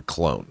Batman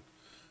clone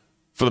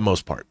for the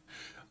most part.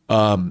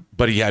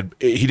 But he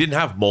didn't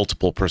have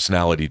multiple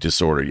personality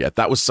disorder yet.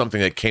 That was something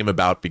that came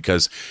about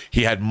because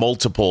he had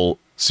multiple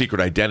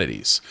secret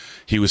identities.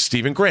 He was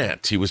Stephen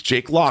Grant, he was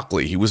Jake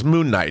Lockley, he was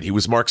Moon Knight, he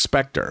was Mark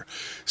Spector.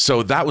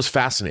 So that was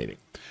fascinating.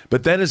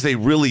 But then as they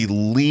really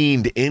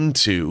leaned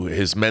into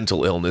his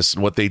mental illness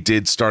and what they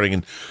did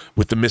starting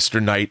with the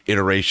Mr. Knight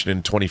iteration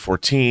in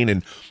 2014,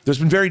 and there's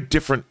been very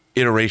different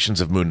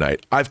iterations of Moon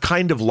Knight. I've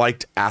kind of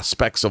liked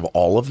aspects of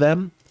all of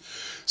them.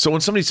 So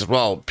when somebody says,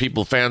 well,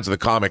 people, fans of the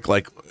comic,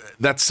 like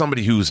that's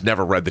somebody who's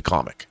never read the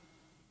comic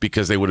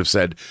because they would have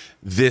said,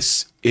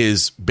 this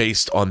is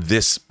based on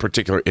this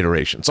particular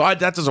iteration. So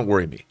that doesn't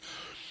worry me.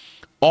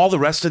 All the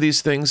rest of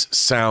these things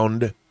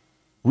sound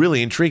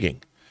really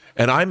intriguing.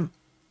 And I'm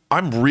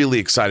really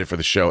excited for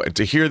the show and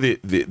to hear that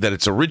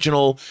it's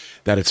original,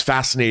 that it's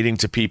fascinating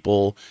to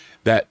people,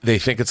 that they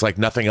think it's like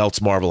nothing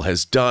else Marvel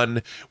has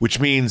done, which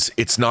means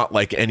it's not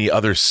like any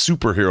other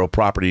superhero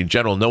property in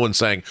general. No one's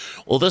saying,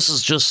 well, this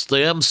is just the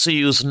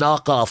MCU's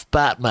knockoff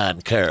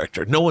Batman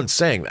character. No one's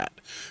saying that.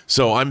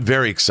 So I'm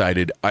very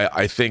excited.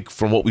 I think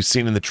from what we've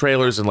seen in the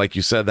trailers, and like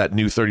you said, that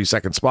new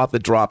 30-second spot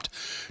that dropped,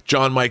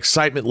 John, my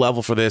excitement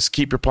level for this,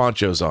 keep your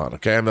ponchos on,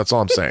 okay? And that's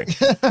all I'm saying.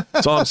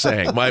 That's all I'm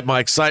saying. My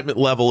excitement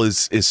level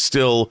is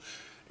still,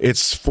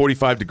 it's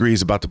 45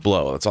 degrees about to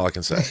blow. That's all I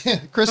can say.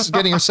 Chris is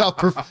getting herself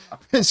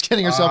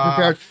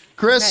prepared.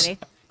 Chris, Ready.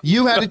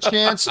 you had a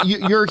chance.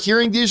 You're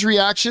hearing these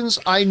reactions.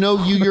 I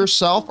know you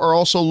yourself are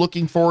also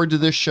looking forward to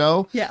this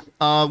show. Yeah.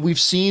 We've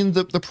seen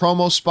the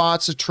promo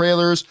spots, the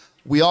trailers.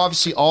 We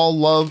obviously all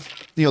love,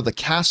 the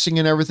casting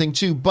and everything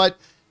too, but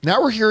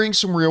now we're hearing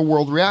some real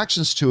world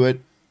reactions to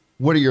it.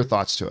 What are your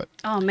thoughts to it?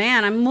 Oh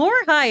man, I'm more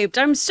hyped.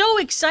 I'm so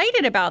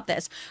excited about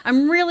this.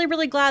 I'm really,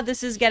 really glad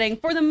this is getting,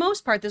 for the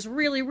most part, this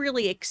really,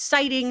 really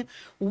exciting,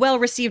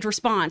 well-received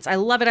response. I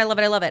love it. I love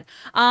it. I love it.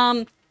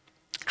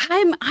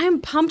 I'm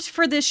pumped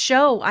for this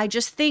show. I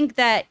just think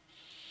that,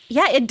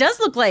 yeah, it does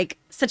look like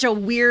such a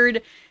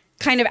weird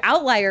kind of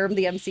outlier of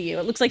the MCU.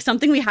 It looks like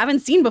something we haven't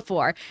seen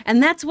before.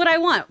 And that's what I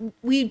want.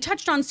 We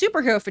touched on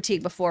superhero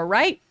fatigue before,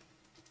 right?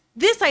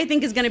 This, I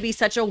think, is going to be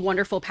such a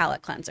wonderful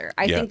palate cleanser.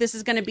 I think this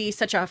is going to be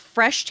such a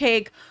fresh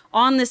take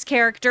on this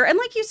character. And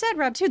like you said,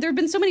 Rob, too, there have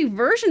been so many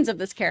versions of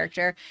this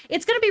character.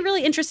 It's going to be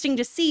really interesting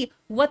to see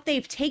what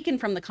they've taken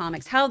from the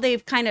comics, how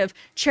they've kind of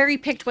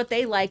cherry-picked what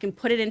they like and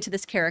put it into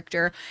this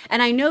character.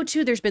 And I know,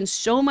 too, there's been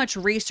so much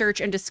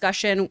research and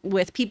discussion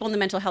with people in the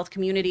mental health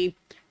community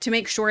to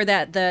make sure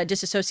that the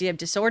dissociative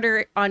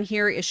disorder on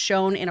here is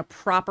shown in a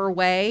proper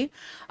way.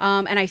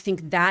 And I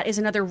think that is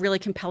another really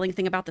compelling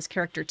thing about this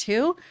character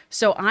too.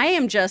 So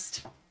I'm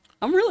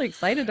really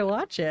excited to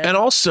watch it. And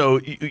also,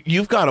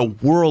 you've got a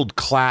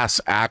world-class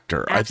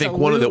actor. Absolutely. I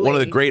think one of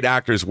the great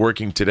actors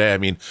working today. I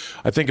mean,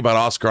 I think about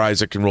Oscar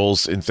Isaac in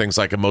roles in things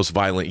like A Most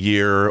Violent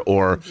Year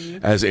or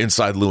as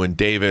Inside Llewyn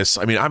Davis.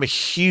 I mean, I'm a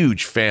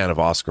huge fan of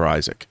Oscar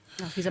Isaac.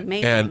 Oh, he's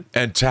amazing.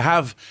 And to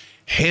have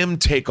him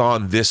take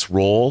on this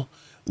role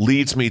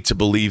leads me to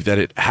believe that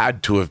it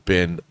had to have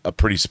been a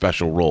pretty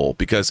special role,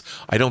 because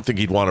I don't think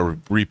he'd want a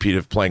repeat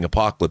of playing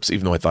Apocalypse,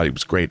 even though I thought he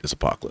was great as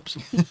Apocalypse.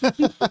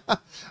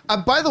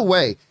 By the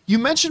way, you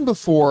mentioned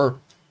before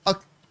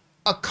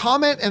a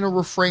comment and a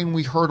refrain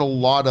we heard a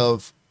lot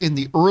of in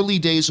the early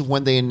days of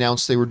when they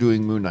announced they were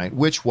doing Moon Knight,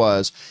 which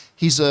was,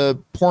 he's a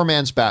poor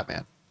man's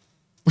Batman.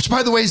 Which,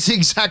 by the way, is the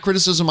exact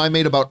criticism I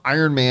made about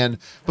Iron Man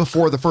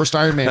before the first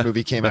Iron Man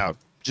movie came out.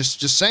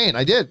 Just saying,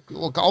 I did.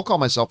 I'll call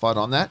myself out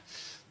on that.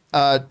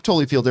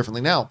 Totally feel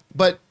differently now.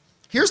 But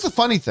here's the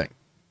funny thing.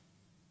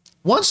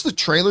 Once the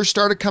trailer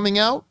started coming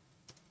out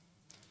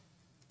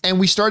and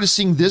we started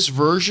seeing this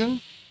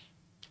version,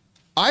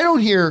 I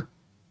don't hear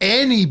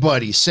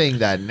anybody saying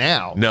that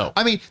now. No.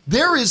 I mean,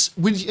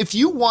 if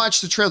you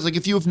watch the trailers, like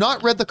if you have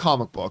not read the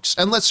comic books,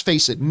 and let's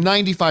face it,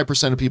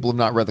 95% of people have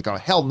not read the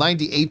comic. Hell,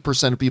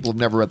 98% of people have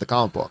never read the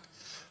comic book.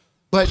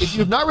 But if you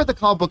have not read the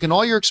comic book and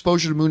all your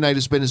exposure to Moon Knight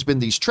has been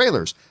these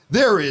trailers,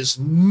 there is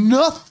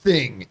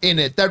nothing in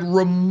it that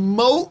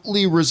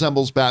remotely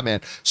resembles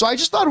Batman. So I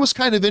just thought it was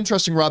kind of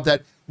interesting, Rob,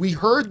 that we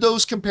heard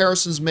those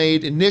comparisons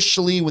made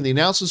initially when the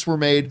announcements were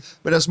made,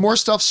 but as more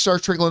stuff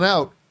starts trickling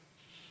out,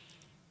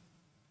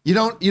 you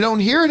don't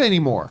hear it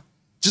anymore.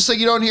 Just like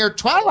you don't hear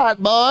Twilight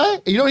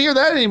Boy, you don't hear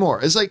that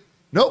anymore. It's like,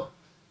 nope,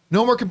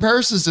 no more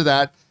comparisons to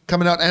that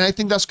coming out, and I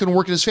think that's going to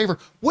work in his favor.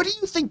 What do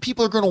you think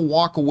people are going to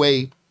walk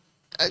away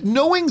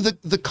knowing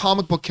the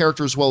comic book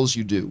character as well as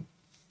you do,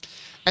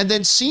 and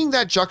then seeing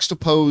that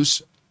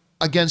juxtaposed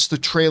against the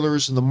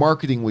trailers and the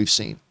marketing we've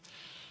seen?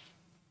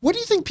 What do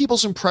you think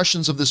people's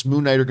impressions of this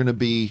Moon Knight are going to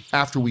be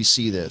after we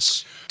see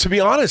this? To be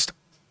honest,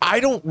 I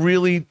don't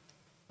really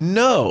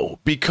know,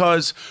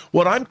 because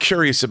what I'm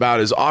curious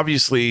about is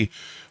obviously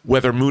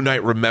whether Moon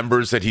Knight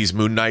remembers that he's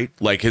Moon Knight,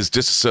 like his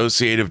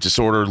dissociative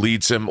disorder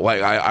leads him.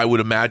 Like I would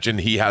imagine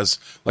he has,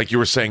 like you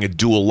were saying, a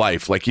dual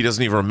life. Like he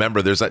doesn't even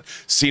remember. There's that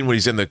scene when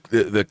he's in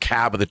the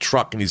cab of the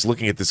truck and he's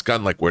looking at this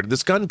gun. Like, where did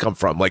this gun come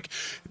from? Like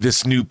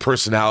this new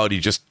personality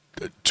just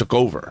took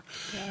over.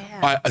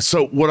 Yeah.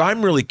 So what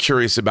I'm really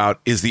curious about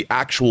is the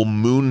actual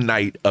Moon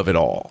Knight of it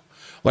all.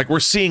 Like we're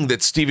seeing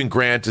that Stephen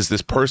Grant is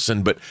this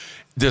person, but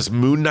does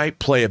Moon Knight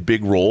play a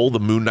big role, the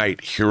Moon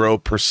Knight hero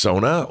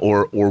persona,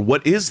 or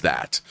what is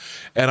that?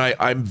 And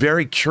I'm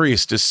very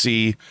curious to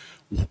see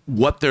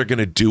what they're going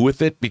to do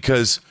with it,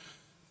 because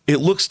it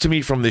looks to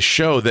me from this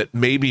show that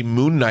maybe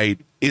Moon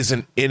Knight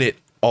isn't in it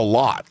a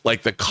lot,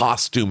 like the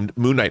costumed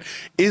Moon Knight.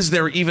 Is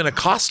there even a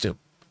costume?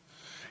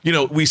 You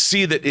know, we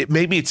see that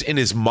maybe it's in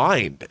his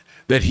mind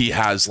that he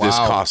has this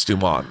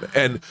costume on.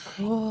 And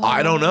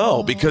I don't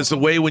know, because the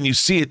way when you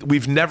see it,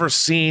 we've never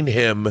seen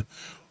him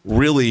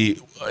really,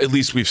 at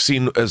least we've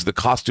seen as the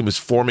costume is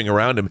forming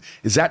around him.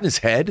 Is that in his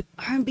head?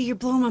 R&B, you're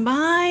blowing my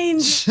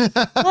mind.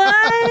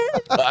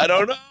 What? I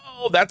don't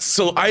know. That's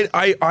so,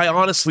 I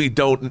honestly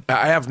don't,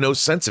 I have no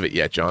sense of it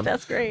yet, John.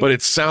 That's great. But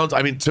it sounds,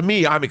 I mean, to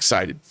me, I'm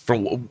excited for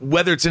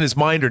whether it's in his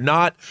mind or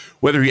not,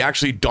 whether he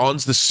actually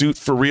dons the suit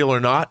for real or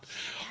not.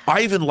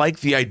 I even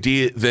like the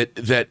idea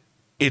that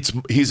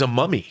he's a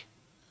mummy.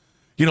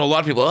 You know, a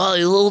lot of people,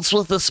 what's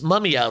with this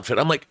mummy outfit?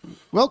 I'm like,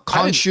 well,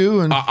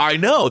 Khonshu, and I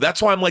know.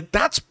 That's why I'm like,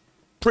 that's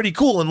pretty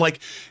cool. And like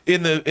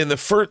in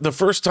the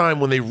first time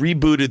when they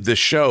rebooted the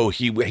show,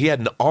 he had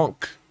an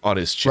ankh on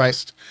his chest.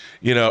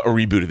 Right. You know, or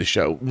rebooted the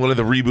show. One of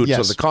the reboots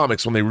of the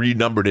comics when they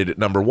renumbered it at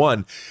number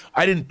 1.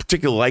 I didn't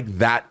particularly like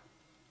that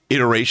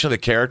iteration of the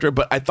character,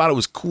 but I thought it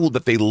was cool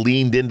that they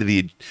leaned into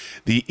the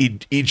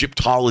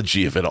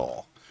Egyptology of it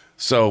all.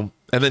 So,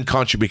 and then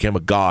Khonshu became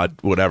a god,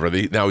 whatever.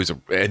 Now he's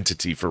an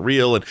entity for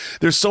real, and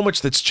there's so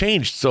much that's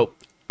changed. So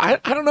I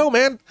don't know,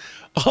 man.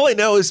 All I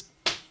know is,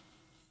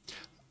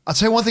 I'll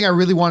tell you one thing I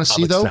really want to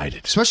see, though,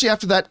 especially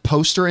after that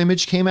poster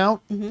image came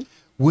out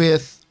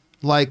with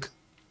like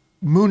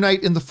Moon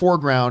Knight in the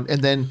foreground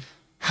and then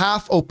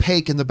half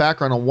opaque in the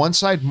background. On one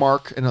side,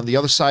 Mark, and on the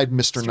other side,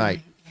 Mr.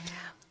 Knight. Yeah.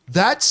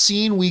 That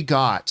scene we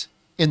got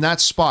in that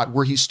spot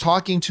where he's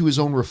talking to his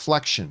own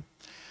reflection.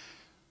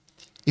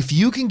 If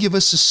you can give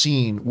us a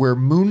scene where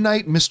Moon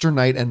Knight, Mr.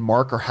 Knight, and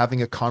Mark are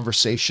having a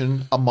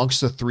conversation amongst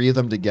the three of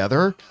them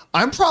together,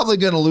 I'm probably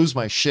going to lose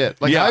my shit.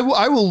 Like,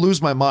 I will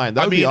lose my mind.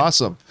 That would be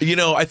awesome. You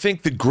know, I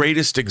think the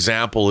greatest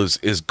example is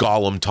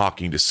Gollum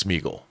talking to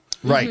Smeagol.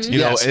 Right. You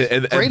know,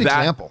 and great that,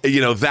 example.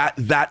 You know,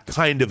 that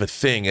kind of a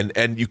thing.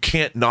 And you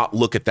can't not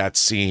look at that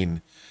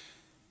scene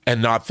and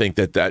not think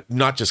that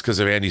not just because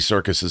of Andy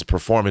Serkis's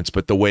performance,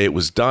 but the way it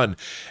was done.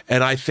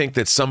 And I think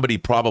that somebody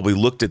probably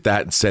looked at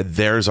that and said,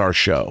 there's our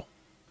show.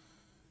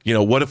 You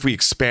know, what if we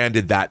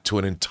expanded that to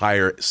an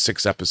entire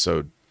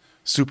 6-episode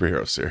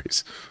superhero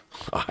series?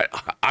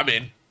 I'm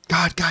in.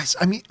 God, guys,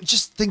 I mean,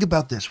 just think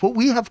about this. What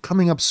we have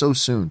coming up so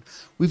soon.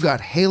 We've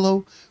got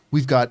Halo.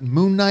 We've got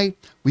Moon Knight.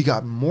 We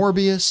got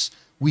Morbius.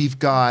 We've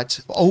got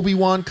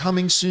Obi-Wan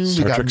coming soon.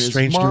 Star we got Trek Ms.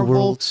 Strange Marvel. New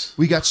Worlds.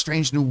 We got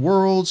Strange New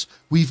Worlds.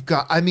 We've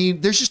got, I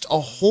mean, there's just a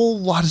whole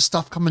lot of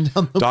stuff coming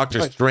down the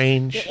Doctor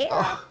Strange.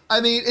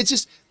 I mean, it's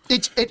just,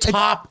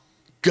 Top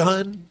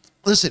Gun.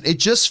 Listen, it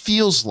just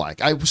feels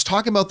like, I was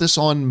talking about this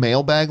on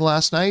Mailbag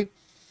last night,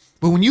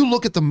 but when you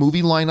look at the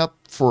movie lineup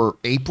for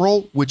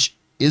April, which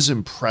is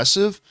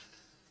impressive,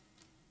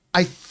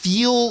 I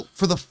feel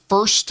for the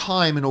first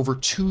time in over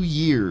 2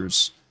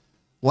 years,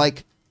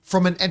 like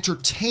from an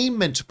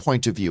entertainment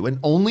point of view, and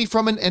only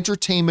from an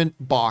entertainment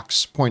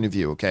box point of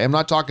view, okay? I'm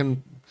not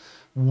talking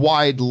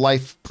wide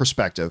life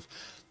perspective.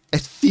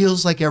 It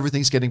feels like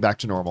everything's getting back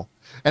to normal.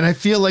 And I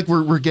feel like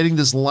we're getting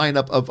this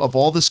lineup of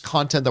all this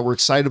content that we're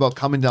excited about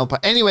coming down.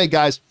 Anyway,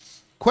 guys,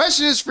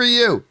 question is for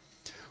you.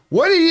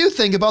 What do you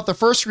think about the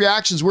first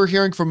reactions we're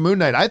hearing from Moon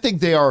Knight? I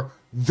think they are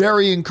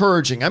very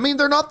encouraging. I mean,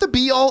 they're not the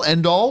be-all,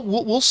 end-all.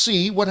 We'll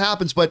see what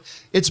happens, but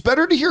it's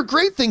better to hear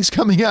great things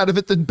coming out of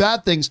it than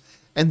bad things,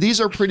 and these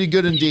are pretty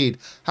good indeed.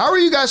 How are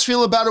you guys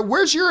feeling about it?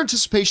 Where's your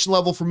anticipation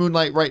level for Moon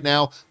Knight right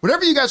now?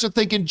 Whatever you guys are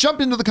thinking, jump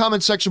into the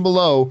comment section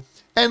below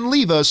and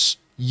leave us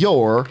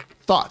your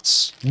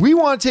thoughts. We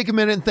want to take a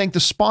minute and thank the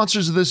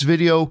sponsors of this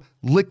video,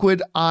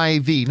 Liquid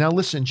IV. Now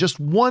listen, just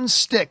one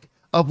stick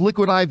of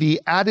Liquid IV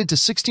added to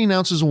 16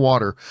 ounces of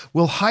water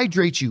will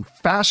hydrate you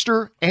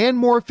faster and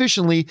more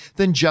efficiently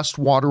than just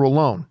water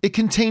alone. It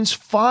contains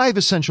 5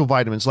 essential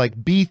vitamins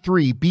like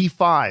B3,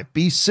 B5,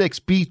 B6,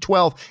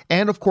 B12,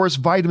 and of course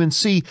vitamin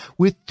C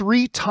with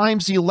 3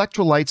 times the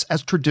electrolytes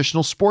as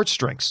traditional sports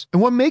drinks.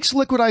 And what makes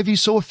Liquid IV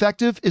so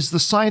effective is the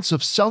science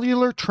of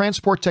cellular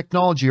transport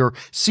technology, or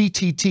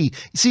CTT. You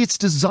see, it's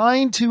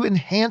designed to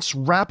enhance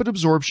rapid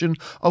absorption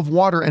of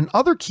water and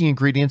other key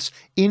ingredients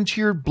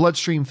into your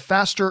bloodstream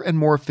faster and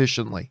more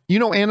efficiently. You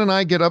know, Ann and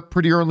I get up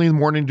pretty early in the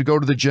morning to go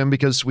to the gym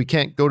because we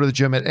can't go to the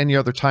gym at any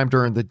other time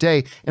during the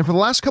day. And for the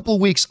last couple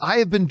of weeks, I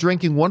have been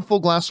drinking 1 full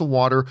glass of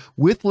water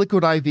with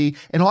Liquid IV.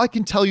 And all I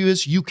can tell you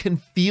is you can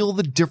feel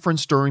the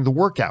difference during the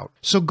workout.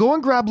 So go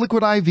and grab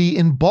Liquid IV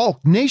in bulk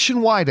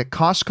nationwide at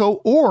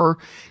Costco, or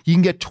you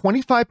can get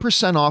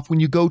 25% off when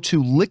you go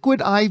to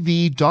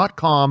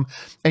liquidiv.com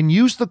and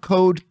use the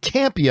code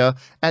CAMPIA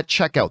at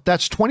checkout.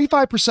 That's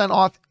 25%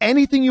 off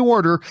anything you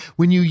order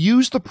when you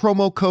use the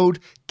promo code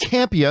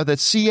CAMPIA,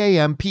 that's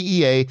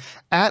CAMPEA,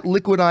 at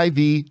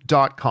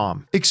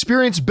liquidiv.com.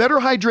 Experience better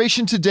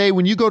hydration today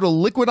when you go to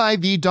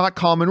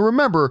liquidiv.com, and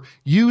remember,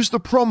 use the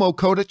promo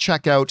code at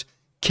checkout,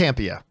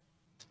 CAMPIA.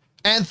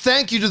 And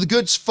thank you to the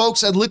good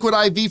folks at Liquid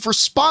IV for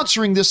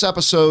sponsoring this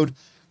episode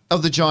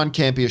of the John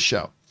Campea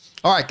Show.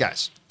 All right,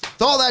 guys,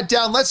 with all that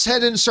down, let's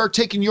head in and start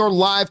taking your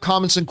live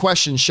comments and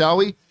questions, shall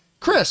we?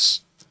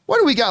 Chris, what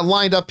do we got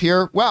lined up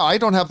here? Wow, I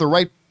don't have the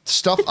right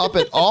stuff up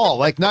at all,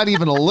 like not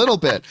even a little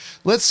bit.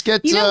 Let's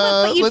get you know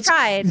what, but you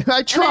tried.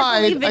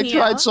 I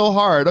tried so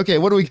hard. Okay,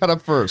 what do we got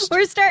up first?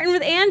 We're starting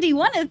with Andy,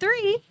 1 of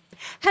 3.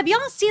 Have y'all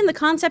seen the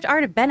concept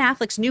art of Ben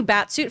Affleck's new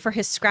Batsuit for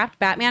his scrapped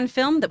Batman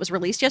film that was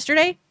released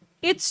yesterday?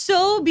 It's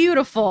so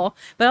beautiful,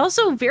 but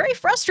also very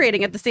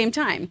frustrating at the same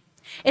time.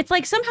 It's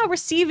like somehow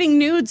receiving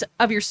nudes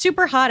of your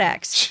super hot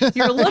ex.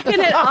 You're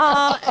looking at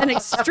all and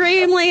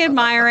extremely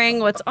admiring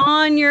what's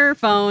on your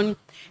phone,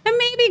 and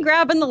maybe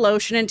grabbing the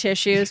lotion and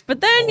tissues,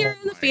 but then you're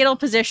in the fetal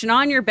position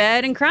on your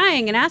bed and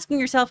crying and asking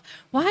yourself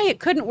why it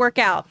couldn't work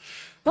out.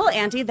 Well,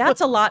 Auntie, that's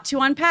a lot to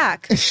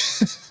unpack.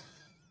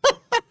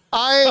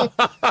 I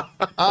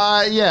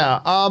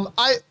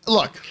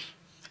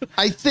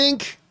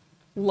think.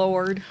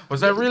 Lord. Was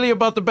that really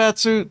about the bat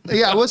suit?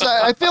 Yeah,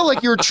 I feel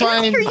like you're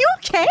trying. Are you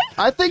okay?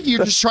 I think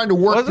you're just trying to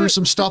work through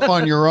some stuff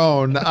on your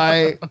own.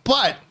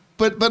 But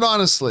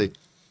honestly,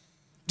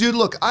 dude,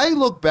 look, I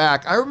look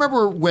back. I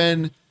remember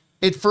when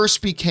it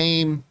first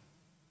became,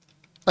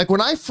 like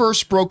when I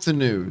first broke the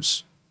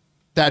news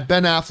that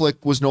Ben Affleck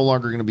was no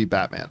longer going to be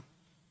Batman.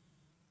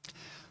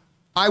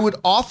 I would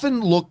often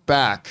look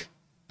back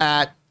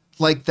at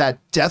like that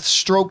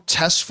Deathstroke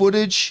test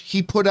footage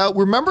he put out.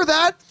 Remember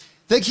that?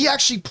 Like he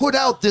actually put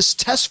out this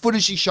test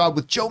footage he shot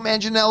with Joe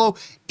Manganiello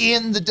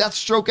in the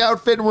Deathstroke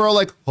outfit, and we're all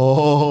like,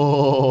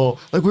 oh,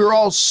 like we were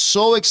all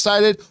so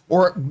excited,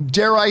 or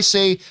dare I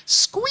say,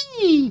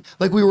 squee,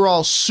 like we were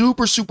all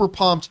super, super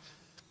pumped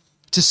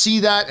to see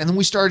that. And then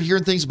we started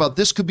hearing things about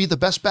this could be the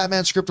best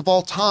Batman script of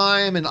all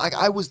time, and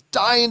I was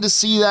dying to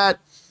see that,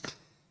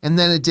 and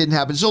then it didn't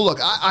happen. So look,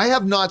 I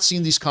have not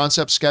seen these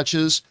concept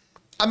sketches.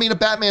 I mean, a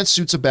Batman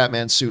suit's a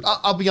Batman suit.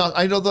 I'll be honest,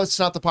 I know that's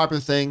not the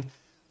popular thing.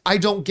 I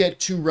don't get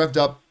too revved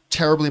up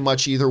terribly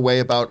much either way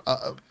about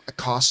a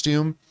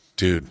costume.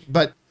 Dude.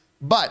 But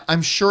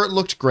I'm sure it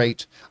looked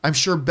great. I'm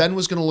sure Ben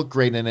was going to look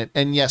great in it.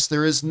 And yes,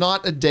 there is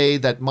not a day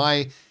that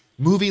my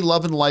movie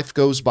love and life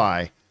goes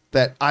by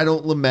that I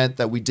don't lament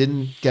that we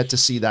didn't get to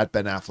see that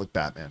Ben Affleck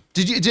Batman.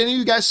 Did any of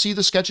you guys see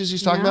the sketches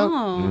he's talking about?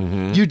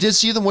 Mm-hmm. You did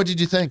see them? What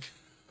did you think?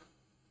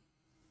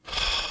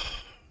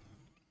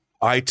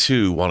 I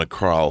too want to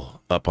crawl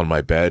up on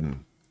my bed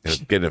and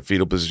get in a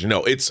fetal position.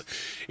 No, I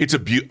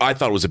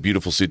thought it was a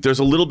beautiful suit. There's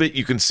a little bit,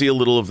 you can see a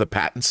little of the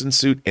Pattinson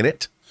suit in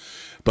it,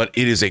 but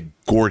it is a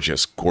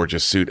gorgeous,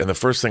 gorgeous suit. And the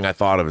first thing I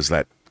thought of is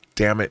that,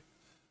 damn it,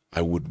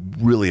 I would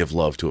really have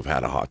loved to have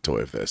had a hot toy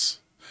of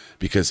this,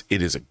 because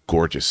it is a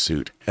gorgeous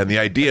suit. And the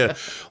idea,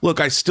 look,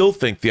 I still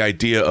think the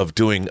idea of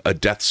doing a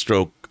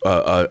Deathstroke,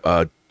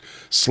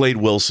 Slade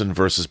Wilson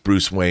versus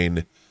Bruce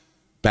Wayne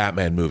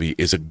Batman movie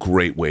is a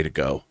great way to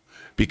go.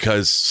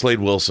 Because Slade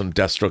Wilson,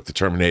 Deathstroke the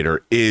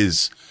Terminator,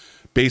 is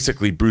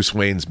basically Bruce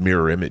Wayne's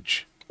mirror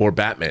image, or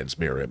Batman's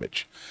mirror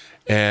image.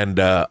 And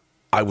I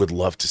would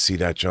love to see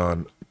that,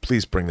 John.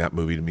 Please bring that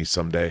movie to me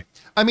someday.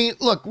 I mean,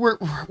 look, we're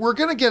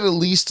going to get at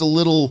least a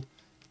little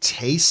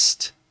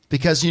taste,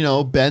 because, you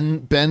know,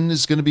 Ben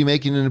is going to be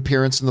making an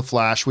appearance in The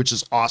Flash, which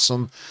is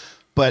awesome.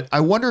 But I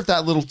wonder if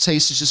that little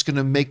taste is just going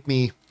to make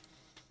me,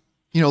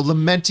 you know,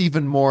 lament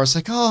even more. It's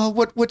like, oh,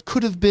 what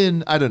could have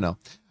been? I don't know.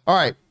 All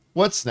right,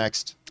 what's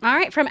next? All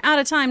right, from Out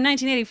of Time,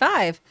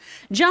 1985.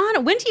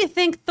 John, when do you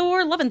think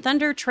Thor Love and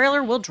Thunder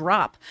trailer will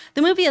drop?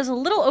 The movie is a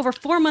little over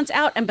 4 months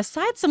out, and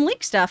besides some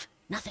leak stuff,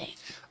 nothing.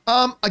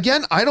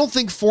 Again, I don't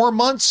think 4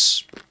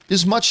 months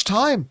is much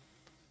time.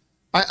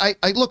 I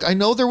look, I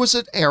know there was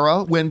an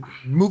era when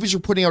movies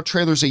were putting out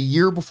trailers a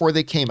year before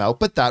they came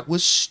out, but that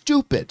was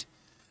stupid.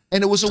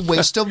 And it was a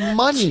waste of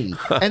money,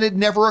 and it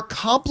never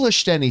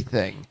accomplished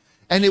anything.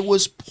 And it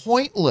was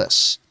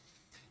pointless.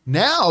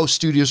 Now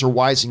studios are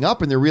wising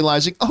up and they're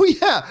realizing, oh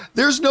yeah,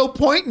 there's no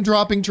point in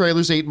dropping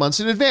trailers 8 months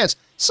in advance.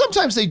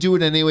 Sometimes they do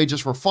it anyway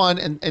just for fun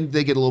and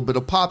they get a little bit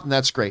of pop, and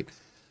that's great.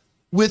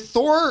 With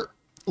Thor,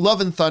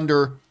 Love and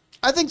Thunder,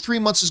 I think 3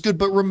 months is good,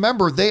 but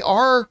remember, they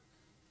are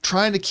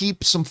trying to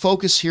keep some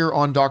focus here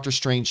on Doctor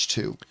Strange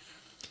 2.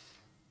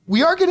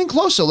 We are getting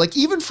closer. Like,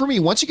 even for me,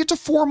 once you get to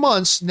 4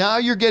 months, now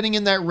you're getting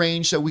in that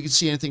range that we could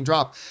see anything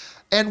drop.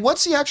 And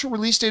what's the actual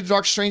release date of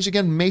Doctor Strange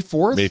again? May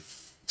 4th? May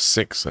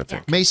 6th, I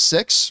think. May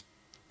 6th?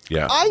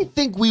 Yeah. I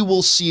think we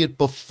will see it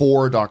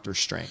before Doctor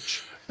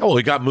Strange. Oh, well,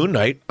 we got Moon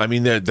Knight. I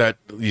mean, that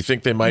you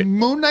think they might...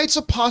 Moon Knight's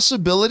a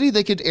possibility.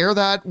 They could air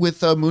that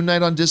with Moon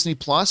Knight on Disney+.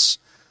 If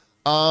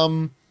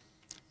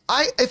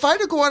I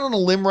had to go out on a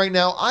limb right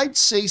now, I'd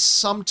say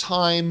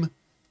sometime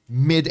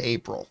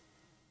mid-April.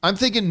 I'm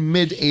thinking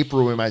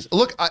mid-April.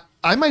 Look,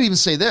 I might even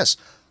say this.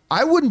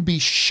 I wouldn't be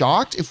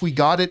shocked if we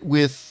got it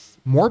with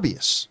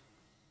Morbius.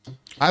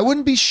 I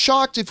wouldn't be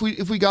shocked if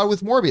we got it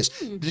with Morbius.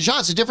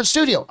 John, it's a different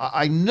studio.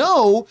 I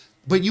know,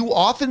 but you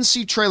often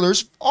see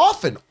trailers,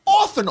 often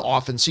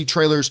see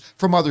trailers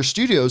from other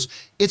studios.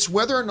 It's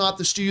whether or not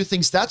the studio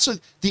thinks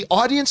the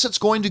audience that's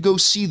going to go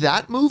see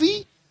that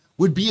movie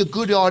would be a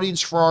good audience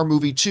for our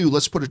movie too.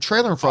 Let's put a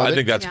trailer in front of it. I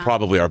think that's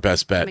probably our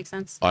best bet. That makes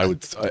sense. I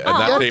would. And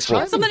that's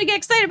April. Something to get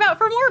excited about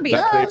for Morbius.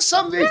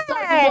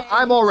 Yeah,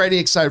 I'm already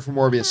excited for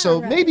Morbius,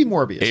 so maybe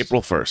Morbius.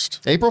 April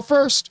 1st. April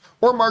 1st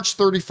or March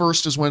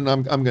 31st is when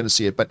I'm going to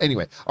see it. But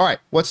anyway, all right,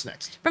 what's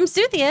next? From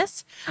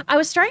Suthius, I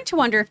was starting to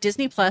wonder if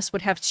Disney Plus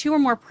would have 2 or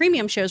more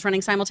premium shows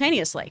running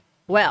simultaneously.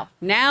 Well,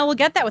 now we'll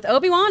get that with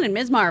Obi-Wan and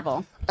Ms.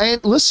 Marvel.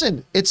 And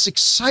listen, it's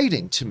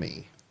exciting to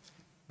me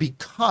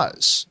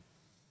because...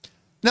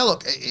 Now,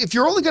 look, if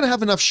you're only going to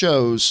have enough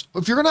shows,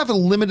 if you're going to have a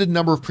limited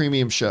number of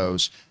premium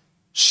shows,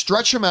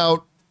 stretch them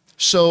out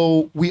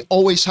so we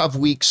always have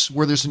weeks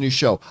where there's a new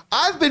show.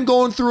 I've been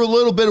going through a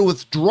little bit of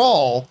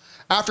withdrawal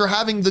after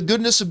having the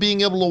goodness of being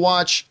able to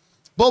watch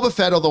Boba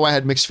Fett, although I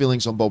had mixed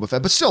feelings on Boba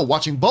Fett, but still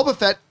watching Boba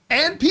Fett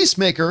and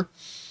Peacemaker.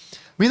 I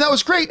mean, that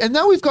was great. And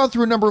now we've gone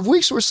through a number of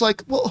weeks where it's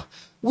like, well,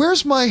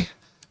 where's my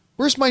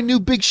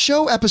new big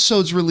show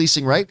episodes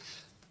releasing, right?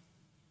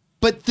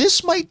 But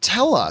this might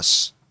tell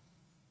us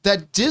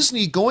that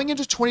Disney going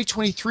into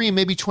 2023 and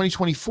maybe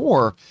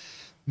 2024,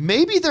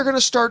 maybe they're going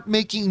to start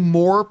making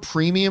more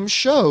premium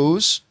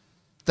shows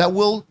that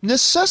will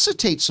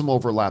necessitate some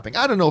overlapping.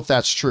 I don't know if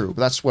that's true,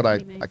 but that's what I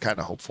kind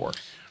of hope for.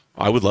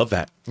 I would love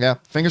that. Yeah,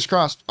 fingers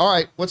crossed. All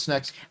right, what's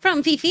next?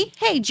 From Fifi,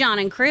 hey, John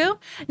and crew.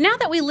 Now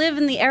that we live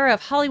in the era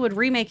of Hollywood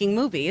remaking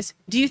movies,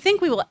 do you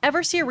think we will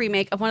ever see a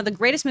remake of one of the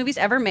greatest movies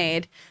ever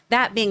made,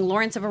 that being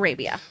Lawrence of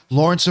Arabia?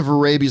 Lawrence of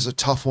Arabia is a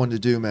tough one to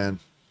do, man.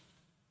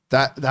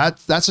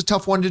 That's a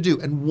tough one to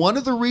do. And one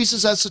of the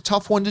reasons that's a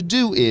tough one to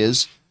do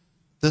is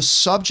the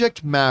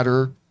subject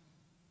matter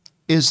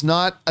is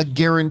not a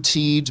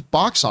guaranteed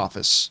box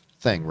office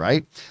thing,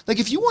 right? Like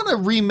if you want to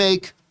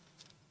remake,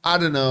 I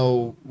don't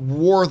know,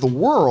 War of the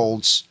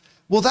Worlds,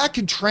 well, that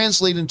can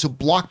translate into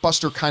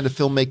blockbuster kind of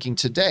filmmaking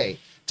today.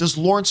 Does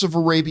Lawrence of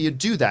Arabia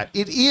do that?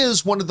 It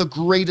is one of the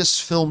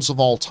greatest films of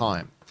all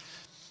time.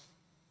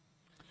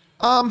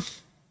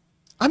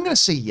 I'm going to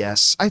say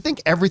yes. I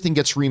think everything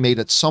gets remade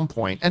at some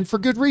point, and for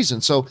good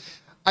reason. So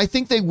I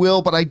think they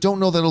will, but I don't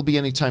know that it'll be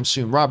anytime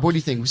soon. Rob, what do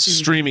you think?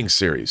 Streaming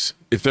series.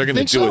 If they're going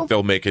to do it,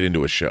 they'll make it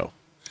into a show.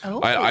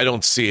 Oh. I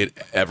don't see it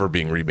ever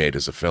being remade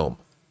as a film.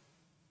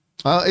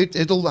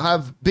 It'll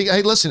have big.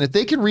 Hey, listen, if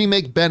they can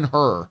remake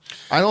Ben-Hur,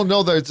 I don't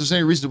know that there's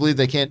any reason to believe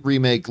they can't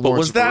remake Lawrence. But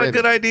was that a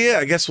good idea?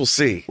 I guess we'll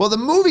see. Well, the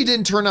movie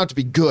didn't turn out to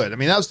be good. I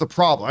mean, that was the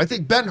problem. I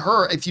think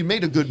Ben-Hur, if you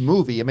made a good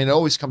movie, I mean, it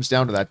always comes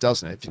down to that,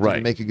 doesn't it? If you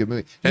didn't make a good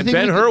movie. And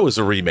Ben-Hur was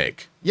a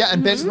remake. Yeah,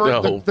 and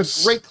Ben-Hur,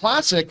 the great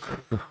classic,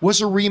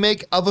 was a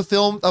remake of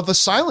a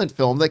silent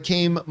film that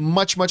came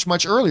much, much,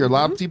 much earlier. A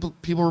lot of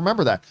people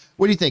remember that.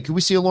 What do you think? Could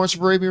we see a Lawrence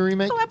of Arabia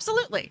remake? Oh,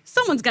 absolutely.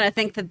 Someone's going to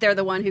think that they're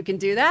the one who can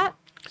do that.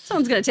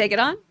 Someone's going to take it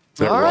on.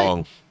 They're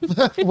wrong.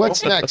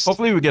 What's next?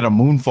 Hopefully we get a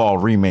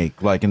Moonfall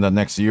remake like in the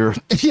next year.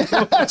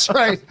 Yeah, that's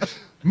right.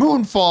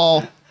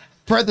 Moonfall,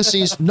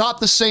 parentheses, not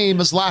the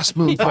same as last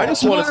Moonfall. I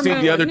just want to see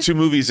the other 2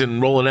 movies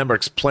in Roland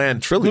Emmerich's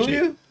planned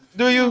trilogy.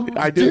 Do you?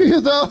 I do. Do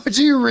you though?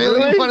 Do you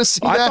really want to see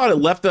that? I thought it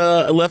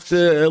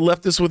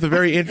left us with a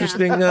very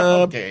interesting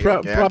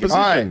proposition. All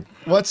right,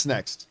 what's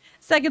next?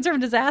 Seconds from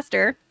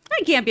Disaster.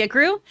 I can't be a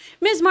crew.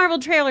 Ms. Marvel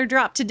trailer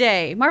dropped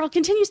today. Marvel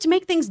continues to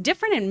make things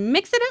different and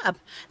mix it up.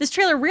 This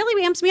trailer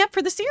really amps me up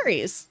for the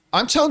series.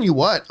 I'm telling you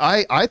what,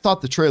 I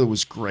thought the trailer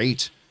was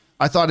great.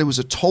 I thought it was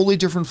a totally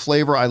different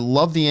flavor. I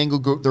love the angle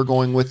they're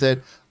going with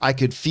it. I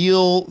could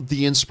feel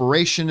the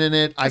inspiration in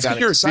it. I got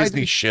you're excited. a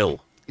Disney shill.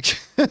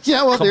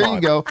 Yeah, well, there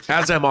you go.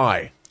 As am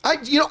I. I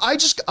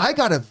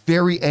got a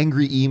very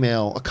angry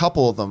email, a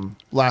couple of them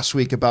last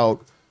week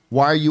about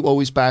why are you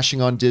always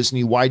bashing on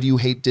Disney? Why do you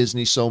hate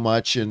Disney so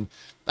much? And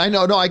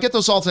I get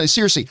those all the time.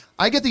 Seriously,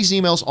 I get these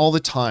emails all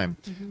the time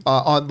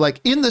on like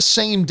in the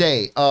same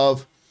day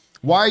of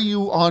why are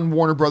you on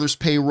Warner Brothers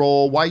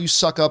payroll? Why you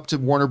suck up to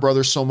Warner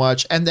Brothers so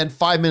much? And then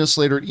 5 minutes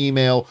later, an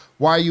email,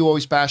 why are you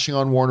always bashing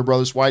on Warner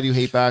Brothers? Why do you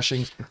hate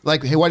bashing?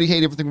 Like, hey, why do you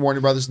hate everything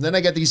Warner Brothers? And then I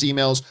get these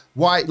emails,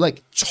 why,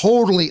 like,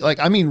 totally, like,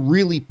 I mean,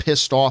 really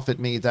pissed off at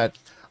me that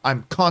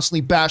I'm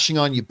constantly bashing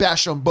on you,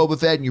 bash on Boba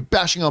Fett, and you're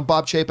bashing on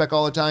Bob Chapek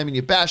all the time, and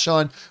you bash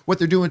on what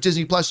they're doing with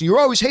Disney Plus, and you're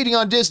always hating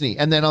on Disney.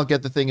 And then I'll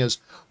get the thing is,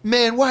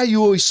 man, why are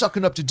you always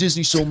sucking up to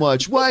Disney so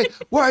much? Why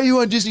are you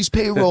on Disney's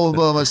payroll?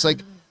 Blah, blah. It's like,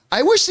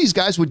 I wish these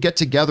guys would get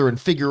together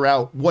and figure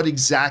out what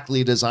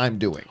exactly it is I'm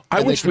doing. I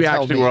And wish they we can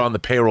tell actually me. were on the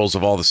payrolls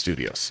of all the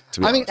studios.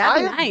 To be I mean, honest.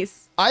 That'd be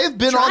nice. I have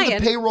been on the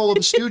Trying. payroll of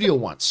a studio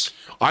once.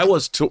 I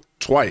was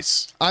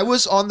twice. I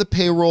was on the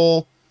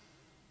payroll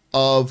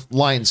of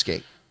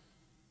Lionsgate.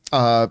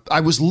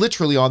 I was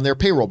literally on their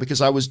payroll because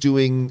I was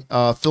doing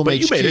Film But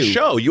HQ. you made a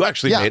show. You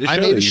actually made a show. I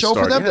made a that you show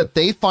for started. them Yeah. that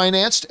they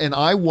financed, and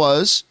I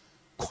was,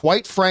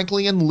 quite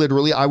frankly and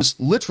literally, I was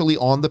literally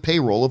on the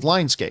payroll of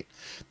Lionsgate.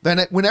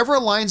 Then whenever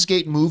a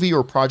Lionsgate movie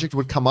or project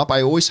would come up,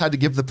 I always had to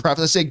give the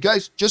preface. I say,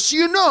 guys, just so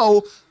you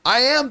know, I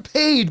am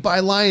paid by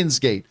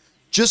Lionsgate.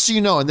 Just so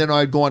you know. And then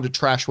I'd go on to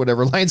trash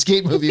whatever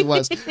Lionsgate movie it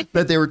was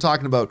that they were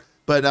talking about.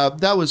 But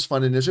that was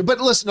fun initially. But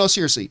listen, no,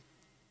 seriously.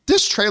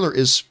 This trailer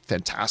is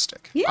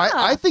fantastic. Yeah.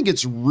 I think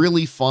it's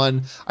really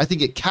fun. I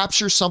think it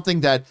captures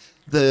something that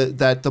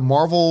the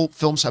Marvel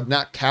films have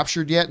not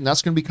captured yet, and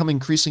that's going to become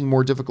increasingly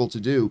more difficult to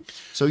do.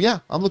 So yeah,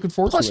 I'm looking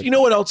forward Plus, to it. you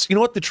know what else? You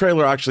know what the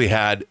trailer actually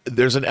had?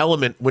 There's an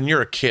element when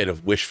you're a kid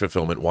of wish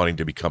fulfillment, wanting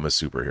to become a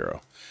superhero.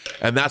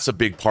 And that's a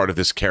big part of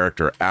this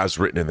character as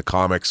written in the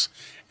comics.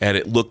 And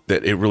it looked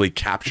that it really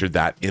captured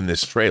that in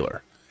this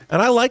trailer.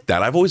 And I like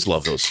that. I've always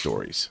loved those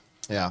stories.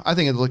 Yeah, I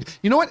think it look.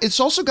 You know what? It's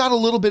also got a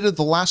little bit of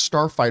the Last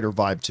Starfighter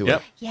vibe to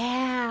Yep. it.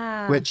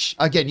 Yeah. Which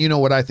again, you know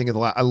what I think of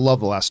I love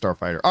the Last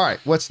Starfighter. All right,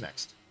 what's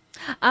next?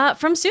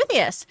 From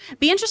Suthius.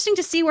 Be interesting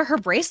to see where her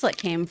bracelet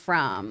came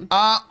from.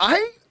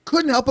 I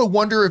couldn't help but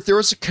wonder if there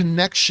was a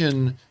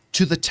connection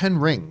to the 10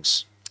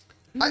 Rings.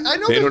 I know They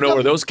there's don't know no-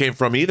 where those came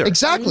from either.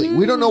 Exactly.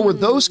 We don't know where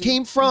those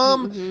came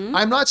from.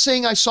 I'm not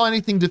saying I saw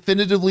anything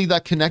definitively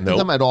that connected Nope,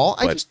 them at all.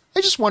 I but-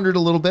 just wondered a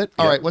little bit.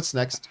 All Yeah. right, what's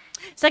next?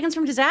 Seconds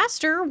from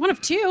Disaster, one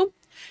of two.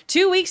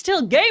 2 weeks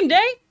till game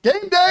day.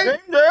 Game day.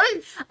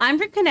 I'm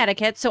from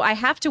Connecticut, so I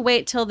have to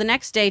wait till the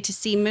next day to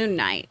see Moon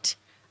Knight.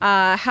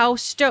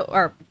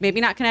 Or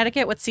maybe not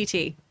Connecticut. What's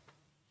CT?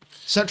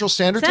 Central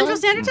Standard Central Time?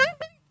 Standard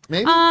Time?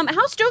 Maybe.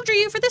 How stoked are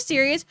you for this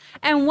series?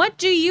 And what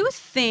do you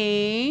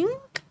think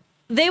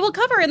they will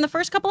cover in the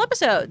first couple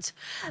episodes?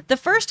 The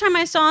first time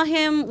I saw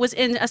him was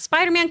in a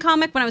Spider-Man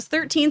comic when I was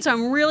 13, so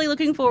I'm really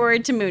looking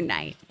forward to Moon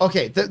Knight.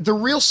 Okay, the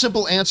real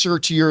simple answer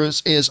to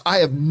yours is I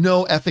have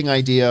no effing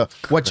idea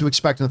what to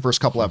expect in the first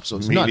couple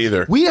episodes. Me None.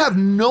 neither. We have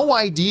no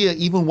idea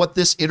even what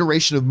this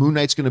iteration of Moon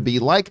Knight's going to be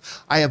like.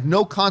 I have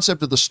no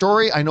concept of the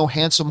story. I know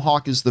Handsome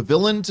Hawk is the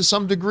villain to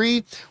some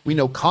degree. We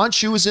know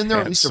Khonshu is in there,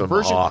 at least a Handsome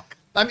version. Hawk.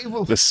 I mean,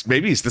 well,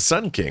 Maybe he's the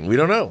Sun King. We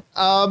don't know.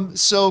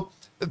 so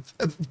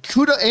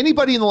kudos,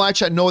 anybody in the live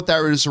chat know what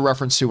that is a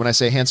reference to when I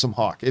say Handsome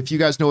Hawk. If you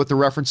guys know what the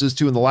reference is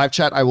to in the live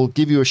chat, I will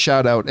give you a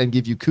shout out and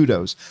give you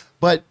kudos.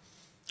 But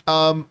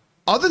other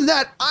than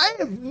that, I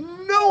have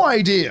no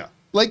idea.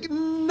 Like,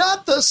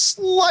 not the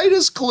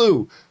slightest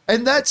clue.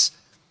 And that's,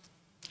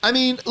 I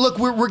mean, look,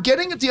 we're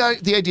getting at the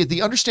idea,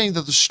 the understanding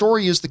that the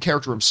story is the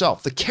character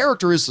himself. The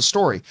character is the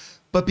story.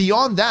 But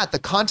beyond that, the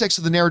context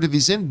of the narrative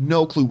he's in,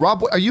 no clue.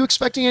 Rob, are you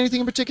expecting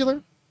anything in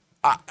particular?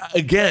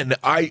 Again,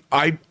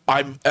 I'm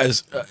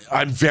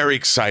very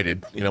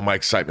excited. You know, my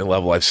excitement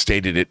level, I've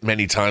stated it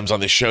many times on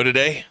this show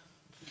today.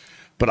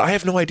 But I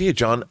have no idea,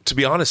 John. To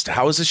be honest,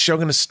 how is this show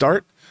going to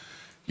start?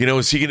 You know,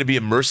 is he going to be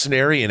a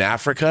mercenary in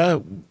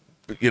Africa,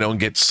 you know, and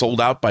get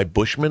sold out by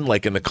Bushmen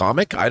like in the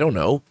comic? I don't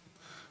know.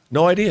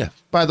 No idea.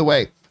 By the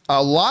way,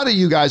 a lot of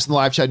you guys in the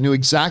live chat knew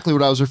exactly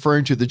what I was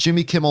referring to, the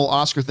Jimmy Kimmel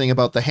Oscar thing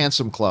about the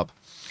Handsome Club,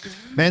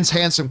 Men's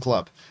Handsome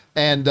Club.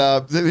 And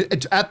at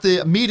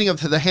the meeting of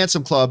the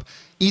Handsome Club,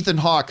 Ethan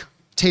Hawke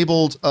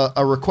tabled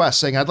a request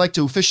saying, I'd like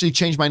to officially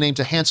change my name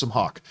to Handsome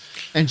Hawk.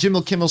 And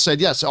Jimmy Kimmel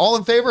said, yes, all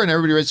in favor? And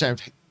everybody raised their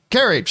hand,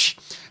 carried.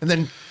 And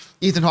then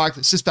Ethan Hawke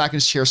sits back in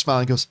his chair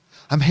smiling and goes,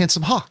 I'm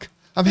Handsome Hawk.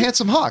 I'm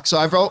Handsome Hawk. So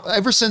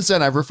ever since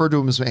then, I've referred to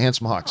him as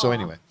Handsome Hawk. So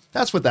anyway,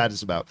 that's what that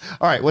is about.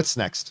 All right, what's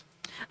next?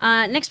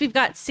 Next, we've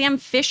got Sam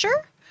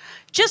Fisher.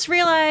 Just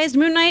realized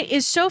Moon Knight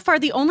is so far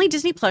the only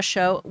Disney Plus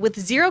show with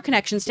zero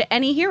connections to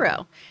any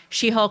hero.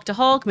 She-Hulk to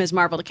Hulk, Ms.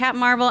 Marvel to Captain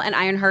Marvel, and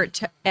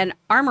Ironheart and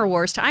Armor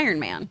Wars to Iron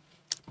Man.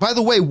 By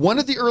the way, one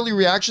of the early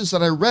reactions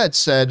that I read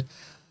said,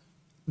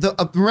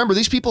 remember,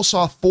 these people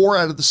saw 4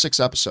 out of the 6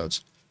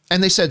 episodes.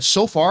 And they said,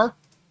 so far,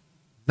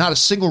 not a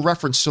single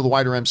reference to the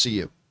wider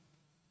MCU.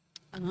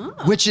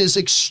 Which is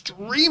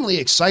extremely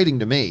exciting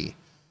to me.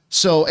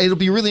 So it'll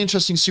be really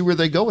interesting to see where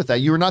they go with that.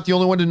 You were not the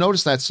only one to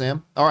notice that,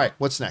 Sam. All right,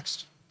 what's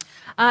next?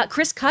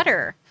 Chris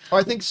Cutter. Oh,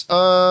 I think It's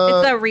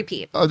a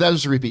repeat. oh, that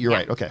is a repeat. You're Yeah.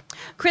 right. Okay.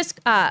 Chris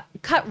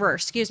Cutrer,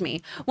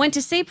 went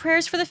to say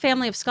prayers for the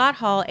family of Scott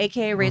Hall,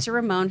 aka Razor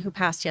Ramon, who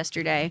passed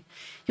yesterday.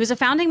 He was a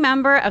founding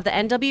member of the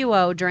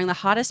NWO during the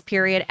hottest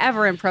period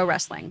ever in pro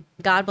wrestling.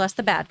 God bless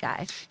the bad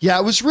guy. Yeah,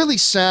 it was really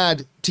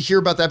sad to hear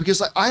about that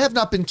because I have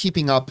not been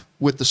keeping up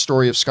with the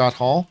story of Scott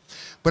Hall,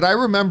 but I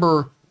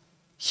remember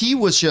he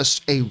was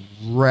just a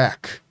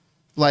wreck,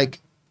 like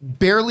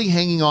barely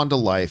hanging on to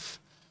life.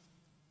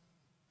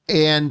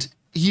 And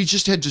he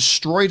just had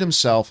destroyed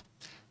himself.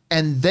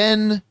 And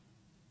then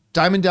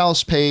Diamond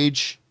Dallas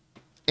Page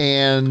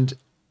and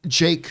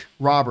Jake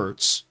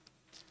Roberts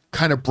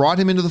kind of brought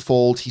him into the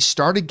fold. He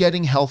started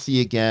getting healthy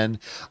again.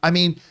 I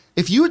mean,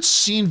 if you had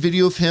seen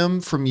video of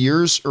him from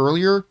years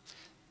earlier,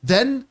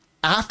 then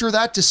after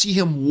that to see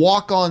him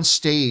walk on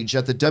stage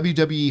at the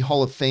WWE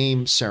Hall of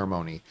Fame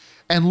ceremony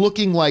and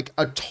looking like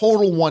a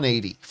total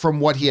 180 from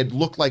what he had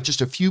looked like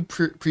just a few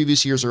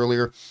previous years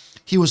earlier,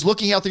 he was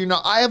looking healthier.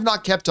 Now, I have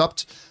not kept up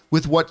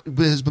with what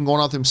has been going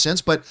on with him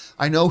since, but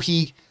I know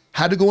he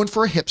had to go in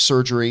for a hip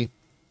surgery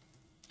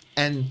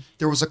and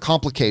there was a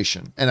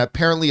complication. And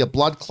apparently a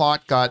blood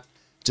clot got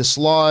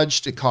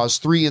dislodged. It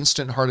caused 3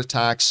 instant heart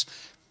attacks.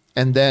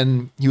 And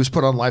then he was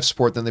put on life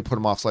support. Then they put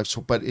him off life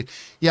support. But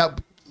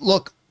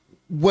look,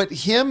 what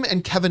him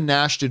and Kevin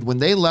Nash did when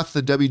they left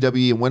the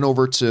WWE and went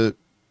over to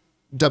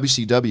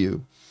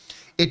WCW,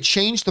 it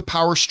changed the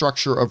power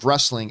structure of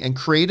wrestling and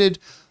created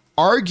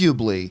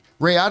arguably,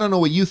 Ray, I don't know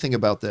what you think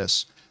about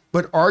this,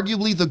 but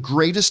arguably the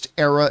greatest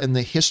era in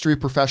the history of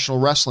professional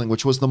wrestling,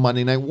 which was the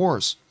Monday Night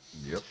Wars.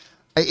 Yep.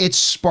 It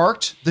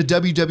sparked the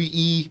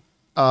WWE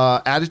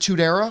Attitude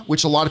Era,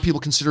 which a lot of people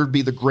consider to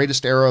be the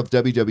greatest era of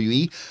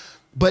WWE.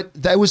 But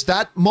that was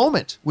that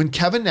moment when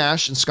Kevin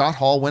Nash and Scott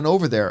Hall went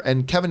over there.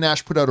 And Kevin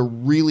Nash put out a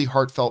really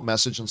heartfelt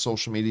message on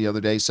social media the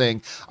other day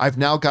saying, I've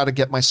now got to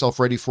get myself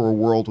ready for a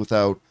world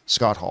without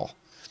Scott Hall.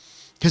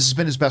 Because he's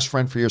been his best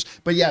friend for years.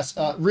 But yes,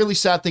 really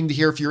sad thing to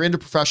hear. If you're into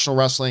professional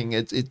wrestling,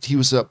 he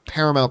was a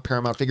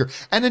paramount figure.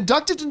 And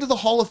inducted into the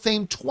Hall of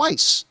Fame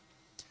twice.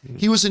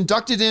 He was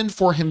inducted in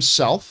for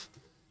himself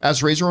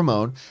as Razor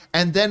Ramon.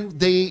 And then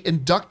they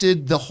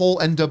inducted the whole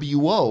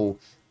NWO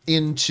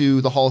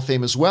into the Hall of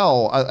Fame as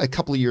well a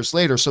couple of years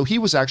later. So he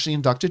was actually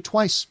inducted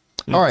twice.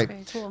 All right.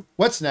 Very cool.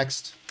 What's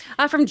next?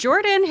 From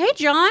Jordan, hey,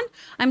 John,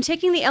 I'm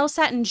taking the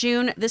LSAT in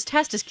June. This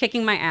test is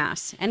kicking my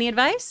ass. Any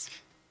advice?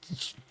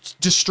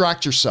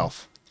 Distract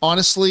yourself.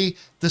 Honestly,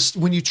 this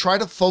when you try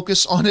to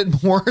focus on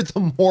it more,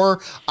 the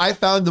more I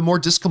found the more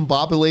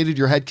discombobulated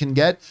your head can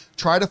get.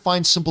 Try to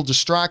find simple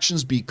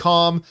distractions, be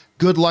calm.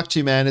 Good luck to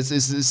you, man. It's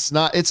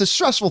a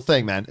stressful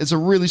thing, man. It's a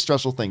really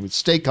stressful thing.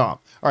 Stay calm.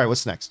 All right,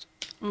 what's next?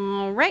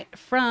 All right,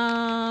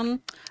 from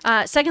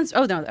seconds.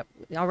 Oh no,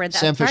 I'll read that.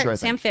 Sam Fisher, Sorry, I think.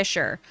 Sam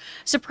Fisher.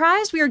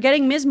 Surprised we are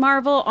getting Ms.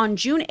 Marvel on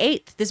June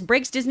 8th. This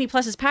breaks Disney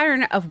Plus's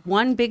pattern of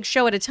one big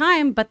show at a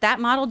time, but that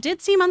model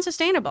did seem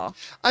unsustainable.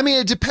 I mean,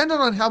 it depended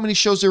on how many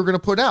shows they were going to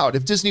put out.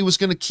 If Disney was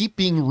going to keep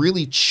being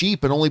really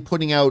cheap and only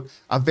putting out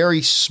a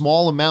very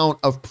small amount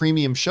of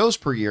premium shows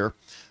per year,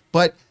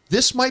 but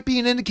this might be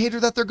an indicator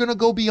that they're going to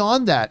go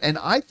beyond that. And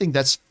I think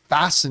that's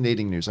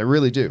fascinating news. I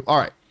really do. All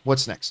right,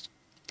 what's next?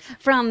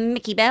 From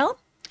Mickey Bell.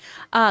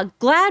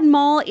 Glad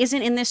Maul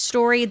isn't in this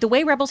story. The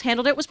way Rebels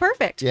handled it was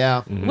perfect.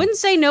 Yeah. Wouldn't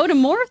say no to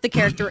more of the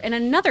character in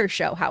another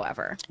show,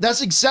 however.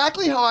 That's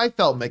exactly how I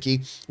felt,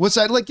 Mickey. Was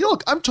I like,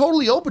 look, I'm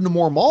totally open to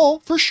more Maul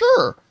for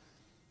sure,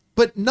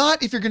 but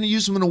not if you're going to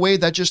use him in a way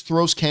that just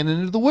throws canon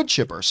into the wood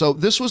chipper. So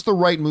this was the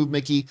right move,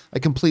 Mickey. I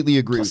completely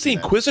agree Plus, with the you.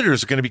 man.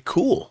 Inquisitors are going to be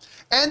cool.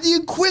 And the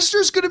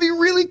Inquisitor's going to be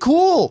really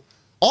cool.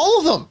 All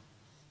of them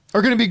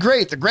are going to be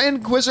great. The Grand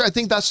Inquisitor, I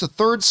think that's the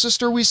third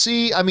sister we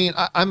see. I mean,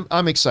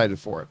 I'm excited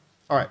for it.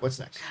 All right, what's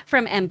next?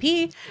 From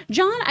MP,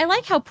 John, I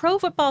like how Pro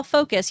Football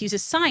Focus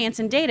uses science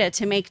and data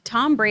to make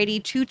Tom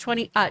Brady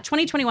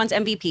 2021's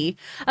MVP,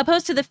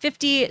 opposed to the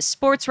 50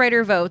 sports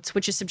writer votes,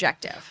 which is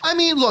subjective. I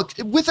mean, look,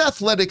 with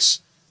athletics,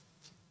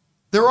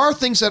 there are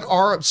things that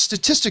are,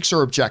 statistics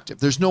are objective.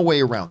 There's no way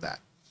around that.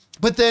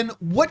 But then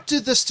what do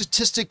the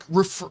statistic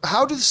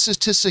how do the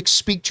statistics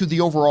speak to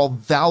the overall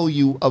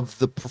value of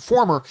the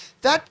performer?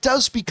 That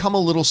does become a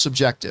little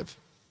subjective.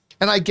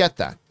 And I get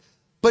that.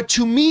 But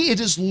to me, it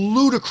is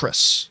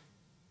ludicrous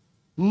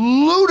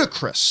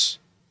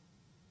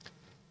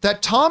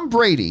that Tom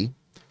Brady,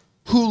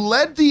 who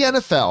led the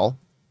NFL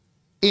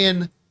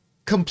in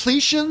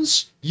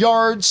completions,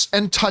 yards,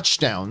 and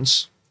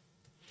touchdowns,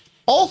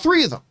 all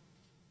three of them,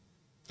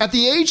 at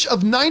the age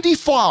of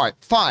 95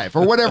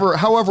 or whatever,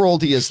 however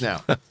old he is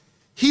now,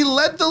 he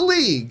led the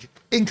league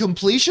in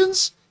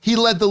completions, he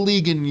led the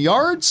league in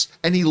yards,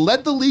 and he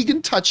led the league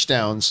in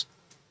touchdowns,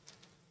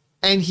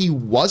 and he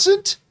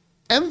wasn't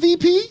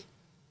MVP?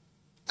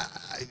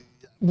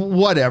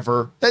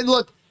 Whatever. And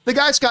look, the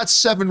guy's got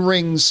 7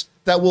 rings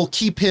that will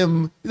keep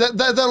him,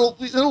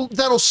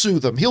 that'll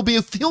soothe him. He'll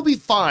be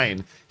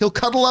fine. He'll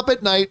cuddle up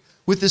at night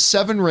with his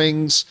 7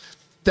 rings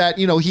that,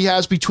 he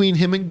has between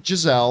him and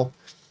Giselle,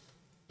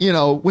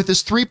 with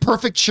his 3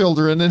 perfect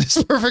children and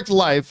his perfect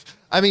life.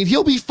 I mean,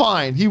 he'll be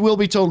fine. He will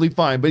be totally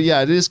fine. But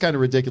yeah, it is kind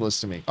of ridiculous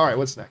to me. All right,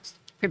 what's next?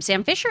 From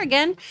Sam Fisher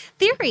again.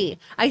 Theory.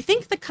 I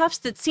think the cuffs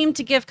that seem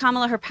to give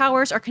Kamala her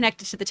powers are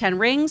connected to the 10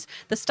 rings.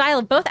 The style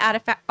of both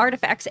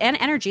artifacts and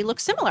energy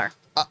looks similar.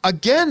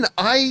 Again,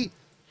 I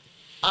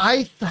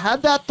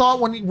had that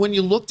thought when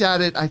you looked at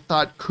it. I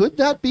thought, could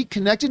that be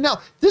connected? Now,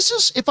 this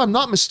is, if I'm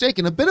not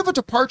mistaken, a bit of a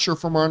departure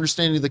from our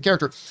understanding of the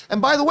character.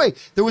 And by the way,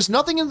 there was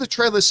nothing in the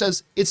trailer that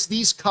says it's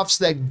these cuffs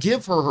that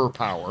give her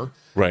power.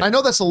 Right. I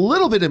know that's a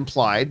little bit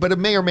implied, but it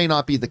may or may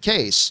not be the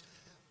case.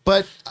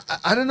 But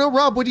I don't know,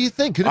 Rob, what do you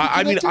think? Could it be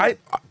connected? I mean,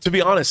 to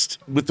be honest,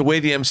 with the way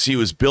the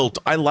MCU is built,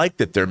 I like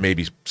that there may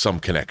be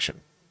some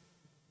connection.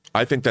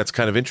 I think that's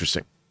kind of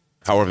interesting,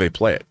 however they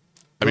play it.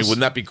 I mean,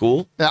 wouldn't that be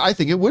cool? I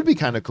think it would be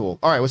kind of cool.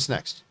 All right, what's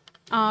next?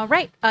 All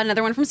right,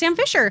 another one from Sam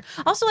Fisher.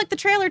 Also, like the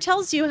trailer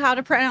tells you how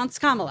to pronounce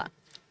Kamala.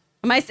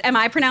 Am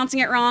I pronouncing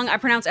it wrong? I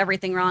pronounce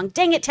everything wrong.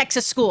 Dang it,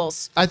 Texas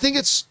schools. I think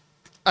it's.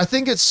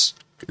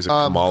 Is it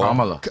Kamala?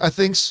 Kamala. I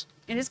think.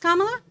 It is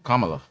Kamala?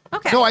 Kamala.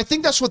 Okay. No, I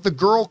think that's what the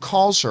girl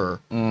calls her,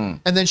 and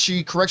then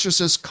she corrects her,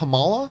 says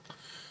Kamala.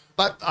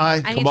 But I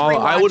need to Kamala.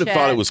 I rewatch would have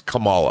thought it. it was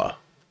Kamala.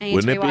 I need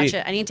Wouldn't to it rewatch be?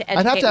 it. I need to educate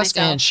I'd have to ask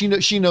myself. Anne.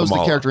 She knows the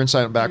Kamala. character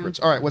inside and backwards.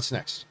 All right, what's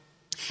next?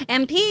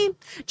 MP,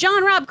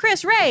 John, Rob,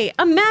 Chris, Ray.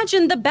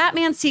 Imagine the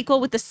Batman sequel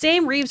with the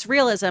same Reeves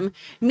realism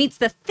meets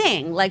The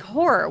Thing, like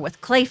horror with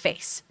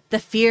Clayface. The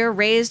fear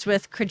raised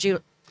with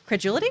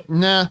credulity?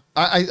 Nah,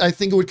 I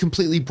think it would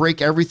completely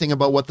break everything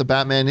about what the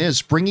Batman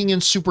is. Bringing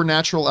in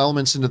supernatural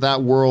elements into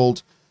that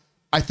world,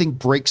 I think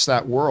breaks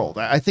that world.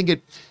 I think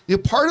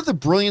it, part of the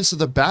brilliance of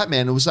the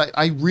Batman was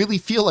I really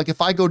feel like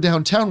if I go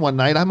downtown one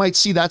night, I might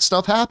see that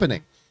stuff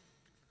happening.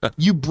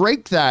 You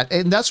break that,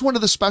 and that's one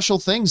of the special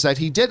things that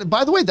he did. And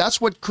by the way, that's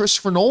what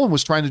Christopher Nolan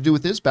was trying to do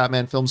with his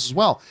Batman films as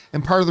well,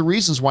 and part of the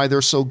reasons why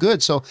they're so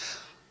good. So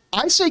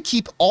I say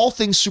keep all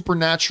things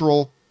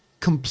supernatural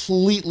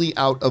completely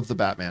out of the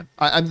Batman.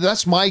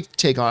 That's my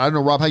take on it. I don't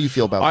know, Rob, how you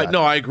feel about that?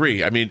 No, I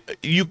agree. I mean,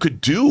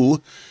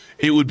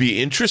 it would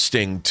be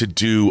interesting to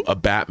do a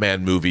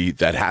Batman movie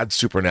that had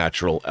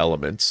supernatural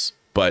elements,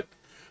 but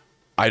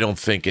I don't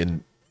think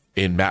in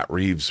Matt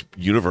Reeves'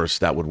 universe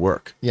that would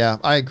work. Yeah,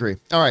 I agree.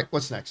 All right,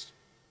 what's next?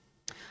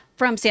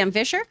 From Sam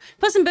Fisher.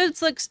 Puss in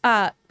Boots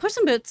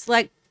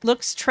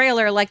looks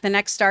trailer like the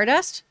next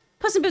Stardust.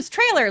 Puss in Boots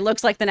trailer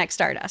looks like the next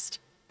Stardust.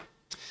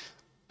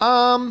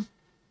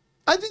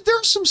 I think there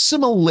are some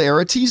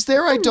similarities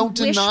there. I don't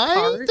wish deny.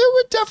 part. There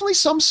were definitely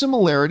some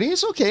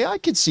similarities. Okay, I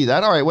could see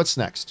that. All right, what's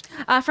next?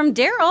 From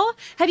Daryl,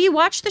 have you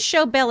watched the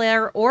show Bel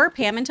Air or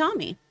Pam and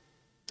Tommy?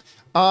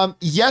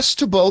 Yes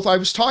to both. I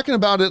was talking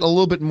about it a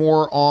little bit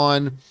more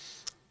on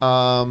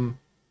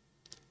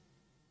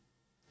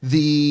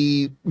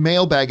the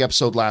mailbag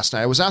episode last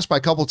night. I was asked by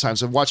a couple of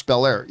times. I've watched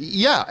Bel Air.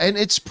 Yeah, and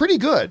it's pretty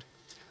good.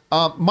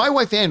 My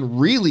wife Ann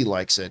really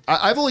likes it.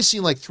 I've only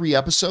seen like 3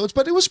 episodes,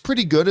 but it was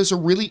pretty good. It's a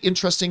really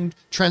interesting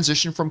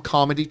transition from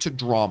comedy to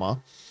drama,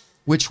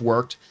 which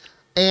worked.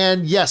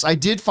 And yes, I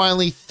did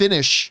finally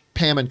finish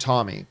Pam and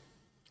Tommy.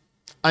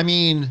 I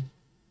mean,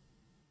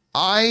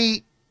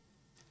 I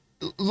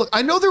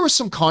know there was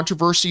some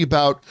controversy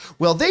about,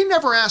 well, they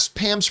never asked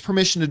Pam's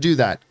permission to do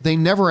that. They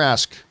never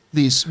ask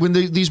when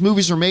these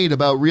movies are made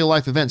about real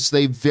life events.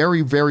 They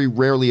very, very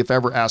rarely, if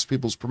ever, ask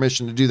people's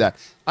permission to do that.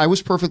 I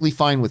was perfectly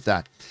fine with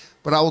that.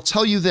 But I will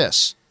tell you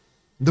this,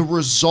 the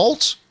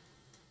result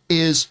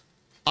is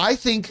I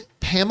think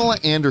Pamela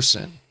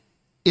Anderson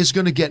is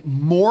going to get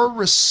more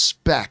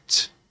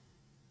respect,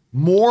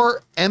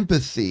 more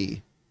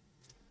empathy,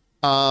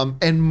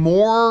 and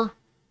more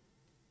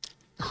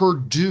her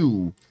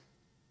due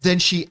than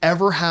she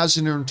ever has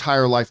in her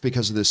entire life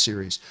because of this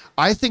series.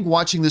 I think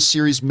watching this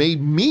series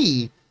made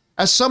me,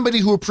 as somebody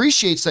who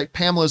appreciates that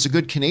Pamela is a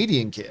good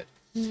Canadian kid,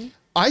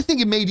 I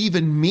think it made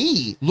even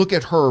me look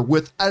at her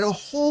with a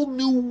whole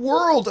new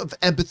world of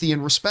empathy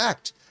and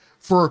respect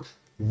for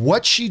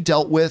what she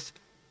dealt with,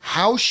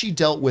 how she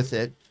dealt with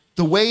it,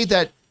 the way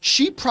that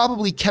she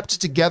probably kept it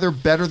together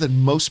better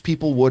than most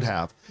people would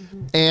have.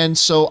 And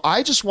so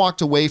I just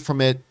walked away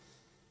from it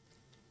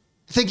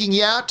thinking,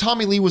 yeah,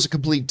 Tommy Lee was a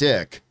complete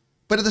dick.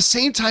 But at the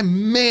same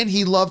time, man,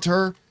 he loved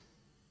her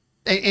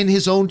in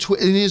his own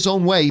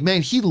way.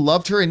 Man, he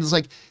loved her. And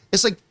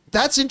it's like,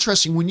 that's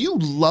interesting. When you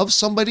love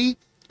somebody,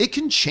 it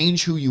can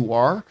change who you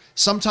are,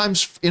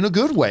 sometimes in a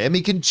good way. I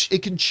mean,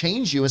 it can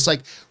change you. It's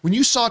like when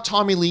you saw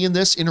Tommy Lee in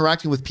this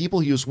interacting with people,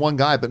 he was one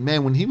guy. But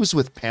man, when he was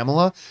with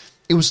Pamela,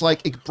 it was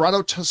like it brought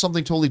out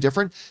something totally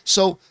different.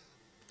 So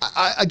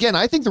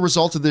I think the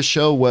result of this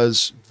show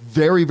was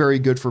very, very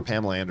good for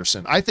Pamela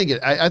Anderson. I think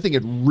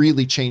it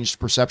really changed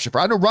perception for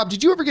her. I don't know, Rob,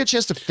 did you ever get a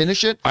chance to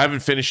finish it? I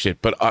haven't finished it,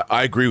 but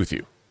I agree with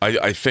you.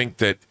 I think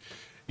that,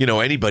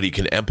 anybody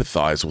can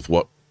empathize with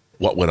what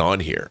went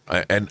on here.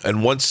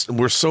 And once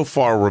we're so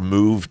far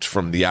removed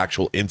from the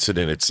actual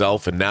incident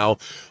itself, and now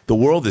the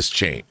world has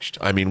changed.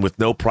 I mean, with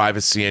no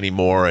privacy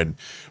anymore and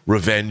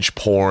revenge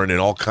porn and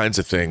all kinds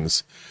of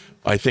things,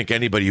 I think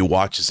anybody who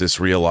watches this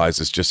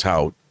realizes just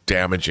how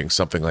damaging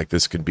something like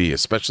this can be,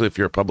 especially if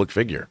you're a public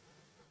figure.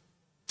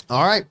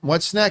 All right,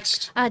 what's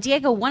next?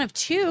 Diego, 1 of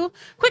 2.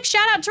 Quick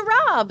shout out to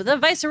Rob, the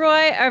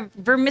Viceroy of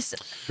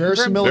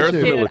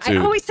Verisimilitude. I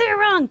always say it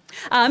wrong.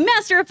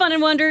 Master of Fun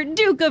and Wonder,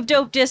 Duke of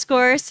Dope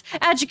Discourse,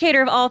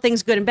 Educator of all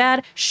things good and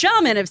bad,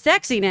 Shaman of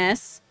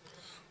Sexiness.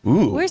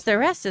 Ooh. Where's the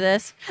rest of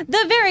this?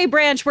 The very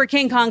branch where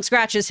King Kong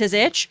scratches his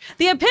itch,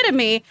 the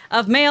epitome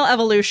of male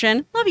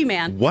evolution. Love you,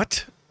 man.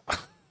 What?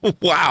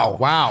 Wow.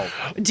 Wow.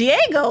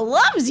 Diego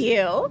loves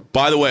you.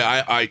 By the way,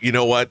 I you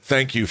know what?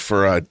 Thank you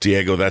for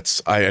Diego.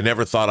 I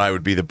never thought I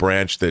would be the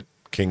branch that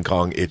King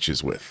Kong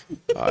itches with.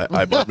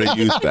 I'm going to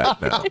use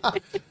that now.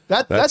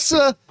 That's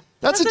a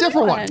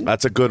different one.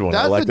 That's a good one.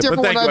 That's I like a it. But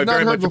different thank one you. I I've not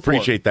very heard much before.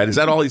 appreciate that. Is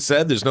that all he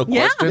said? There's no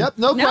Yeah. question? Yep,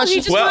 no No, he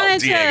questions. just Well, wanted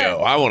to- Diego,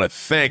 I want to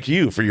thank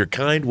you for your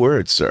kind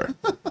words, sir.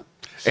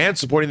 And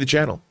supporting the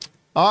channel.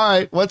 All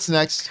right, what's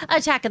next?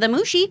 Attack of the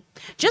Mushi.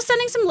 Just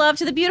sending some love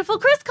to the beautiful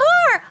Chris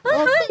Carr.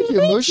 Oh, thank you,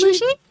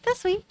 Mushi. That's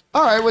sweet.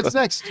 All right, what's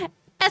next?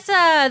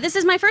 Essa, this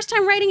is my first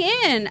time writing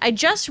in. I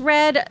just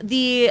read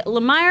the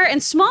Lemire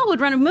and Smallwood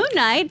run of Moon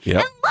Knight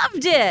Yep. and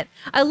loved it.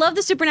 I love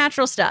the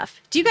supernatural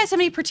stuff. Do you guys have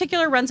any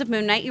particular runs of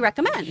Moon Knight you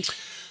recommend?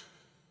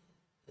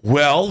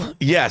 Well,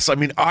 yes. I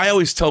mean, I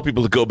always tell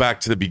people to go back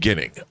to the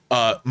beginning.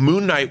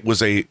 Moon Knight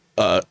was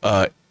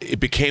it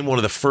became one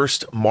of the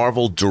first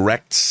Marvel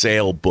direct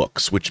sale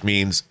books, which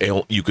means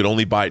you could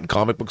only buy it in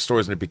comic book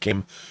stores, and it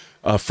became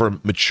for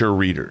mature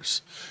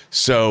readers.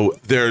 So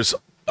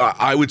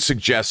I would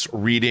suggest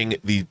reading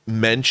the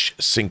Mensch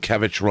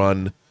Sienkiewicz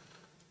run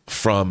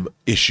from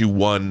issue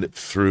 1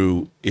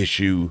 through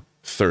issue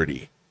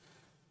 30.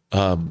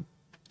 And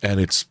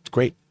it's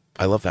great.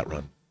 I love that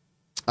run.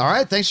 All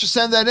right, thanks for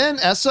sending that in,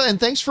 Essa, and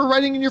thanks for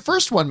writing in your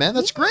first one, man.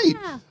 That's great.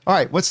 All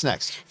right, what's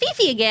next?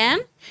 Fifi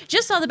again.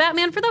 Just saw The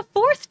Batman for the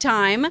 4th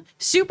time.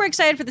 Super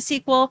excited for the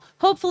sequel.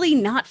 Hopefully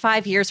not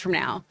 5 years from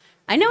now.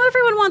 I know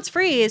everyone wants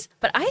Freeze,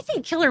 but I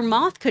think Killer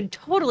Moth could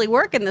totally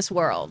work in this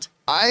world.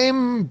 I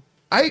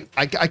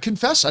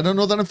confess, I don't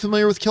know that I'm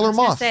familiar with Killer I was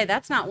gonna Moth. say,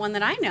 that's not one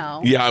that I know.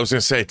 Yeah, I was going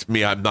to say, to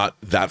me, I'm not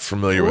that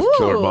familiar with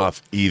Killer Ooh.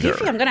 Moth either.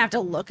 Fifi, I'm going to have to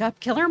look up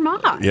Killer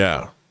Moth.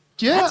 Yeah.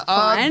 Yeah, That's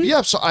fun.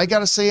 yeah. So I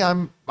gotta say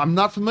I'm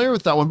not familiar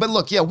with that one. But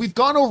look, yeah, we've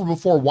gone over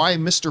before why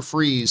Mr.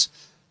 Freeze,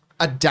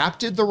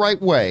 adapted the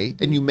right way,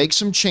 and you make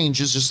some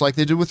changes just like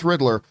they did with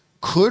Riddler,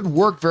 could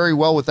work very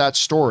well with that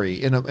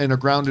story in a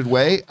grounded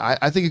way.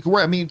 I think it could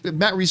work. I mean,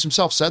 Matt Reeves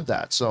himself said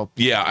that. So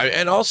Yeah,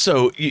 and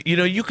also,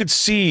 you could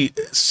see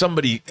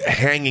somebody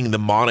hanging the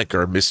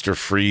moniker Mr.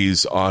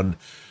 Freeze on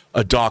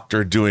a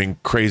doctor doing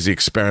crazy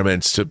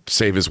experiments to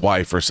save his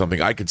wife or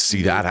something. I could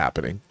see that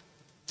happening.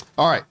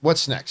 all right,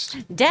 what's next?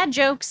 Dad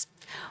jokes.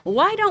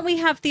 Why don't we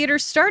have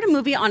theaters start a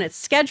movie on its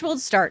scheduled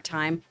start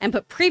time and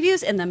put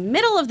previews in the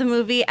middle of the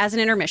movie as an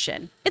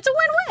intermission? It's a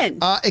win-win.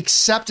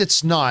 Except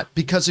it's not,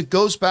 because it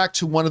goes back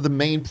to one of the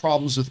main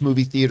problems with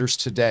movie theaters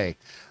today.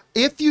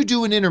 If you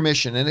do an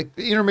intermission, and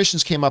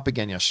intermissions came up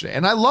again yesterday,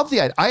 and I love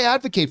the idea. I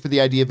advocate for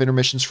the idea of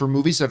intermissions for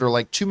movies that are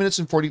like 2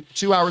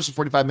 hours and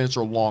 45 minutes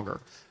or longer.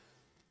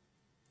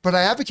 But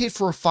I advocate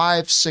for a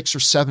 5, 6, or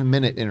 7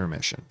 minute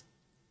intermission.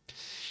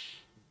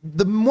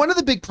 One of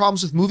the big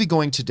problems with movie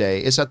going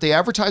today is that they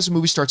advertise a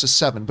movie starts at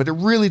 7, but it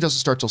really doesn't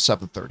start till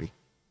 7:30.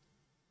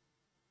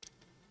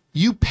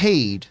 You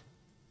paid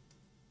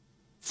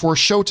for a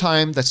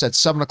showtime that's at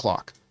 7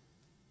 o'clock.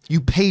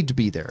 You paid to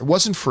be there. It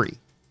wasn't free.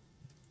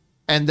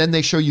 And then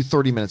they show you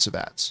 30 minutes of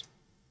ads.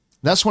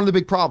 That's one of the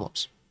big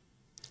problems.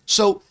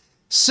 So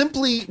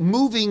simply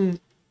moving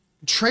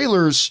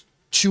trailers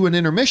to an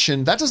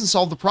intermission, that doesn't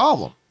solve the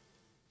problem.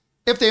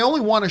 If they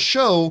only want to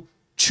show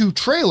 2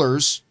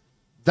 trailers,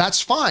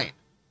 that's fine.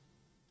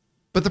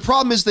 But the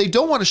problem is they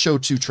don't want to show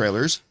 2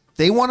 trailers.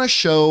 They want to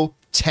show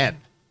 10.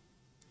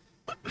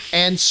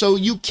 And so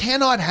you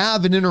cannot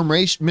have an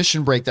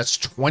intermission break that's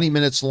 20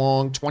 minutes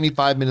long,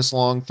 25 minutes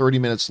long, 30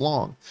 minutes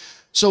long.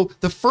 So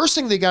the first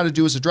thing they got to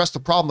do is address the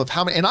problem of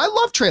how many, and I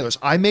love trailers.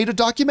 I made a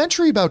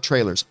documentary about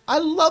trailers. I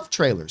love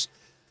trailers.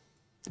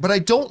 But I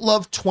don't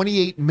love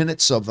 28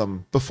 minutes of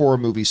them before a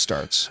movie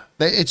starts.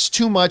 It's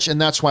too much,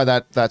 and that's why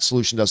that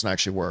solution doesn't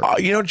actually work.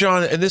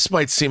 John, and this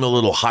might seem a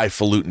little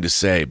highfalutin to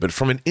say, but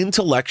from an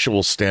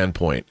intellectual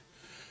standpoint,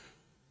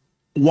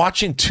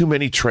 watching too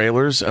many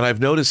trailers, and I've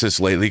noticed this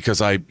lately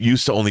because I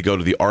used to only go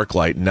to the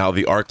ArcLight, and now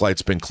the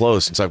ArcLight's been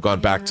closed since I've gone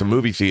back to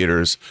movie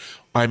theaters.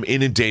 I'm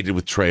inundated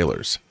with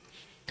trailers.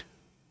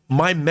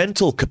 My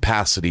mental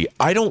capacity,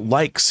 I don't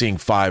like seeing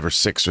 5 or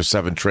 6 or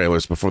 7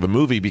 trailers before the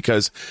movie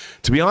because,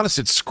 to be honest,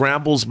 it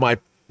scrambles my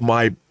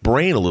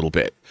brain a little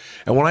bit.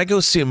 And when I go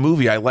see a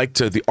movie, the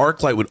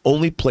ArcLight would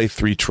only play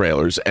 3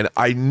 trailers, and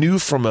I knew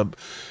from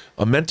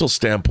a mental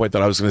standpoint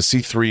that I was going to see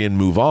 3 and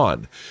move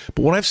on.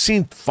 But when I've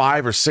seen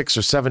 5 or 6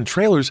 or 7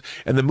 trailers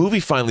and the movie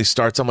finally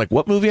starts, I'm like,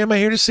 what movie am I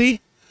here to see?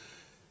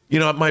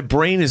 My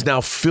brain is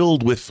now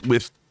filled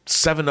with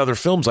 7 other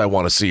films I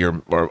want to see,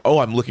 or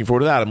I'm looking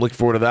forward to that. I'm looking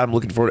forward to that. I'm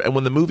looking forward. And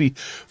when the movie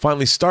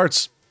finally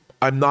starts,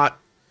 I'm not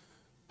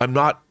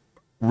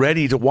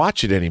ready to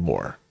watch it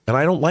anymore, and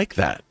I don't like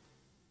that.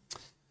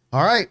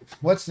 All right,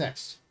 what's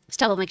next?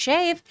 Stella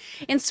McShave.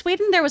 In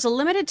Sweden, there was a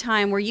limited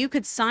time where you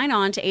could sign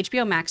on to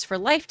HBO Max for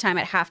lifetime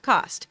at half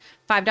cost.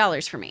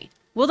 $5 for me.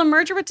 Will the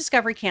merger with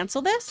Discovery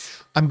cancel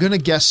this? I'm going to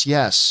guess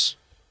yes.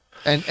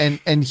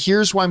 And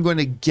here's why I'm going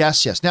to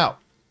guess yes. Now,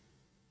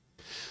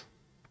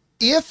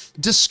 if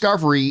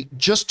Discovery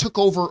just took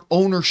over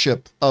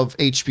ownership of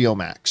HBO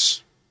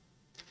Max,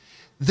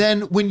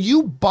 then when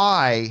you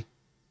buy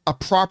a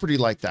property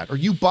like that, or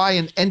you buy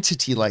an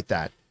entity like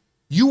that,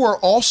 you are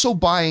also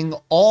buying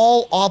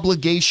all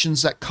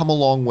obligations that come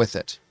along with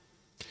it.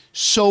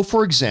 So,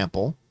 for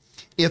example,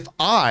 if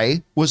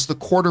I was the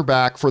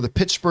quarterback for the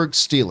Pittsburgh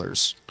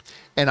Steelers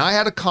and I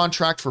had a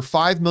contract for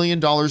 $5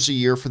 million a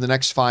year for the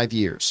next 5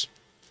 years,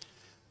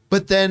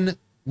 but then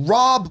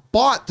Rob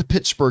bought the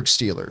Pittsburgh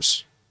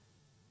Steelers,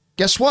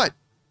 guess what?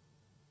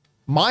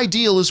 My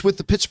deal is with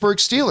the Pittsburgh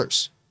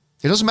Steelers.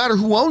 It doesn't matter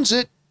who owns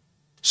it.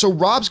 So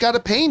Rob's got to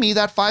pay me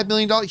that $5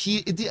 million.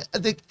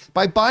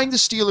 By buying the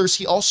Steelers,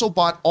 he also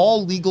bought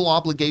all legal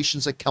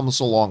obligations that comes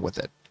along with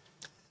it.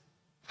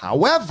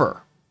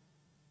 However,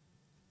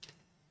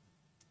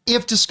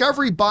 if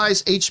Discovery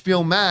buys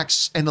HBO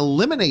Max and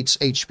eliminates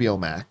HBO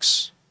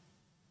Max,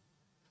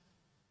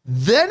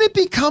 then it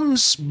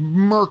becomes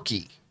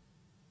murky.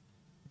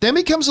 Then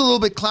it becomes a little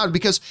bit cloudy,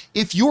 because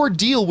if your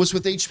deal was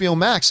with HBO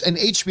Max and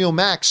HBO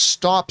Max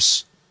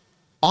stops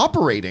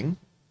operating,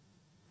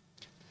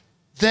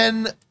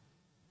 then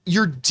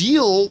your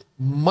deal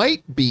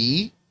might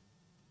be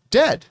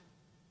dead.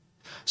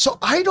 So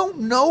I don't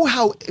know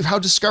how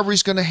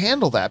Discovery's going to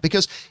handle that,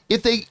 because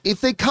if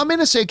they come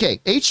in and say, okay,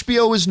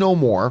 HBO is no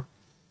more,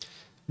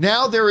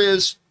 now there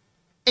is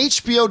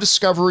HBO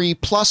Discovery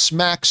plus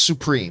Max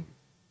Supreme.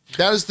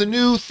 That is the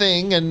new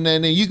thing,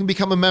 and you can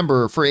become a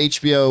member for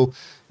HBO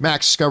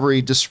Max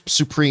Discovery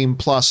Supreme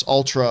plus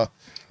Ultra,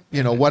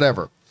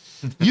 whatever.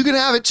 You can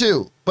have it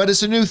too, but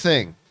it's a new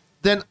thing.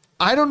 Then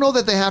I don't know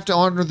that they have to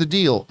honor the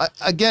deal.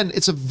 Again,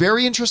 it's a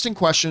very interesting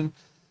question.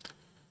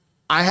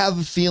 I have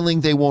a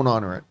feeling they won't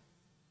honor it,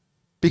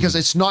 because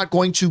it's not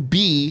going to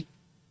be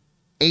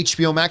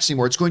HBO Max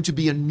anymore. It's going to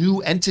be a new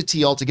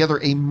entity altogether,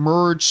 a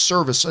merged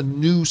service, a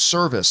new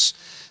service.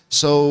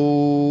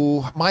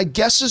 So my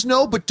guess is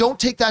no, but don't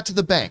take that to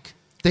the bank.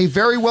 They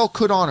very well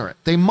could honor it.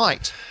 They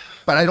might,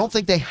 but I don't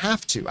think they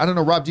have to. I don't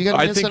know, Rob, do you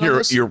got an insight on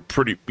this?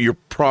 you're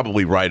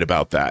probably right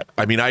about that.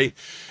 I mean, it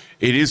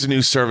is a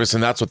new service,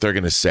 and that's what they're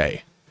going to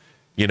say.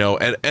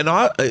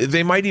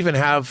 They might even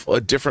have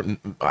a different,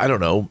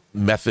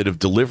 method of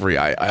delivery.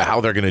 How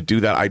they're going to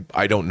do that,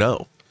 I don't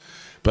know.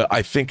 But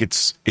I think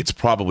it's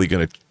probably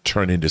going to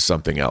turn into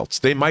something else.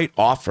 They might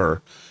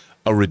offer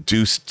a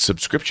reduced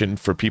subscription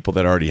for people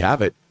that already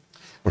have it,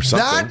 or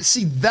something.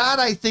 That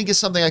I think is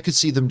something I could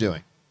see them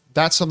doing.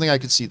 That's something I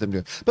could see them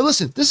doing. But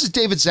listen, this is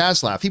David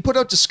Zaslav. He put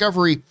out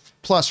Discovery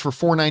Plus for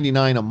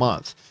 $4.99 a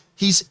month.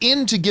 He's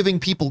into giving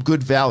people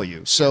good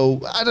value.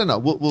 So I don't know.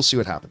 We'll see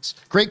what happens.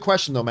 Great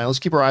question, though, man. Let's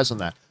keep our eyes on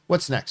that.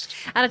 What's next?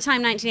 Out of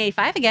time,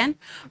 1985 again.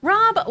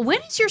 Rob, when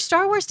is your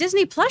Star Wars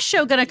Disney Plus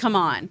show going to come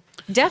on?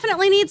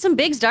 Definitely need some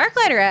Biggs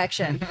Darklighter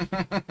action.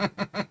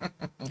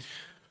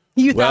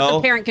 You thought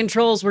the parent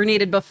controls were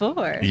needed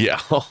before. Yeah.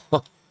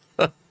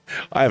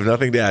 I have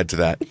nothing to add to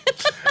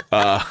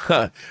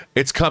that.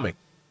 It's coming.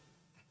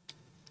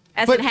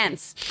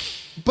 Hence.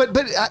 But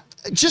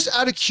just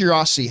out of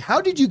curiosity,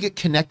 how did you get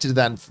connected to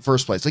that in the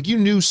first place? Like, you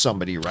knew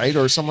somebody, right?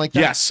 Or something like that?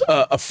 Yes.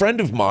 A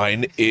friend of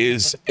mine at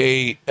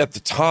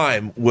the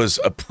time, was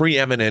a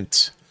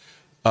preeminent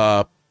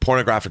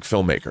pornographic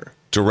filmmaker,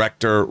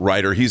 director,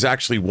 writer. He's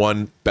actually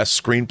won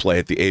Best Screenplay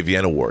at the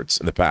AVN Awards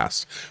in the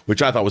past,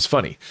 which I thought was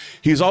funny.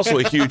 He's also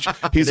a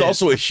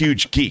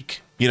huge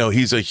geek.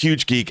 He's a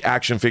huge geek,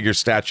 action figure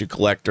statue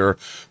collector,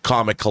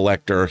 comic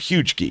collector,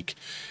 huge geek.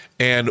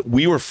 And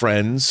we were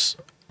friends,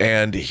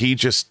 and he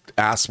just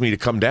asked me to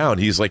come down.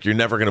 He's like, you're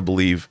never going to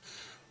believe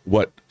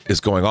what is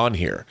going on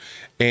here.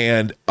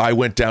 And I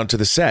went down to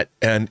the set,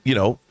 and,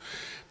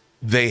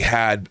 they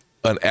had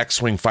an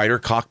X-Wing fighter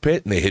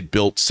cockpit, and they had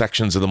built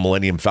sections of the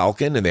Millennium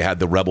Falcon, and they had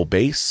the Rebel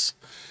base.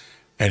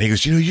 And he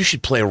goes, you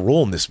should play a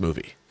role in this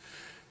movie.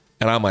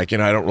 And I'm like,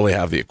 I don't really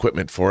have the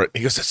equipment for it.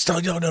 He goes,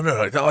 no,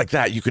 not like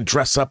that. You can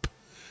dress up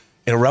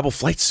in a Rebel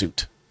flight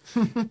suit,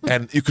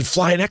 and you can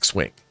fly an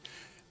X-Wing.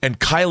 And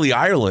Kylie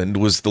Ireland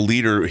was the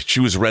leader. She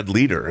was Red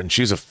Leader, and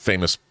she's a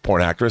famous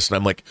porn actress. And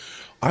I'm like,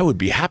 I would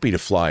be happy to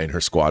fly in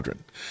her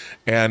squadron.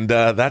 And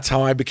that's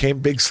how I became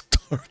Biggs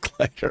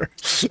Darklighter.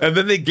 And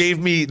then they gave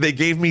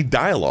me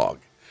dialogue.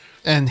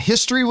 And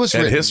history was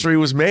written. And history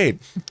was made.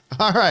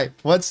 All right.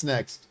 What's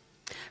next?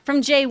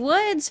 From Jay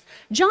Woods.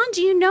 John,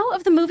 do you know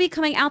of the movie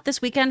coming out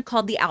this weekend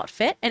called The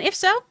Outfit? And if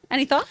so,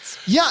 any thoughts?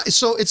 Yeah.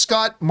 So it's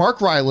got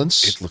Mark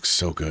Rylance. It looks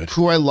so good.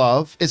 Who I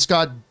love. It's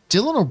got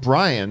Dylan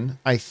O'Brien,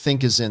 I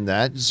think, is in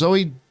that.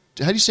 Zoe,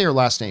 how do you say her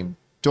last name?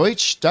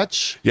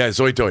 Dutch? Yeah,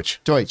 Zoe Deutsch.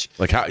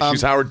 Like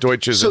she's Howard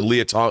Deutsch's and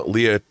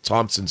Leah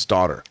Thompson's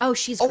daughter. Oh,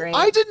 she's great.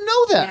 I didn't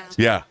know that.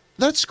 Yeah.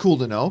 That's cool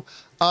to know.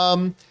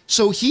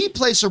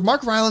 So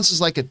Mark Rylance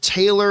is like a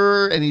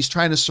tailor and he's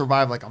trying to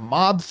survive like a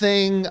mob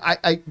thing.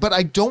 But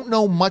I don't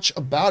know much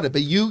about it,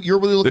 but you're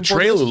really looking The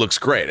forward to trailer this? looks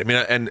great. I mean,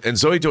 and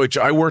Zoe Deutsch,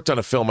 I worked on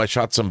a film. I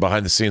shot some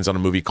behind the scenes on a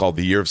movie called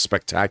The Year of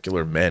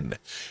Spectacular Men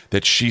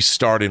that she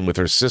starred in with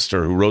her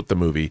sister who wrote the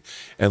movie,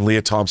 and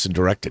Leah Thompson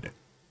directed it.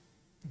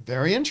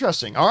 Very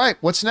interesting. All right,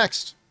 what's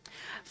next?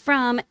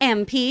 From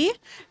MP,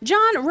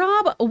 John,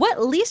 Rob,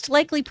 what least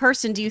likely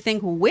person do you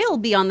think will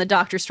be on the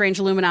Doctor Strange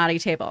Illuminati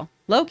table?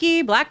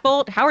 Loki, Black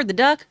Bolt, Howard the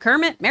Duck,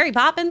 Kermit, Mary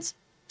Poppins?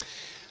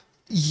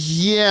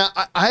 Yeah,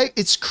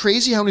 it's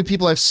crazy how many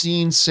people I've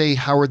seen say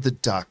Howard the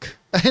Duck.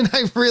 And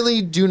I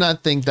really do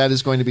not think that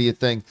is going to be a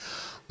thing.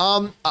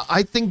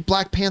 I think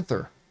Black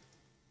Panther,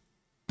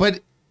 but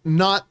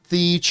not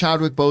the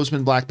Chadwick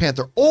Boseman Black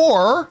Panther.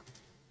 Or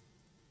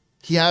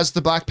he has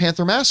the Black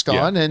Panther mask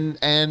on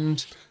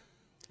and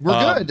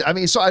we're good. I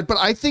mean, but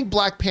I think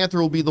Black Panther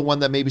will be the one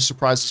that maybe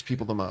surprises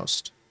people the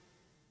most.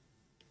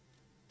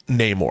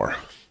 Namor.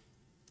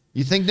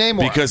 You think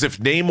Namor? Because if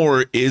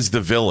Namor is the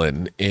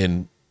villain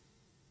in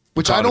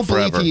Which I don't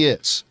believe Forever. he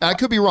is. I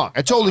could be wrong.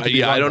 I totally could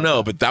be wrong. I don't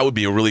know, but that would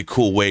be a really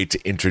cool way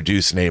to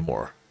introduce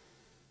Namor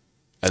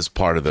as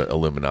part of the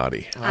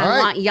Illuminati. I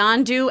want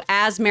Yondu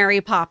as Mary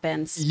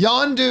Poppins.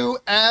 Yondu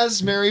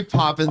as Mary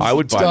Poppins. I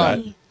would buy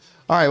Done. that.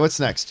 All right, what's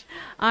next?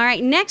 All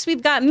right, next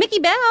we've got Mickey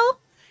Bell.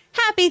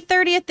 Happy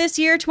 30th this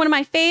year to one of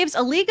my faves,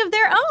 A League of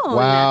Their Own.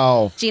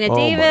 Wow. Gina Oh,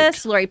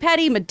 Davis, Lori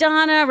Petty,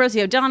 Madonna,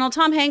 Rosie O'Donnell,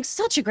 Tom Hanks.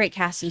 Such a great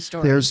casting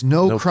story. There's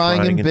no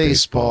crying in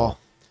baseball.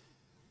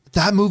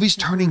 That movie's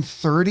turning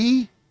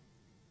 30?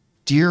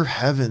 Dear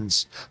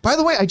heavens. By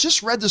the way, I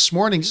just read this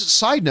morning, just a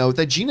side note,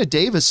 that Gina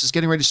Davis is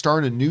getting ready to star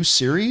in a new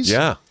series.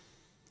 Yeah.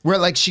 Where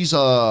like she's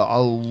a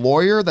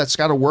lawyer that's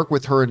got to work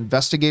with her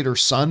investigator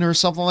son or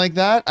something like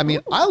that. I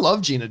mean, I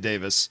love Gina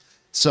Davis.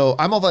 So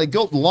I'm all like,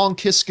 go Long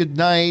Kiss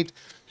Goodnight.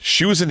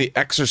 She was in the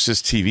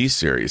Exorcist TV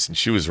series, and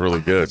she was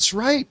really good. That's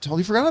right.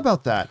 Totally forgot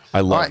about that.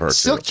 I love All right, her,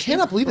 Still too.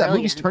 cannot believe that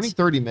movie's Brilliant.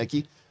 turning 30,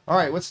 Mickey. All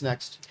right, what's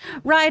next?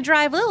 Ride,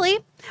 Drive, Lily.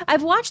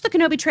 I've watched the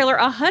Kenobi trailer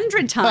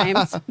 100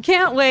 times.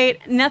 Can't wait.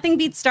 Nothing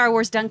beats Star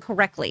Wars done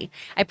correctly.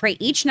 I pray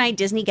each night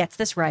Disney gets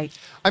this right.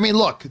 I mean,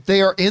 look,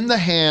 they are in the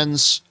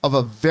hands of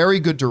a very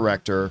good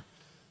director.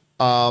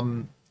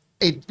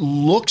 It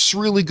looks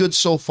really good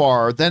so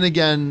far. Then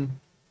again,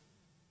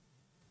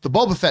 the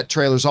Boba Fett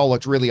trailers all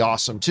looked really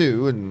awesome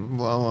too, and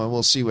well,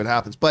 we'll see what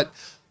happens. But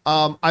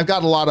I've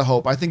got a lot of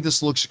hope. I think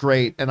this looks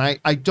great, and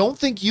I don't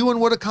think Ewan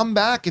would have come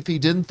back if he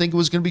didn't think it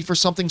was going to be for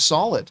something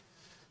solid.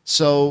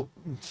 So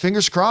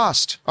fingers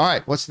crossed. All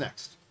right, what's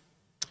next?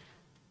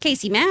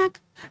 Casey Mack.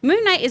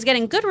 Moon Knight is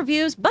getting good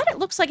reviews, but it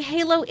looks like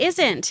Halo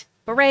isn't.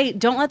 But Ray,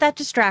 don't let that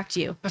distract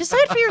you.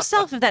 Decide for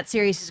yourself if that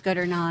series is good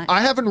or not. I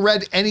haven't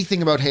read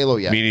anything about Halo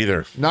yet. Me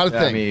neither. Not a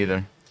thing. Me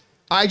either.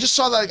 I just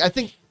saw that. I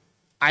think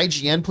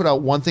IGN put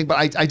out one thing, but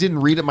I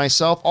didn't read it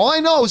myself. All I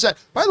know is that,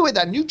 by the way,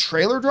 that new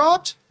trailer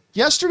dropped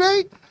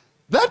yesterday.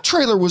 That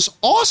trailer was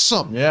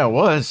awesome. Yeah, it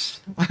was.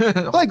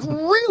 Like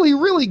really,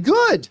 really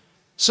good.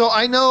 So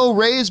I know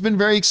Ray has been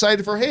very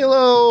excited for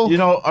Halo. You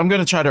know, I'm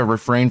gonna try to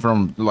refrain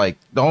from like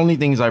the only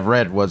things I've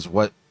read was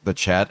what the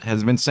chat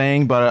has been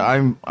saying,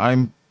 but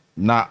I'm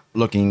not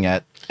looking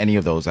at any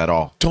of those at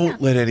all. Don't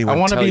let anyone I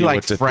want to tell be you like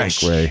what to fresh.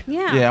 think, Ray.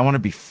 Yeah. Yeah, I want to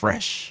be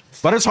fresh.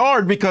 But it's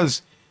hard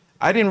because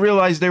I didn't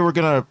realize they were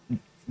gonna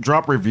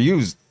drop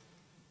reviews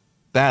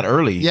that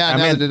early. Yeah,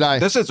 neither did I.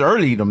 This is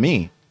early to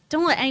me.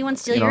 Don't let anyone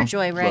steal You your know,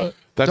 joy, Ray.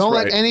 That's Don't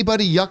right. let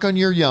anybody yuck on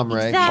your yum,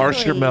 Ray. Exactly.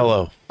 Harsh or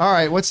mellow. All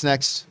right, what's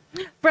next?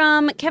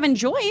 From Kevin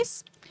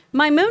Joyce.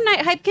 My Moon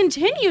Knight hype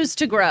continues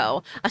to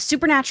grow. A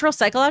supernatural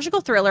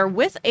psychological thriller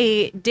with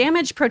a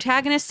damaged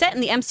protagonist set in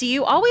the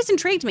MCU always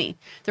intrigued me.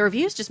 The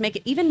reviews just make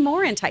it even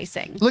more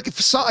enticing. Look,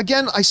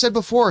 again, I said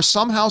before,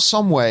 somehow,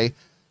 some way,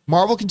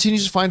 Marvel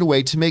continues to find a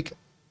way to make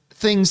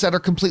things that are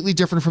completely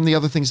different from the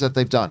other things that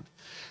they've done.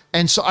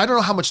 And so I don't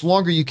know how much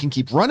longer you can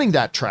keep running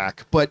that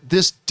track, but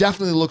this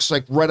definitely looks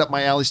like right up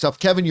my alley stuff.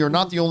 Kevin, you're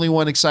not the only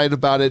one excited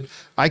about it.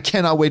 I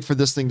cannot wait for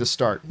this thing to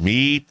start.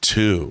 Me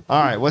too.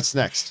 All right, what's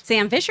next?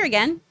 Sam Fisher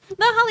again. The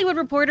Hollywood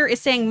Reporter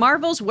is saying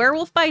Marvel's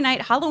Werewolf by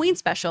Night Halloween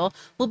special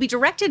will be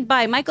directed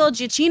by Michael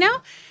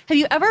Giacchino. Have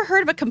you ever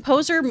heard of a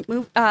composer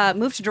move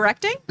to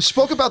directing?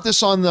 Spoke about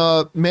this on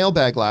the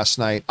mailbag last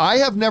night. I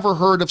have never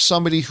heard of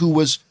somebody who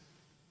was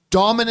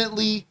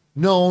dominantly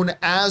known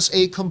as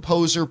a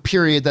composer,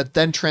 period, that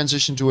then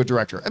transitioned to a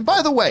director. And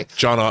by the way,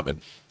 John Ottman.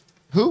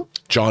 who?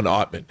 John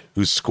Ottman,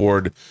 who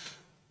scored,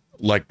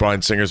 like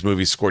Bryan Singer's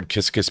movie, scored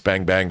Kiss Kiss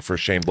Bang Bang for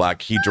Shane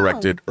Black. He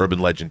directed Urban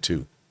Legend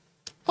 2.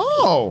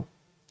 Oh,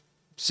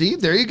 see,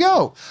 there you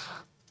go.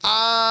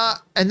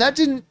 And that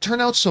didn't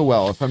turn out so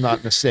well, if I'm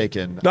not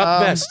mistaken. Not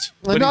the best.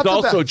 But not he's the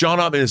also, best. John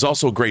Ottman is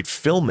also a great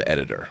film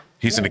editor.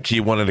 He's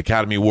won an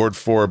Academy Award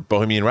for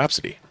Bohemian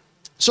Rhapsody.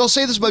 So I'll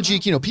say this about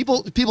Giacchino.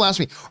 People ask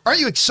me,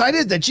 aren't you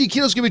excited that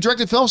Giacchino's going to be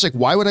directing films? Like,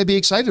 why would I be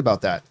excited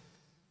about that?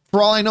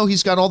 For all I know,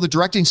 he's got all the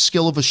directing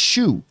skill of a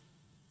shoe.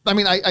 I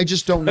mean, I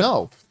just don't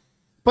know.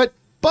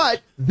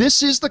 But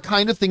this is the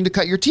kind of thing to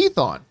cut your teeth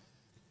on.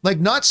 Like,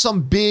 not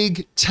some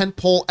big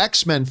tentpole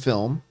X-Men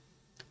film.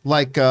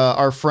 like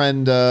our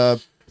friend Simon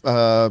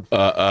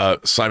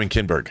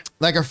Kinberg.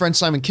 like our friend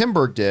Simon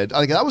Kinberg did.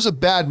 Like that was a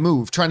bad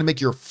move, trying to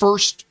make your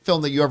first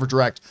film that you ever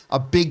direct a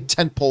big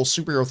tentpole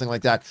superhero thing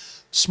like that.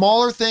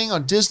 Smaller thing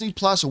on Disney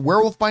Plus, a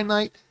Werewolf by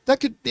Night, that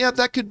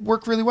could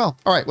work really well.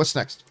 All right, what's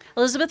next?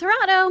 Elizabeth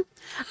Hirado.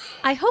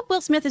 I hope Will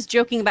Smith is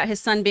joking about his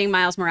son being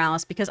Miles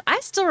Morales because I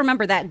still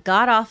remember that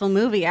god-awful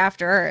movie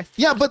After Earth.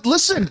 Yeah, but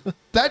listen,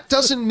 that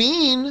doesn't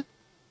mean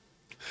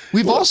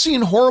we've all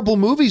seen horrible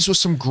movies with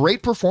some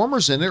great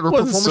performers in it, or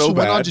Wasn't performers so who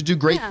went on bad. to do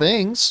great Yeah.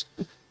 things,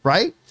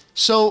 right?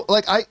 So,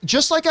 like I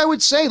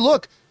would say,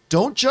 look,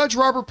 don't judge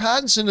Robert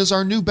Pattinson as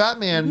our new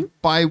Batman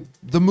by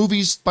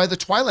the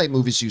Twilight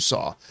movies you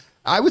saw.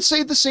 I would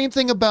say the same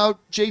thing about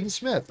Jaden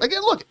Smith.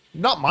 Again, look,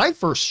 not my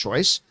first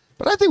choice,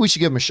 but I think we should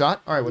give him a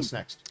shot. All right, what's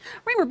next?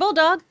 Raymer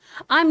Bulldog.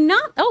 I'm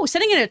not. Oh,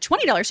 sending in a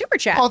 $20 super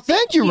chat. Oh,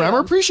 thank you, Rammer.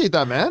 Appreciate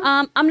that, man.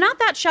 I'm not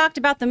that shocked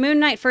about the Moon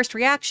Knight first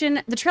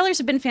reaction. The trailers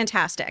have been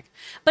fantastic.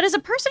 But as a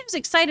person who's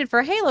excited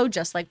for Halo,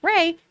 just like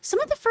Ray, some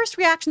of the first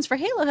reactions for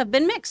Halo have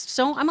been mixed,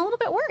 so I'm a little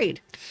bit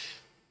worried.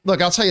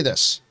 Look, I'll tell you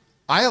this.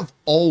 I have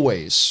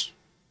always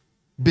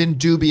been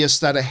dubious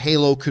that a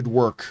Halo could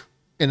work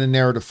in a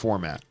narrative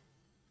format.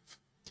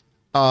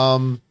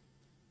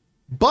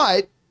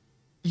 But,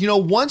 you know,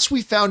 once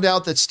we found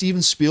out that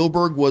Steven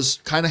Spielberg was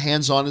kind of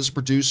hands-on as a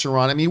producer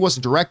on, I mean, he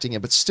wasn't directing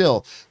it, but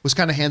still was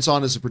kind of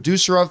hands-on as a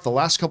producer of the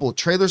last couple of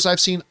trailers I've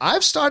seen,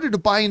 I've started to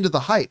buy into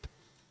the hype.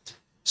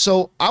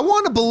 So I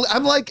want to believe,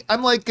 I'm like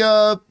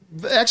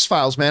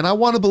X-Files, man. I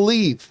want to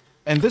believe.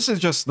 And this is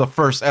just the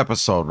first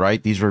episode,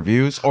 right? These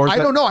reviews, or I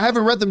don't know. I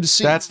haven't read them to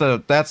see. That's the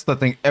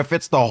thing. If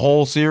it's the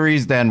whole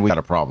series, then we got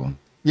a problem.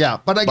 Yeah,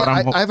 but I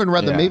haven't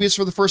read them. yeah. Maybe it's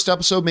for the first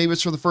episode. Maybe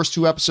it's for the first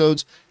two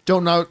episodes.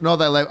 Don't know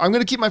that. I'm going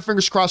to keep my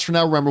fingers crossed for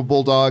now, Remember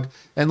Bulldog,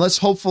 and let's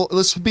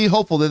be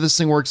hopeful that this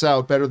thing works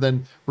out better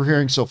than we're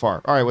hearing so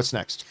far. All right, what's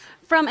next?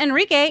 From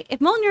Enrique, if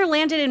Mjolnir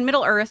landed in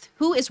Middle Earth,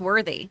 who is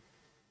worthy?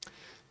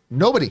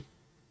 Nobody.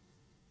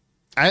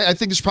 I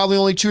think there's probably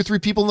only 2 or 3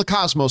 people in the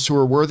cosmos who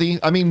are worthy.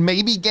 I mean,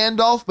 maybe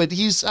Gandalf, but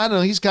he's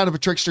kind of a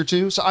trickster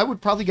too. So I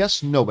would probably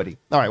guess nobody.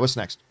 All right, what's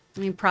next? I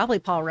mean, probably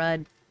Paul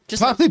Rudd.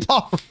 Just Probably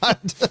Paul Rudd.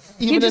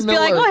 Even he'd just in be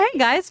like, Middle-earth. oh, hey,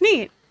 guys,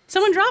 neat.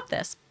 Someone dropped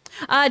this.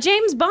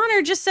 James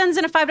Bonner just sends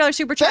in a $5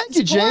 super chat. Thank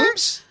you, support.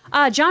 James.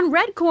 John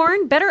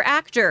Redcorn, better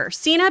actor,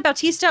 Cena,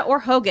 Bautista, or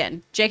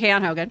Hogan? JK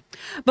on Hogan.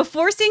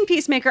 Before seeing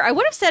Peacemaker, I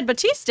would have said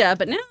Bautista,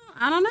 but now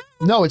I don't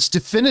know. No, it's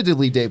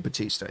definitively Dave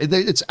Bautista.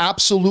 It's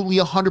absolutely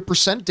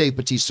 100% Dave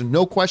Bautista.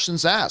 No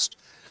questions asked.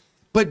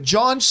 But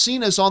John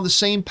Cena's on the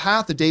same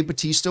path that Dave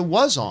Bautista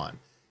was on.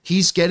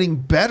 He's getting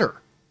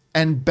better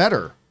and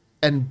better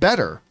and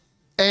better.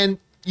 And,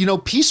 you know,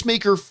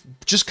 Peacemaker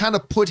just kind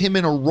of put him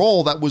in a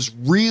role that was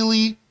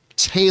really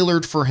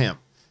tailored for him.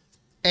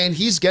 And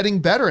he's getting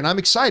better, and I'm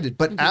excited.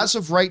 But as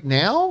of right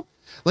now,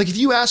 like if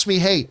you ask me,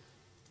 hey,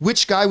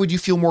 which guy would you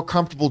feel more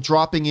comfortable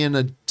dropping in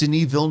a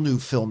Denis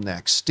Villeneuve film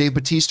next? Dave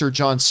Bautista or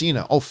John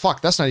Cena? Oh,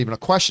 fuck, that's not even a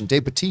question.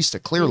 Dave Bautista,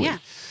 clearly. Yeah.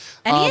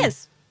 And he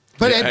is.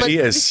 But, Yeah, but he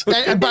is.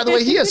 And by the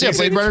way, he is. Yeah,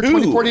 Blade Runner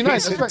 2049.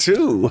 He's That's in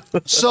right.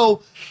 2.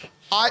 So,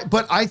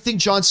 I think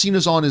John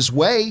Cena's on his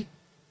way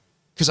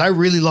because I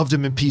really loved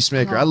him in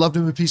Peacemaker. I loved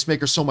him in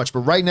Peacemaker so much. But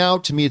right now,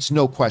 to me, it's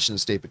no question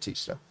it's Dave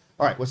Bautista.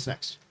 All right, what's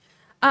next?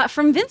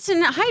 From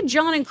Vincent, hi,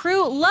 John and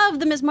crew.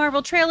 Love the Ms.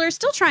 Marvel trailer.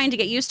 Still trying to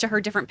get used to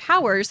her different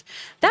powers.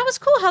 That was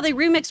cool how they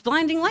remixed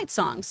Blinding Light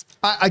songs.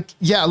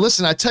 Yeah,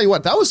 listen, I tell you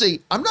what,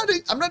 I'm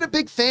not a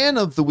big fan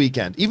of The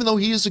Weeknd, even though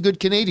he is a good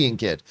Canadian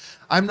kid.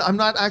 I'm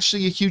not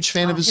actually a huge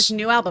fan of His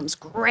new album's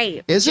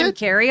great. Is Jim it?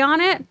 Carrey on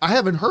it. I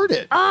haven't heard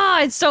it.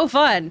 It's so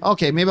fun.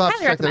 Okay, maybe I'll have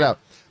to Highly check that recommend. out.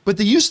 But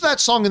the use of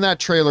that song in that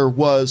trailer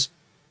was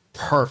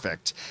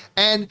perfect.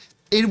 And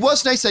it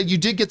was nice that you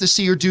did get to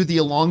see her do the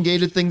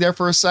elongated thing there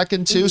for a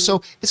second too.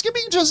 So it's going to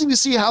be interesting to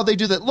see how they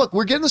do that. Look,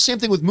 we're getting the same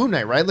thing with Moon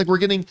Knight, right? Like we're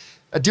getting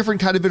a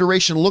different kind of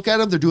iteration look at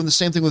them. They're doing the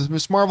same thing with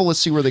Miss Marvel. Let's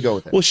see where they go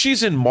with it. Well,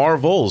 she's in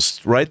Marvels,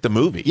 right? The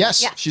movie.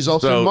 Yes, Yeah. she's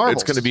also in So Marvel.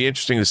 it's going to be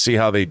interesting to see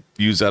how they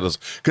use that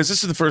because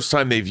this is the first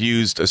time they've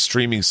used a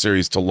streaming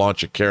series to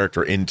launch a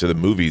character into the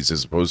movies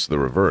as opposed to the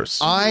reverse.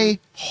 I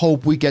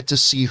hope we get to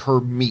see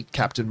her meet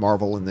Captain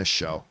Marvel in this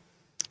show.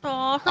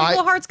 Oh, her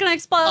little heart's gonna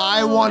explode.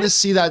 I want to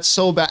see that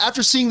so bad.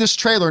 After seeing this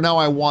trailer, now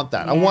I want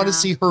that. I want to Yeah.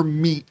 see her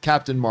meet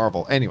Captain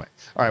Marvel. Anyway,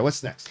 all right,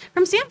 what's next?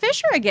 From Sam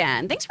Fisher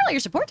again. Thanks for all your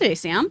support today,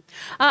 Sam.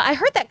 I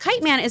heard that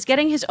Kite Man is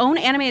getting his own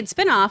animated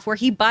spinoff where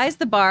he buys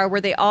the bar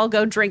where they all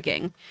go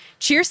drinking.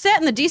 Cheer set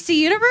in the DC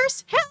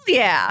universe? Hell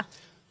yeah.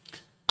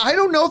 I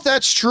don't know if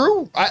that's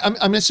true.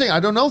 I'm just saying, I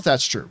don't know if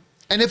that's true.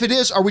 And if it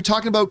is, are we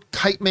talking about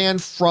Kite Man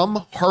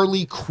from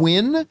Harley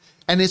Quinn?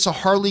 And it's a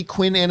Harley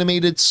Quinn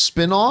animated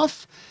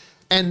spinoff?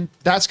 And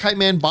that's Kite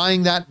Man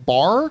buying that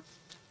bar?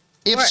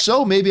 If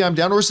so, maybe I'm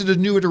down. Or is it a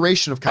new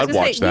iteration of I Kite was Man?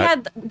 gonna watch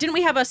say, that. didn't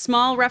we have a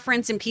small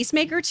reference in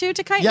Peacemaker too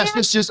to Kite Yes, Man?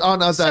 it's just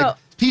on So-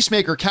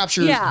 Peacemaker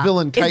captures yeah.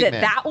 villain Kite Is it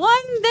Man. that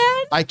one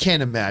then? I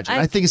can't imagine.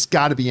 I think it's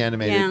got to be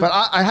animated, Yeah. but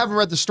I haven't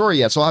read the story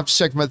yet, so I'll have to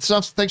check. But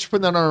thanks for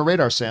putting that on our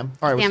radar, Sam.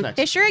 All right, what's Sam next?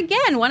 Fisher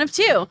again, one of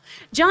two.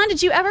 John,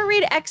 did you ever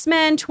read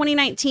X-Men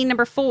 2019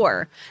 number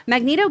 4?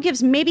 Magneto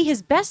gives maybe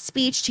his best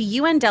speech to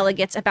UN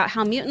delegates about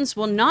how mutants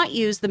will not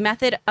use the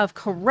method of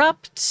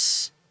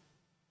corrupt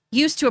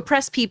used to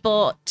oppress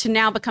people to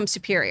now become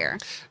superior.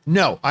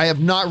 No, I have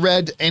not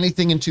read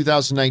anything in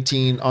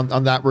 2019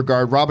 on that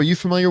regard. Rob, are you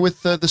familiar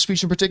with the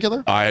speech in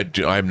particular?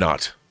 I'm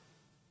not.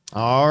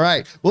 All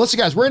right. Well, listen,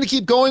 guys, we're going to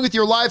keep going with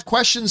your live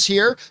questions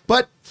here.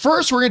 But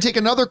first, we're going to take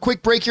another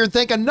quick break here and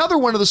thank another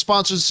one of the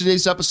sponsors of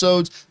today's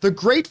episodes, the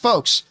great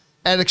folks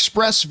at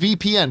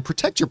ExpressVPN.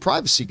 Protect your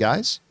privacy,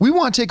 guys. We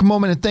want to take a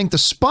moment and thank the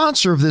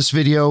sponsor of this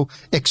video,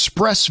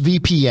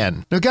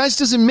 ExpressVPN. Now, guys,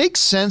 does it make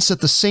sense that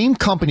the same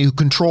company who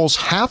controls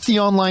half the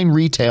online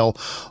retail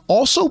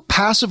also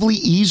passively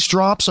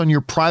eavesdrops on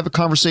your private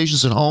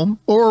conversations at home?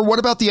 Or what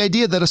about the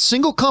idea that a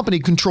single company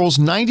controls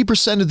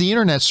 90% of the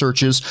internet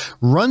searches,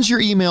 runs your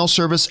email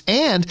service,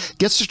 and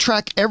gets to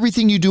track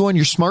everything you do on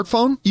your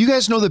smartphone? You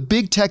guys know that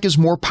big tech is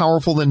more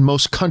powerful than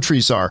most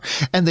countries are,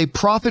 and they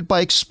profit by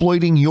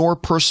exploiting your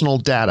personal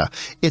data.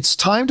 It's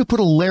time to put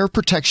a layer of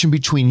protection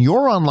between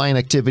your online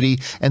activity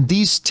and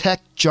these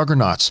tech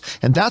juggernauts,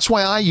 and that's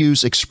why I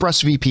use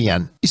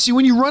ExpressVPN. You see,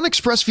 when you run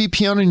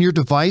ExpressVPN on your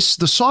device,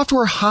 the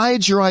software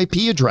hides your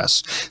IP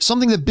address,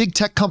 something that big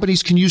tech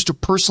companies can use to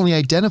personally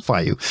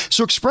identify you.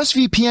 So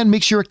ExpressVPN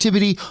makes your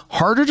activity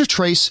harder to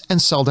trace and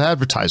sell to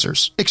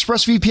advertisers.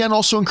 ExpressVPN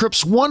also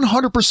encrypts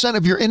 100%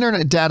 of your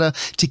internet data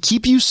to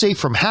keep you safe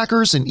from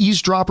hackers and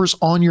eavesdroppers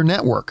on your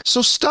network.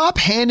 So stop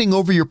handing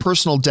over your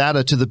personal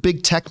data to the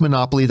big tech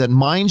monopoly that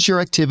mines your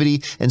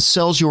activity and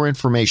sells your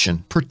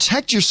information.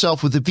 Protect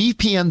yourself with the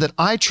VPN that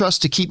I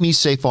trust to keep me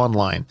safe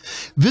online.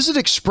 Visit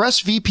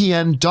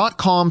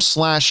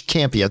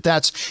expressvpn.com/Campea.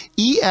 That's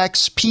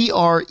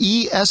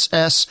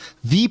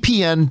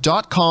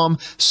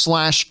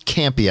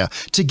expressvpn.com/Campea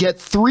to get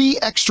 3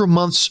 extra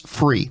months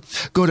free.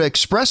 Go to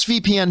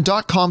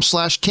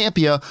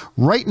expressvpn.com/Campea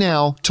right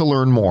now to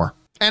learn more.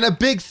 And a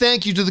big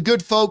thank you to the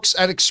good folks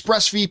at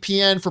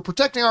ExpressVPN for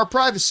protecting our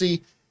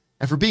privacy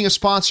and for being a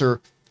sponsor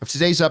of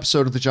today's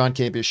episode of the John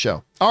Campea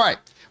Show. All right.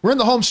 We're in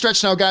the home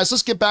stretch now, guys.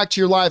 Let's get back to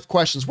your live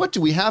questions. What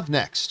do we have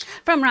next?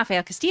 From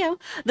Rafael Castillo,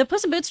 the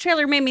Puss in Boots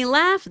trailer made me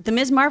laugh. The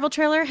Ms. Marvel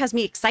trailer has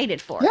me excited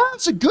for. Yeah,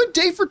 it's a good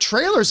day for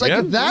trailers. Like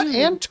Yeah. that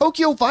and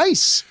Tokyo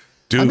Vice.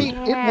 Dude. I mean,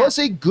 it was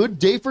a good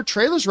day for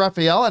trailers,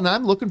 Raphael, and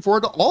I'm looking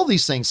forward to all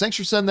these things. Thanks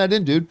for sending that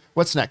in, dude.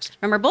 What's next?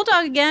 Remember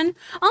Bulldog again.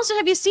 Also,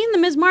 have you seen the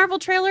Ms. Marvel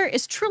trailer?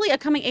 Is truly a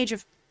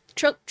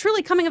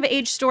truly coming of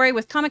age story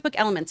with comic book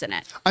elements in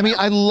it. I mean,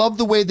 I love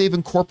the way they've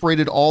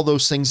incorporated all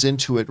those things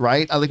into it,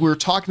 right? I think we were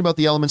talking about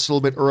the elements a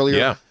little bit earlier.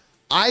 Yeah.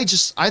 I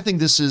think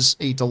this is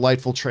a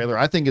delightful trailer.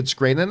 I think it's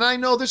great. And I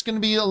know there's going to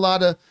be there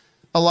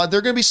are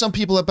going to be some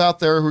people out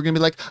there who are going to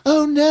be like,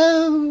 oh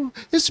no,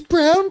 it's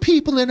brown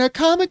people in our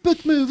comic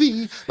book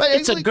movie. But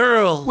It's a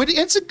girl.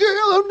 It's a girl.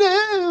 Oh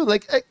no.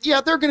 Like,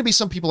 yeah, there are going to be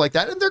some people like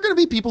that. And there are going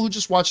to be people who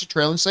just watch the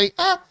trailer and say,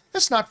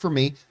 that's not for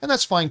me. And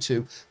that's fine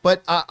too.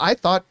 But I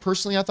thought it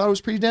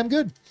was pretty damn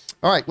good.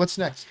 All right, what's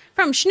next?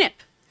 From Schnipp.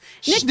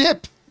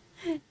 Snip.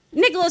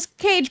 Nicolas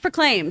Cage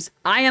proclaims,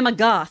 I am a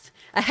goth.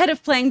 Ahead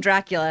of playing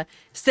Dracula,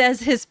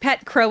 says his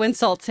pet crow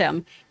insults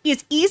him.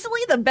 Is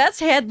easily the best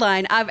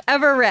headline I've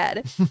ever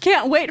read.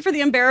 Can't wait for the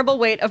unbearable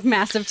weight of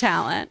massive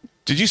talent.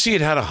 Did you see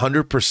it had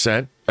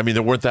 100%? I mean,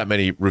 there weren't that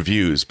many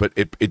reviews, but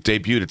it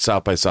debuted at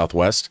South by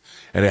Southwest,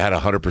 and it had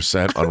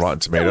 100% on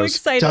Rotten So Tomatoes.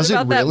 excited Does it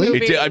about that really?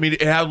 movie. It did, I mean,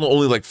 it had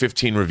only like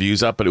 15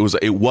 reviews up, but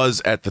it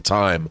was at the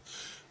time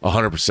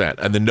 100%.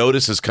 And the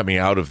notices coming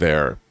out of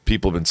there,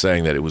 people have been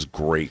saying that it was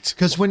great.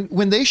 Because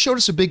when they showed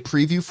us a big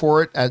preview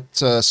for it at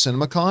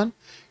CinemaCon,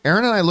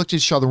 Aaron and I looked at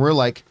each other and we're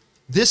like,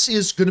 this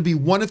is going to be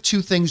one of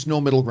two things,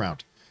 no middle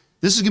ground.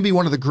 This is going to be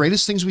one of the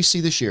greatest things we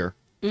see this year,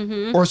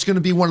 or it's going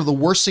to be one of the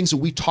worst things that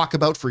we talk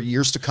about for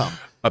years to come.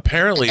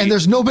 Apparently, And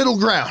there's no middle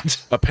ground.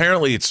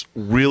 apparently it's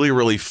really,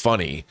 really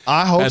funny.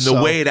 I hope And the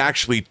so. way it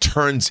actually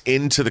turns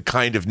into the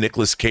kind of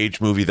Nicolas Cage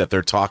movie that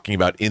they're talking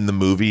about in the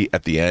movie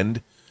at the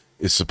end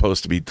is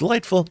supposed to be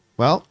delightful.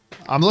 Well,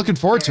 I'm looking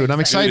forward to it. I'm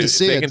excited Dude, to if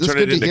see they it. can This is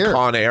turn good it to into hear.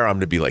 Con Air, I'm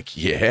going to be like,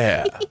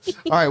 yeah.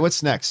 All right,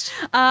 what's next?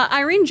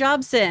 Irene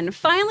Jobson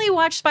finally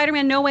watched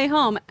Spider-Man No Way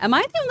Home. Am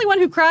I the only one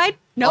who cried?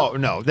 No. Oh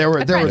no, there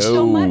were cried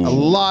so much. a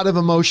lot of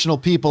emotional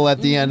people at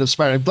the end of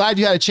Spider-Man. I'm glad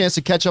you had a chance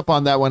to catch up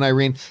on that one,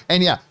 Irene.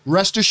 And yeah,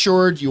 rest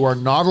assured, you are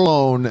not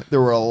alone. There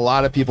were a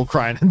lot of people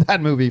crying in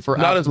that movie for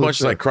Not as absolute much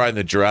as I sure. cried in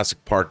the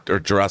Jurassic Park or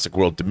Jurassic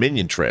World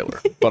Dominion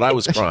trailer, but I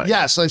was crying.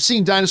 Yes, I've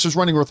seen dinosaurs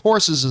running with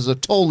horses is a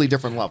totally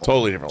different level.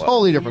 Totally different level.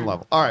 Totally different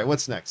level. All right,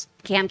 what's next?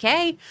 Cam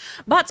K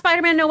bought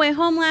Spider-Man No Way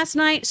Home last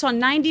night, saw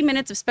 90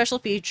 minutes of special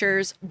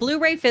features.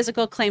 Blu-ray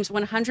physical claims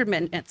 100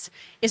 minutes.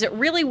 Is it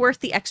really worth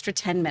the extra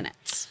 10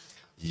 minutes?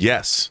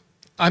 Yes.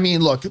 I mean,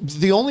 look,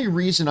 the only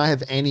reason I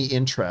have any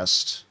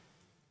interest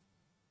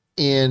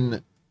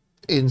in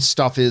in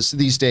stuff is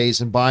these days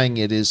and buying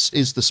it is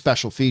the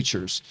special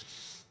features.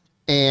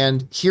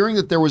 And hearing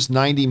that there was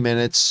 90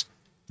 minutes,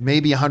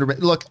 maybe 100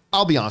 minutes. Look,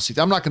 I'll be honest with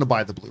you. I'm not going to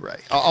buy the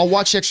Blu-ray. I'll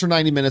watch the extra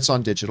 90 minutes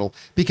on digital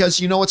because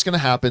you know what's going to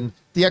happen.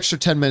 The extra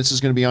 10 minutes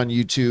is going to be on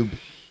YouTube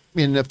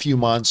in a few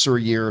months or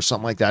a year or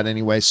something like that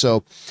anyway.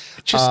 So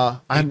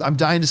I'm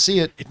dying to see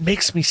it. It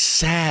makes me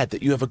sad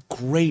that you have a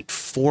great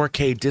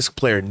 4K disc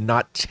player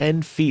not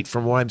 10 feet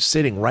from where I'm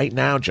sitting right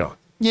now, John.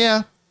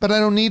 Yeah, but I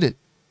don't need it.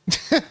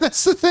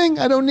 That's the thing.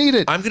 I don't need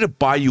it. I'm going to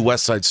buy you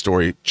West Side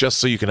Story just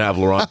so you can have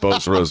Laurent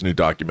Bossereau's new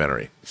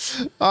documentary.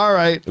 All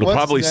right. It'll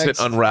probably sit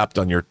unwrapped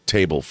on your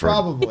table for...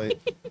 Probably.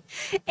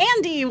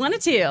 Andy, 1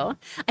 of 2.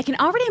 I can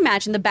already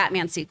imagine the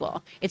Batman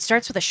sequel. It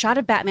starts with a shot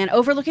of Batman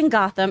overlooking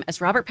Gotham as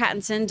Robert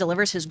Pattinson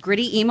delivers his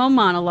gritty emo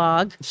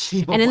monologue.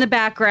 And in the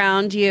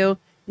background, you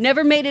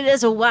never made it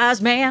as a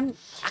wise man.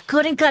 I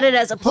couldn't cut it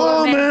as a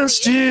poor man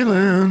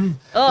stealing.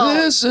 Oh.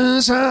 This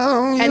is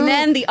how And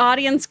then the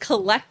audience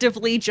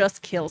collectively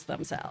just kills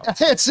themselves.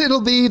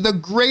 It'll be the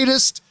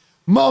greatest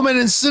moment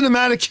in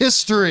cinematic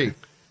history.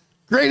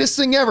 Greatest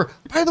thing ever.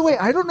 By the way,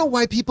 I don't know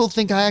why people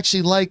think I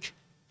actually like...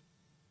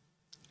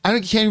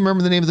 can't even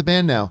remember the name of the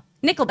band now.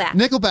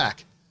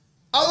 Nickelback.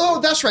 Oh,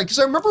 that's right. Because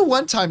I remember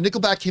one time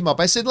Nickelback came up.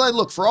 I said,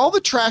 look, for all the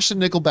trash that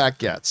Nickelback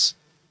gets,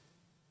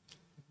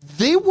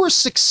 they were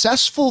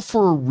successful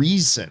for a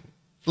reason.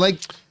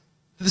 Like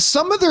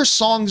some of their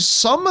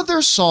songs,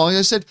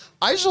 I said,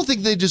 I just don't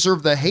think they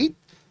deserve the hate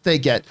they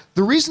get.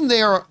 The reason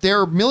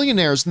they're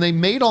millionaires and they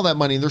made all that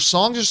money and their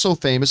songs are so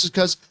famous is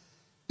because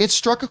it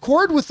struck a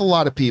chord with a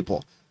lot of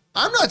people.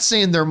 I'm not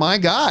saying they're my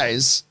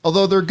guys,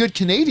 although they're good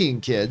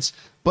Canadian kids,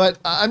 but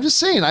I'm just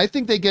saying I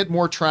think they get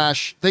more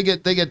trash. They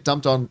get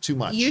dumped on too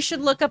much. You should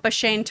look up a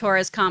Shane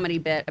Torres comedy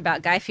bit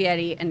about Guy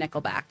Fieri and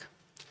Nickelback.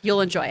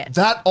 You'll enjoy it.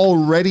 That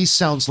already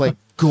sounds like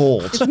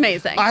gold. It's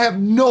amazing. I have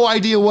no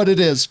idea what it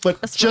is,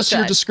 but That's just what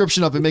your good.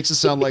 description of it makes it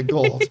sound like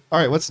gold. All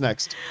right, what's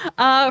next?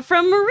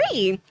 From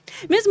Marie.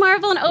 Ms.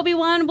 Marvel and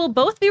Obi-Wan will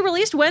both be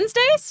released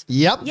Wednesdays?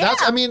 Yep. Yeah.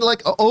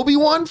 Like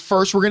Obi-Wan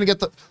first. We're going to get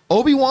the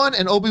Obi-Wan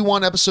and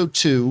Obi-Wan episode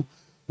 2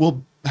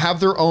 will have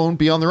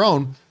be on their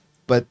own,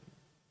 but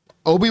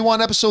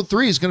Obi-Wan episode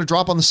 3 is going to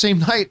drop on the same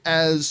night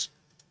as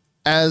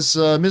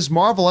Ms.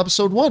 Marvel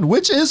episode 1,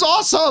 which is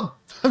awesome.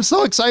 I'm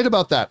so excited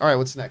about that. All right,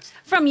 what's next?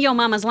 From Yo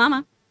Mama's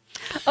Llama.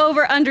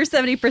 Over under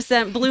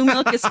 70% blue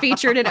milk is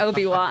featured in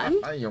Obi-Wan.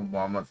 Your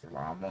mama's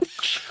llama.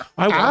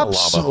 I want a llama.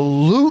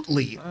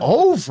 Absolutely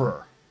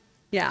over.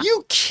 Yeah.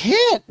 You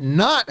can't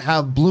not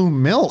have blue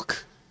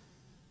milk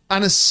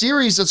on a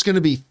series that's going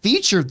to be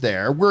featured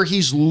there where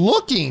he's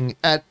looking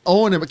at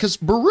Owen, because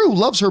Baru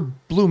loves her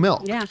blue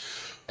milk. Yeah.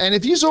 And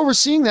if he's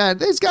overseeing that,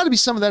 there's got to be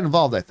some of that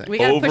involved, I think. We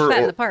got to push Over that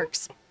in or- the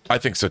parks. I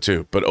think so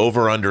too. But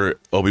over under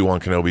Obi-Wan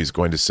Kenobi is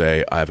going to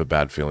say, I have a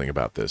bad feeling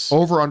about this.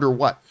 Over under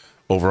what?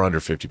 Over under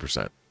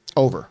 50%.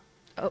 Over.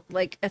 Oh,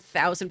 like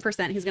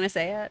 1,000% he's going to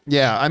say it.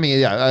 Yeah, I mean,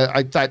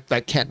 yeah,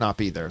 that can't not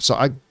be there. So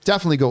I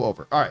definitely go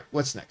over. All right,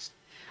 what's next?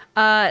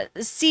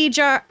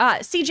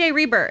 CJ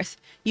Rebirth.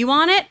 You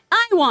want it?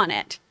 I want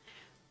it.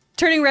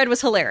 Turning Red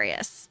was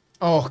hilarious.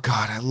 Oh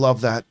God, I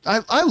love that.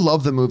 I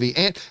love the movie.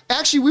 And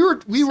actually,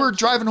 we were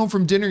driving home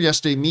from dinner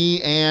yesterday.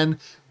 Me and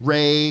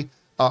Ray,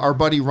 our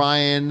buddy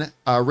Ryan,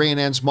 Ray and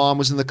Ann's mom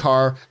was in the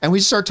car, and we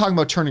started talking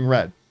about Turning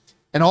Red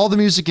and all the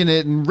music in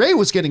it. And Ray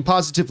was getting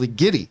positively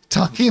giddy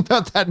talking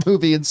about that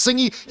movie and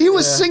singing. He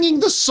was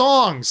singing the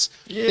songs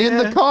in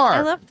the car.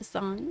 I love the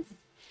songs.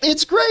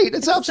 It's great.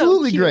 It's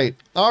absolutely so cute. great.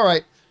 All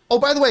right. Oh,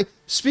 by the way,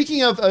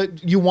 speaking of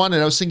you want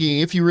it, I was thinking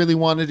if you really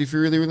want it, if you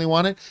really, really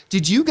want it.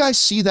 Did you guys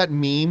see that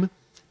meme,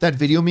 that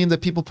video meme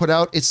that people put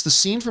out? It's the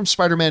scene from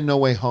Spider-Man No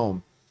Way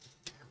Home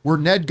where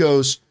Ned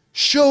goes,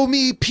 "Show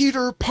me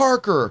Peter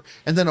Parker."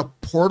 And then a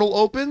portal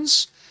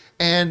opens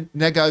and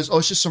Ned goes, "Oh,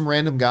 it's just some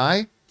random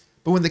guy."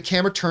 But when the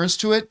camera turns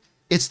to it,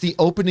 it's the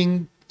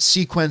opening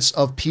sequence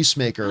of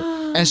Peacemaker.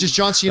 And it's just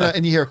John Cena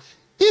and you hear,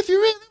 "If you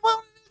really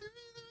want it, if you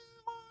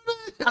really want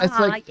it." It's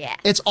like, yeah.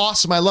 it's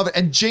awesome. I love it.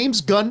 And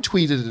James Gunn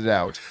tweeted it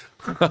out.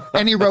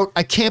 And he wrote,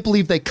 "I can't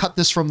believe they cut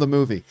this from the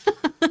movie."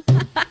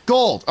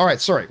 Gold. All right,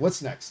 sorry.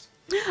 What's next?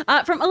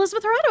 From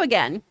Elizabeth Arado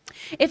again.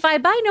 If I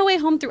buy No Way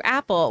Home through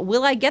Apple,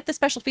 will I get the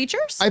special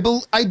features? I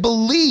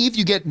believe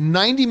you get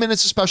 90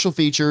 minutes of special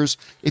features.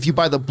 If you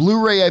buy the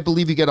Blu-ray, I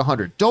believe you get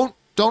 100. Don't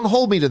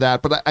hold me to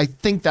that, but I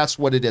think that's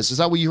what it is. Is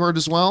that what you heard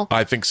as well?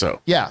 I think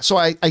so. Yeah, so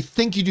I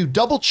think you do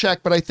double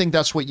check, but I think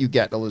that's what you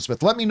get,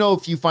 Elizabeth. Let me know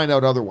if you find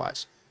out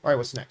otherwise. All right,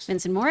 what's next?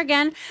 Vincent Moore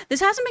again. This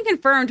hasn't been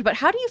confirmed, but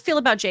how do you feel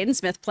about Jaden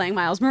Smith playing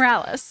Miles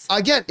Morales?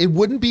 Again, it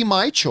wouldn't be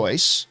my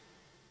choice,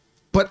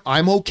 but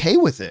I'm okay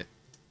with it.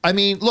 I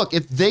mean, look,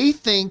 if they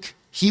think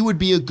he would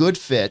be a good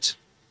fit,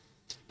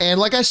 and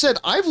like I said,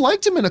 I've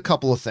liked him in a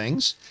couple of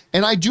things,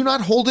 and I do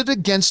not hold it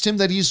against him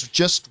that he's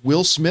just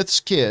Will Smith's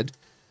kid.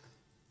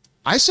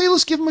 I say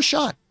let's give him a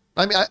shot.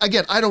 I mean,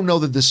 again, I don't know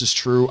that this is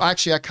true.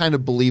 Actually, I kind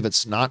of believe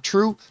it's not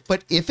true,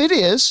 but if it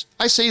is,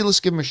 I say let's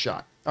give him a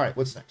shot. All right,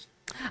 what's next?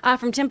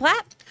 From Tim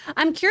Platt.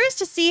 I'm curious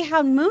to see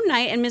how Moon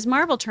Knight and Ms.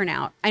 Marvel turn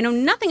out. I know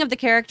nothing of the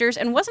characters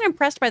and wasn't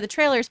impressed by the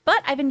trailers,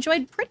 but I've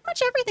enjoyed pretty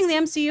much everything the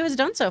MCU has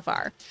done so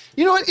far.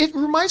 You know what? It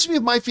reminds me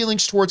of my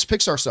feelings towards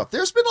Pixar stuff.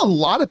 There's been a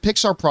lot of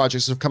Pixar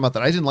projects that have come out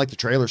that I didn't like the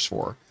trailers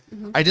for.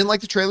 I didn't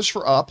like the trailers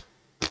for Up.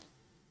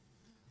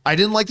 I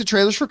didn't like the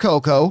trailers for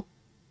Coco.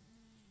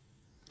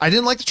 I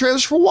didn't like the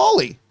trailers for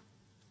Wall-E.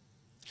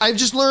 I've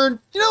just learned,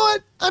 you know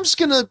what? I'm just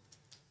going to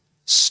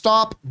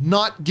stop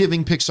not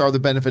giving Pixar the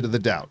benefit of the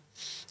doubt.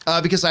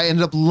 Because I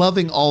ended up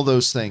loving all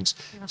those things.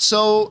 Yeah.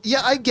 So,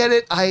 yeah, I get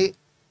it.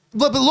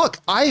 But look,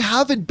 I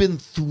haven't been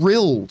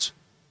thrilled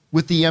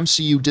with the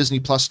MCU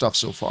Disney Plus stuff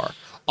so far.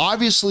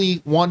 Obviously,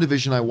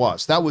 WandaVision I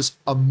was. That was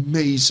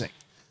amazing.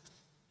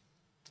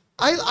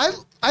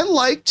 I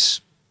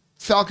liked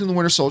Falcon and the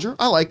Winter Soldier.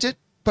 I liked it,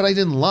 but I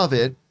didn't love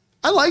it.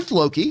 I liked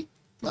Loki.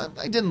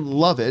 I didn't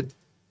love it.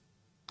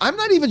 I'm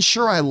not even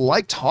sure I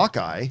liked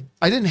Hawkeye.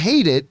 I didn't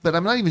hate it, but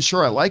I'm not even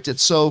sure I liked it.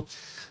 So...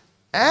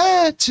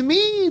 to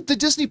me, the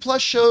Disney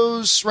Plus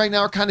shows right now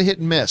are kind of hit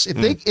and miss.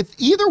 If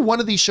either one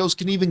of these shows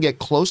can even get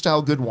close to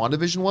how good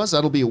WandaVision was,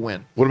 that'll be a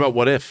win. What about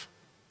What If?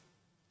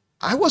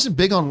 I wasn't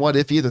big on What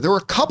If either. There were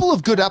a couple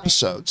of good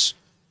episodes.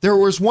 There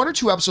was one or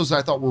two episodes that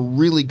I thought were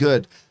really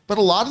good, but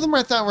a lot of them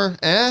I thought were,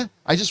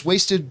 I just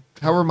wasted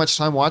however much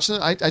time watching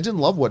it. I didn't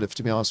love What If,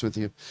 to be honest with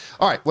you.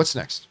 All right, what's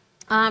next?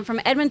 From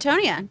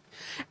Edmontonia.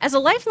 As a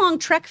lifelong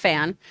Trek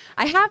fan,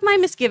 I have my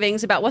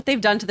misgivings about what they've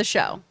done to the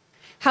show.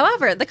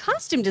 However, the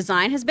costume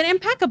design has been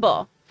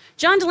impeccable.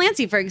 John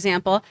Delancey, for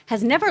example,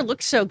 has never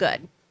looked so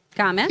good.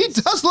 Comments? He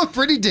does look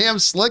pretty damn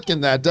slick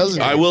in that,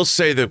 doesn't he? I will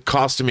say the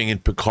costuming in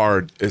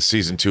Picard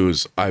season 2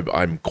 is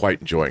I'm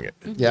quite enjoying it.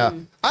 Yeah.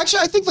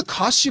 Actually, I think the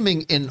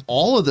costuming in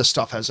all of this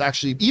stuff has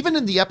actually, even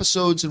in the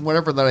episodes and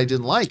whatever that I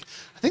didn't like,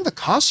 I think the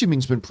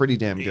costuming's been pretty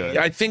damn good.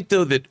 I think,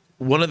 though, that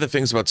one of the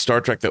things about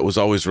Star Trek that was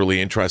always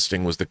really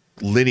interesting was the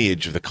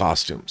lineage of the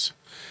costumes.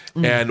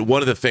 And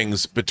one of the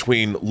things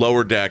between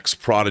Lower Decks,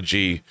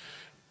 Prodigy,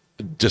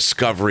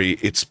 Discovery,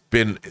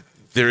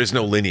 there is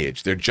no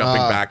lineage. They're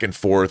jumping back and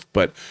forth,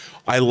 but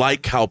I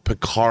like how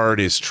Picard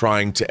is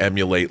trying to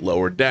emulate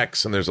Lower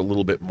Decks, and there's a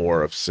little bit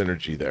more of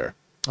synergy there.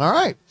 All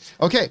right.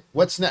 Okay,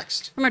 what's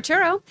next? From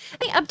Arturo,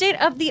 the update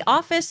of the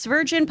Office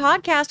Virgin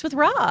podcast with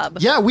Rob.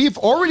 Yeah, we've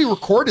already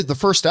recorded the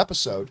first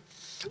episode.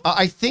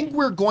 I think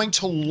we're going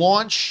to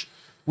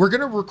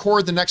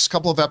record the next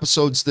couple of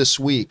episodes this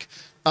week.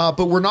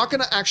 But we're not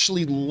going to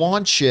actually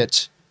launch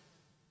it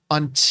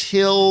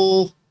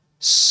until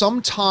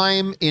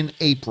sometime in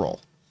April.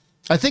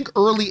 I think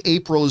early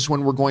April is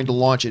when we're going to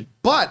launch it.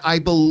 But I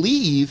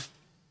believe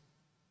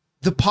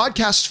the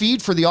podcast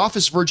feed for The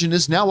Office Virgin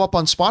is now up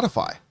on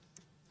Spotify.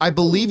 I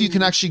believe you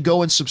can actually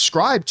go and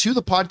subscribe to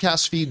the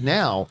podcast feed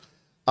now.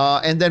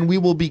 And then we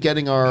will be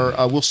getting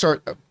we'll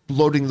start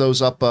loading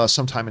those up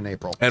sometime in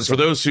April. And for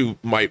those who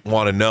might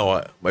want to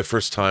know, my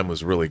first time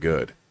was really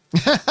good.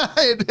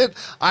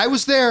 I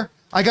was there.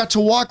 I got to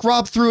walk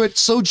Rob through it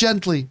so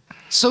gently,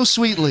 so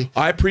sweetly.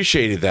 I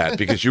appreciated that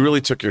because you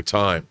really took your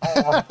time.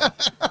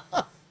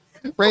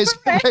 Ray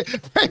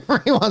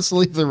wants to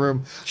leave the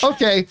room.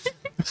 Okay.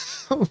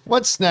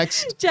 What's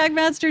next?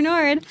 Jackmaster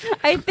Nord.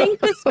 I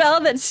think the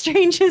spell that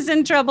Strange is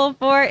in trouble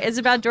for is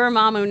about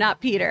Dormammu, not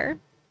Peter.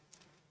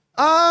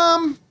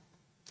 I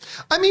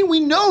mean, we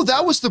know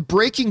that was the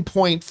breaking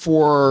point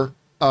for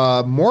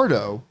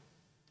Mordo.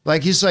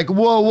 Like, he's like,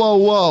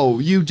 whoa,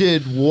 you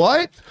did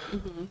what?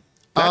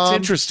 That's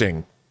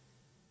interesting.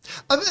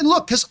 I mean,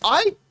 look, because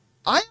I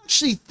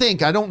actually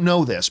think, I don't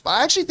know this, but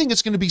I actually think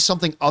it's going to be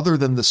something other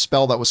than the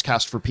spell that was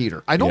cast for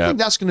Peter. I don't think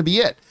that's going to be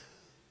it.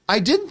 I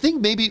didn't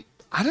think maybe,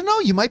 I don't know,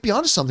 you might be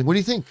onto something. What do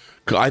you think?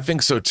 I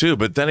think so too.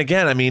 But then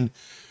again, I mean,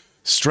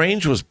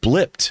 Strange was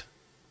blipped,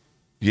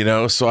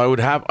 so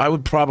I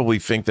would probably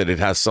think that it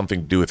has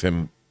something to do with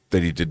him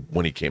that he did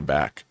when he came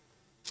back.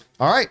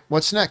 All right,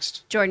 what's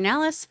next? Jordan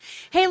Ellis.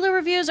 Halo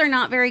reviews are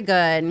not very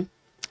good.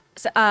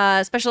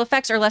 Special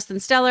effects are less than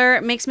stellar.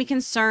 It makes me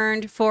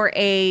concerned for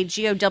a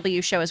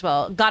GOW show as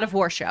well. God of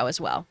War show as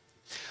well.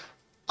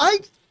 I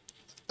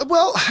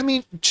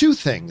mean, two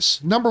things.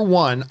 Number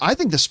one, I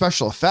think the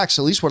special effects,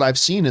 at least what I've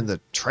seen in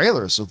the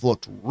trailers, have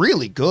looked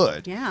really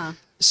good. Yeah.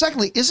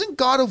 Secondly, isn't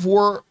God of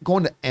War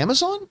going to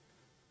Amazon?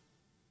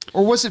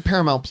 Or was it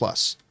Paramount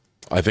Plus?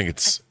 I think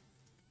it's...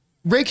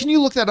 Ray, can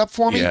you look that up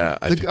for me? Yeah,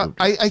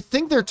 I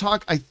think they were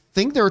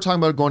talking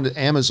about going to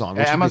Amazon.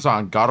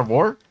 Amazon, God of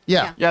War?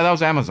 Yeah. Yeah, that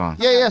was Amazon.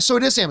 Yeah. So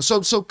it is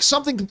Amazon. So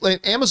something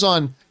like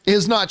Amazon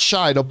is not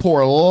shy to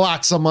pour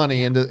lots of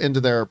money into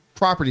their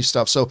property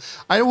stuff. So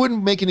I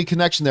wouldn't make any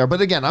connection there. But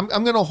again, I'm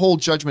going to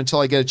hold judgment until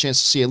I get a chance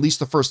to see at least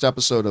the first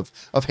episode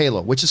of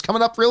Halo, which is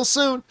coming up real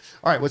soon.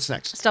 All right, what's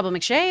next? Stubble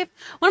McShave.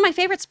 One of my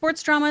favorite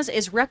sports dramas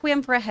is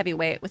Requiem for a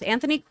Heavyweight with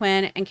Anthony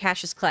Quinn and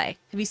Cassius Clay.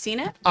 Have you seen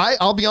it?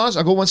 I'll be honest.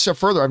 I'll go one step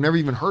further. I've never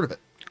even heard of it.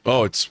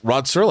 Oh, it's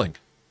Rod Serling.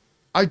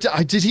 I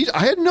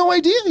had no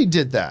idea he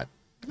did that.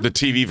 The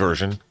TV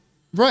version.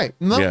 Right.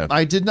 No, yeah.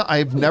 I did not.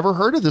 I've never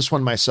heard of this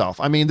one myself.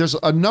 I mean, there's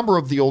a number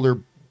of the older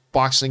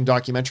boxing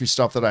documentary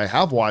stuff that I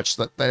have watched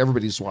that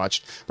everybody's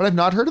watched, but I've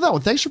not heard of that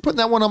one. Thanks for putting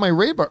that one on my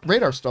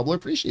radar, Stubble. I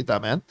appreciate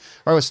that, man.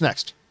 All right, what's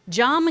next?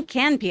 John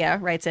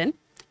McCanpia writes in,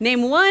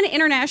 name one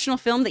international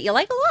film that you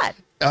like a lot.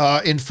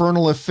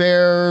 Infernal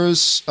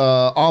Affairs,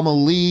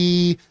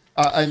 Amelie,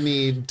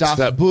 Das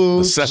The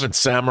Boot, Seventh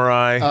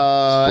Samurai,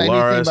 anything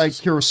Polaris. by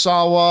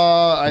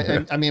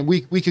Kurosawa. I mean,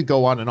 we could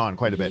go on and on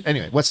quite a bit.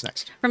 Anyway, what's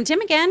next? From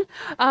Tim again,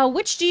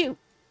 which do you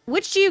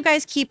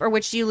guys keep or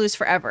which do you lose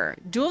forever?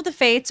 Duel of the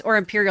Fates or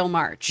Imperial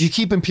March? You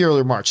keep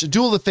Imperial March.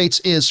 Duel of the Fates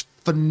is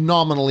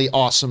phenomenally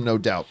awesome, no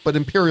doubt, but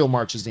Imperial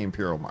March is the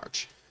Imperial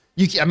March.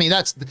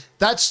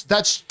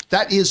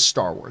 That is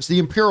Star Wars. The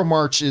Imperial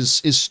March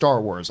is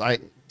Star Wars.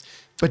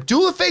 But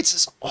Duel of Fates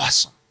is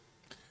awesome.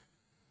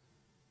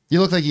 You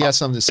look like you got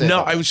something to say.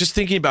 No, I was just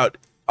thinking about.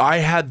 I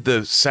had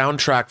the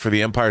soundtrack for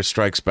The Empire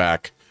Strikes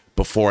Back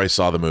before I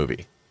saw the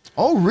movie.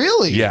 Oh,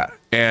 really? Yeah,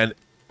 and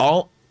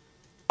I'll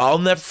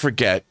never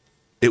forget.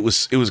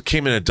 It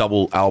came in a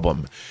double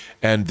album,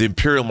 and the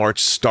Imperial March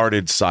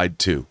started side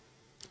 2.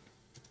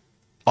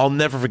 I'll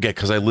never forget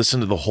because I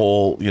listened to the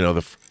whole.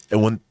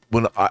 And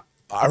when I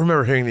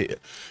remember hearing the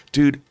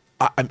dude.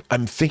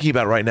 I'm thinking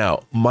about it right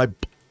now.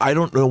 I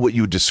don't know what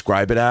you would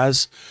describe it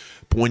as,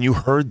 but when you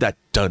heard that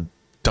dun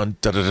dun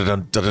dun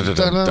dun dun dun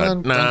dun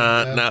dun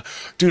nah,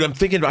 dude,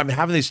 I'm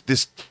having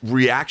this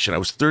reaction. I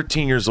was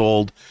 13 years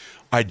old.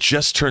 I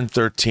just turned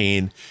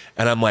 13,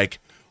 and I'm like,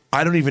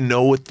 I don't even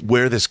know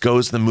where this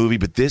goes in the movie,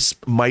 but this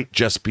might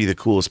just be the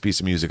coolest piece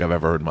of music I've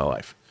ever heard in my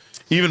life,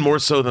 even more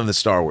so than the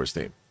Star Wars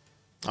theme.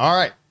 All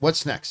right,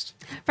 what's next?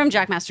 From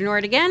Jack Master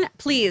Nord again,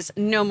 please,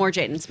 no more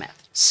Jaden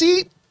Smith.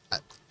 See,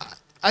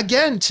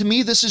 again, to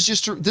me, this is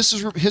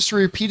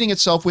history repeating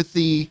itself with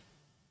the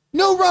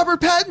no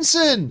Robert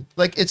Pattinson.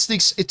 Like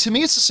to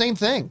me, it's the same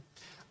thing.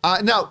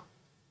 Now,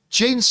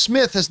 Jaden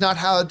Smith has not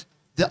had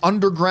the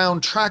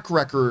underground track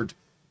record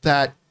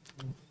that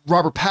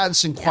Robert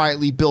Pattinson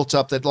quietly built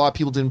up that a lot of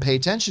people didn't pay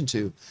attention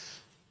to.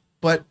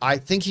 But I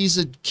think he's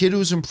a kid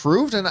who's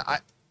improved. And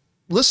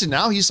listen,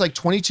 now he's like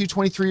 22,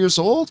 23 years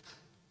old.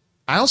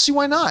 I don't see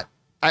why not.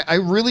 I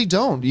really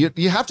don't.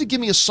 You have to give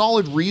me a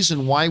solid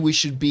reason why we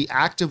should be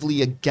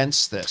actively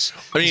against this.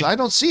 I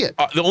don't see it.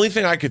 The only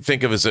thing I could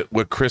think of is that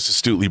what Chris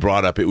astutely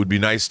brought up. It would be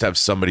nice to have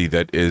somebody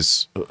that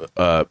has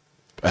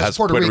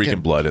Puerto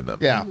Rican blood in them.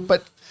 Yeah,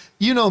 but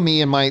you know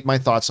me and my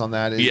thoughts on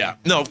that. Yeah,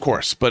 no, of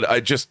course. But I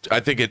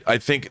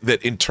think that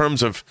in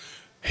terms of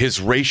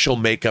his racial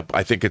makeup,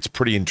 I think it's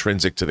pretty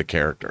intrinsic to the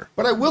character.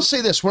 But I will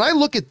say this: when I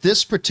look at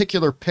this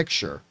particular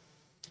picture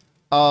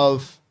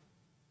of,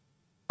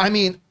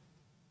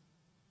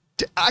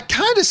 I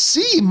kind of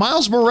see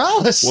Miles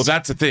Morales. Well,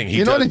 that's the thing.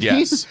 You know what I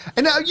mean?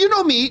 And now, you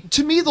know me.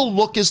 To me, the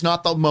look is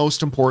not the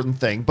most important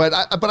thing. But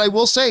I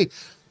will say,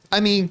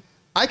 I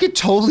could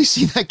totally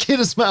see that kid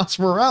as Miles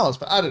Morales.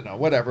 But I don't know.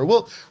 Whatever.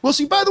 We'll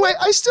see. By the way,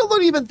 I still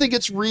don't even think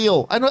it's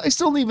real. I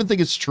still don't even think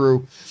it's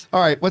true.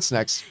 All right. What's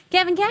next?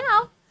 Kevin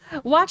Cow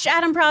watched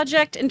Adam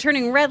Project and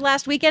Turning Red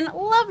last weekend.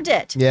 Loved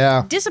it.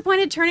 Yeah.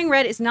 Disappointed Turning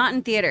Red is not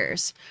in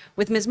theaters.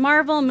 With Ms.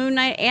 Marvel, Moon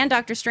Knight, and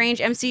Doctor Strange,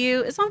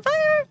 MCU is on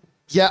fire.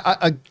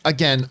 Yeah,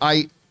 again,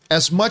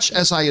 as much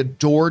as I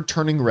adored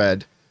Turning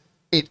Red,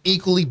 it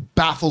equally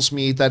baffles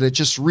me that it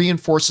just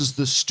reinforces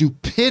the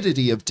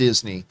stupidity of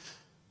Disney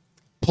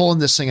pulling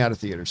this thing out of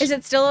theaters. Is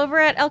it still over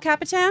at El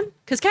Capitan?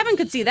 Because Kevin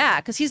could see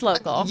that because he's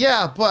local.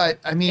 Yeah, but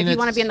if you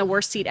want to be in the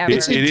worst seat ever.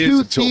 It's in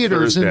 2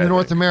 theaters in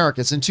North America.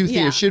 It's in 2 theaters.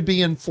 Yeah. It should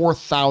be in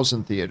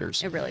 4,000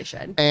 theaters. It really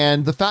should.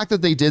 And the fact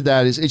that they did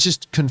that it's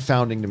just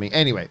confounding to me.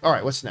 Anyway, all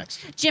right, what's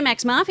next? Jim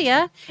X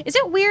Mafia. Is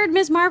it weird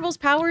Ms. Marvel's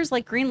powers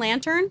like Green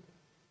Lantern?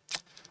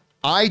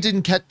 I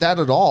didn't get that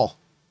at all.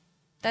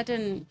 That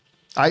didn't.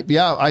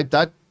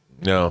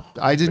 No,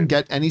 I didn't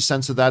get any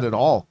sense of that at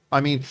all.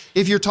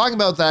 If you're talking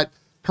about that,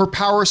 her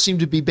powers seem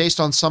to be based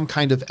on some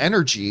kind of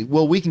energy.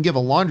 Well, we can give a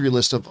laundry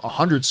list of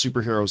 100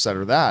 superheroes that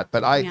are that,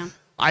 but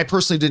I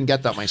personally didn't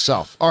get that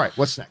myself. All right,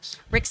 what's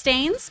next? Rick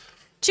Staines.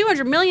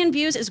 200 million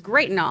views is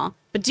great and all,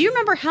 but do you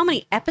remember how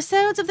many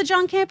episodes of the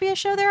John Campea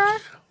show there are?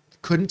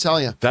 Couldn't tell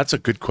you. That's a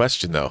good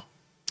question, though.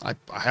 I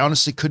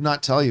honestly could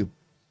not tell you.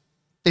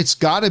 It's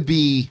got to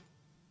be.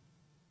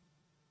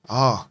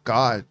 Oh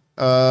God.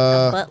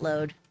 A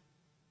buttload.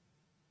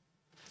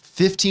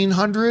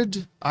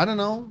 1,500. I don't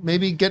know.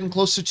 Maybe getting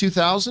close to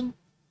 2,000.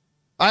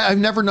 I've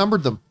never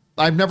numbered them.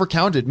 I've never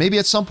counted. Maybe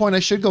at some point I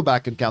should go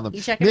back and count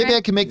them. Maybe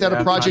I can make that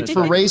a project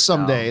for Ray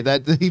someday.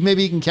 That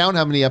maybe he can count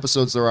how many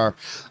episodes there are.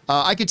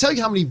 I can tell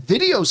you how many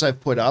videos I've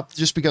put up,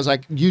 just because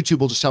YouTube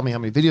will just tell me how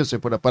many videos I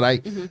put up. But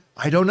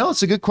I don't know.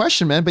 It's a good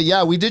question, man. But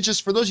yeah, we did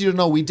just, for those of you who don't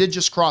know, we did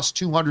just cross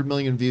 200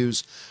 million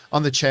views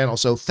on the channel.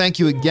 So thank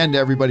you again to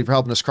everybody for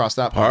helping us cross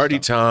that. Party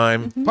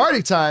time.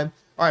 Party time.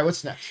 All right,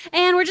 what's next?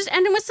 And we're just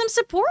ending with some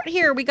support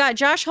here. We got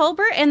Josh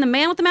Hulbert and the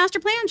man with the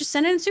master plan just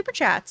sending in super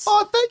chats.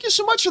 Oh, thank you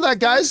so much for that,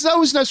 guys. It's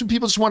always nice when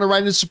people just want to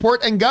write in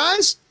support. And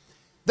guys,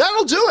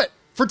 that'll do it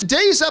For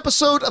today's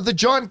episode of the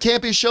John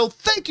Campea Show,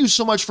 thank you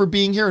so much for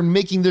being here and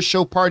making this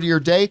show part of your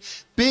day.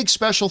 Big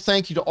special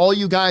thank you to all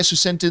you guys who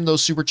sent in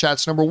those super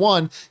chats. Number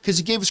one, because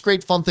you gave us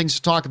great fun things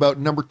to talk about.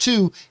 Number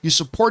two, you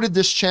supported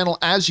this channel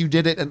as you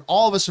did it, and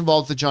all of us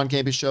involved with the John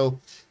Campea Show.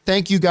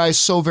 Thank you guys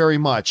so very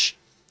much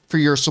for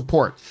your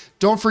support.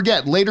 Don't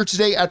forget, later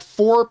today at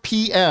 4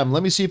 p.m.,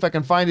 let me see if I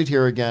can find it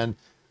here again.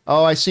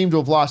 Oh, I seem to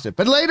have lost it.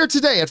 But later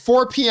today at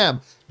 4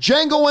 p.m.,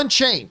 Django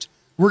Unchained.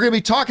 We're going to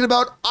be talking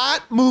about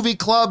At Movie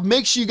Club.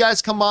 Make sure you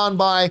guys come on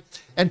by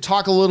and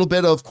talk a little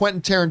bit of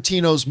Quentin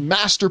Tarantino's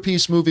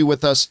masterpiece movie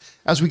with us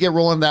as we get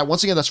rolling that.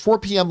 Once again, that's 4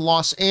 p.m.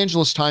 Los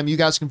Angeles time. You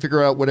guys can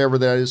figure out whatever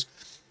that is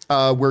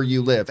where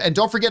you live. And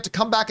don't forget to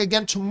come back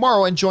again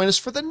tomorrow and join us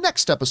for the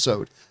next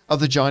episode of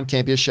the John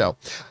Campea Show.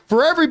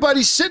 For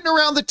everybody sitting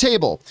around the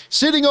table,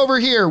 sitting over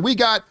here, we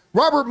got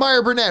Robert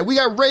Meyer Burnett, we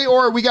got Ray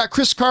Orr, we got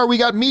Chris Carr, we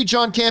got me,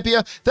 John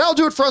Campea. That'll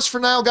do it for us for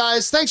now,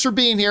 guys. Thanks for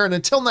being here, and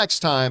until next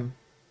time,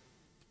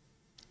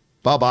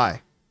 bye-bye.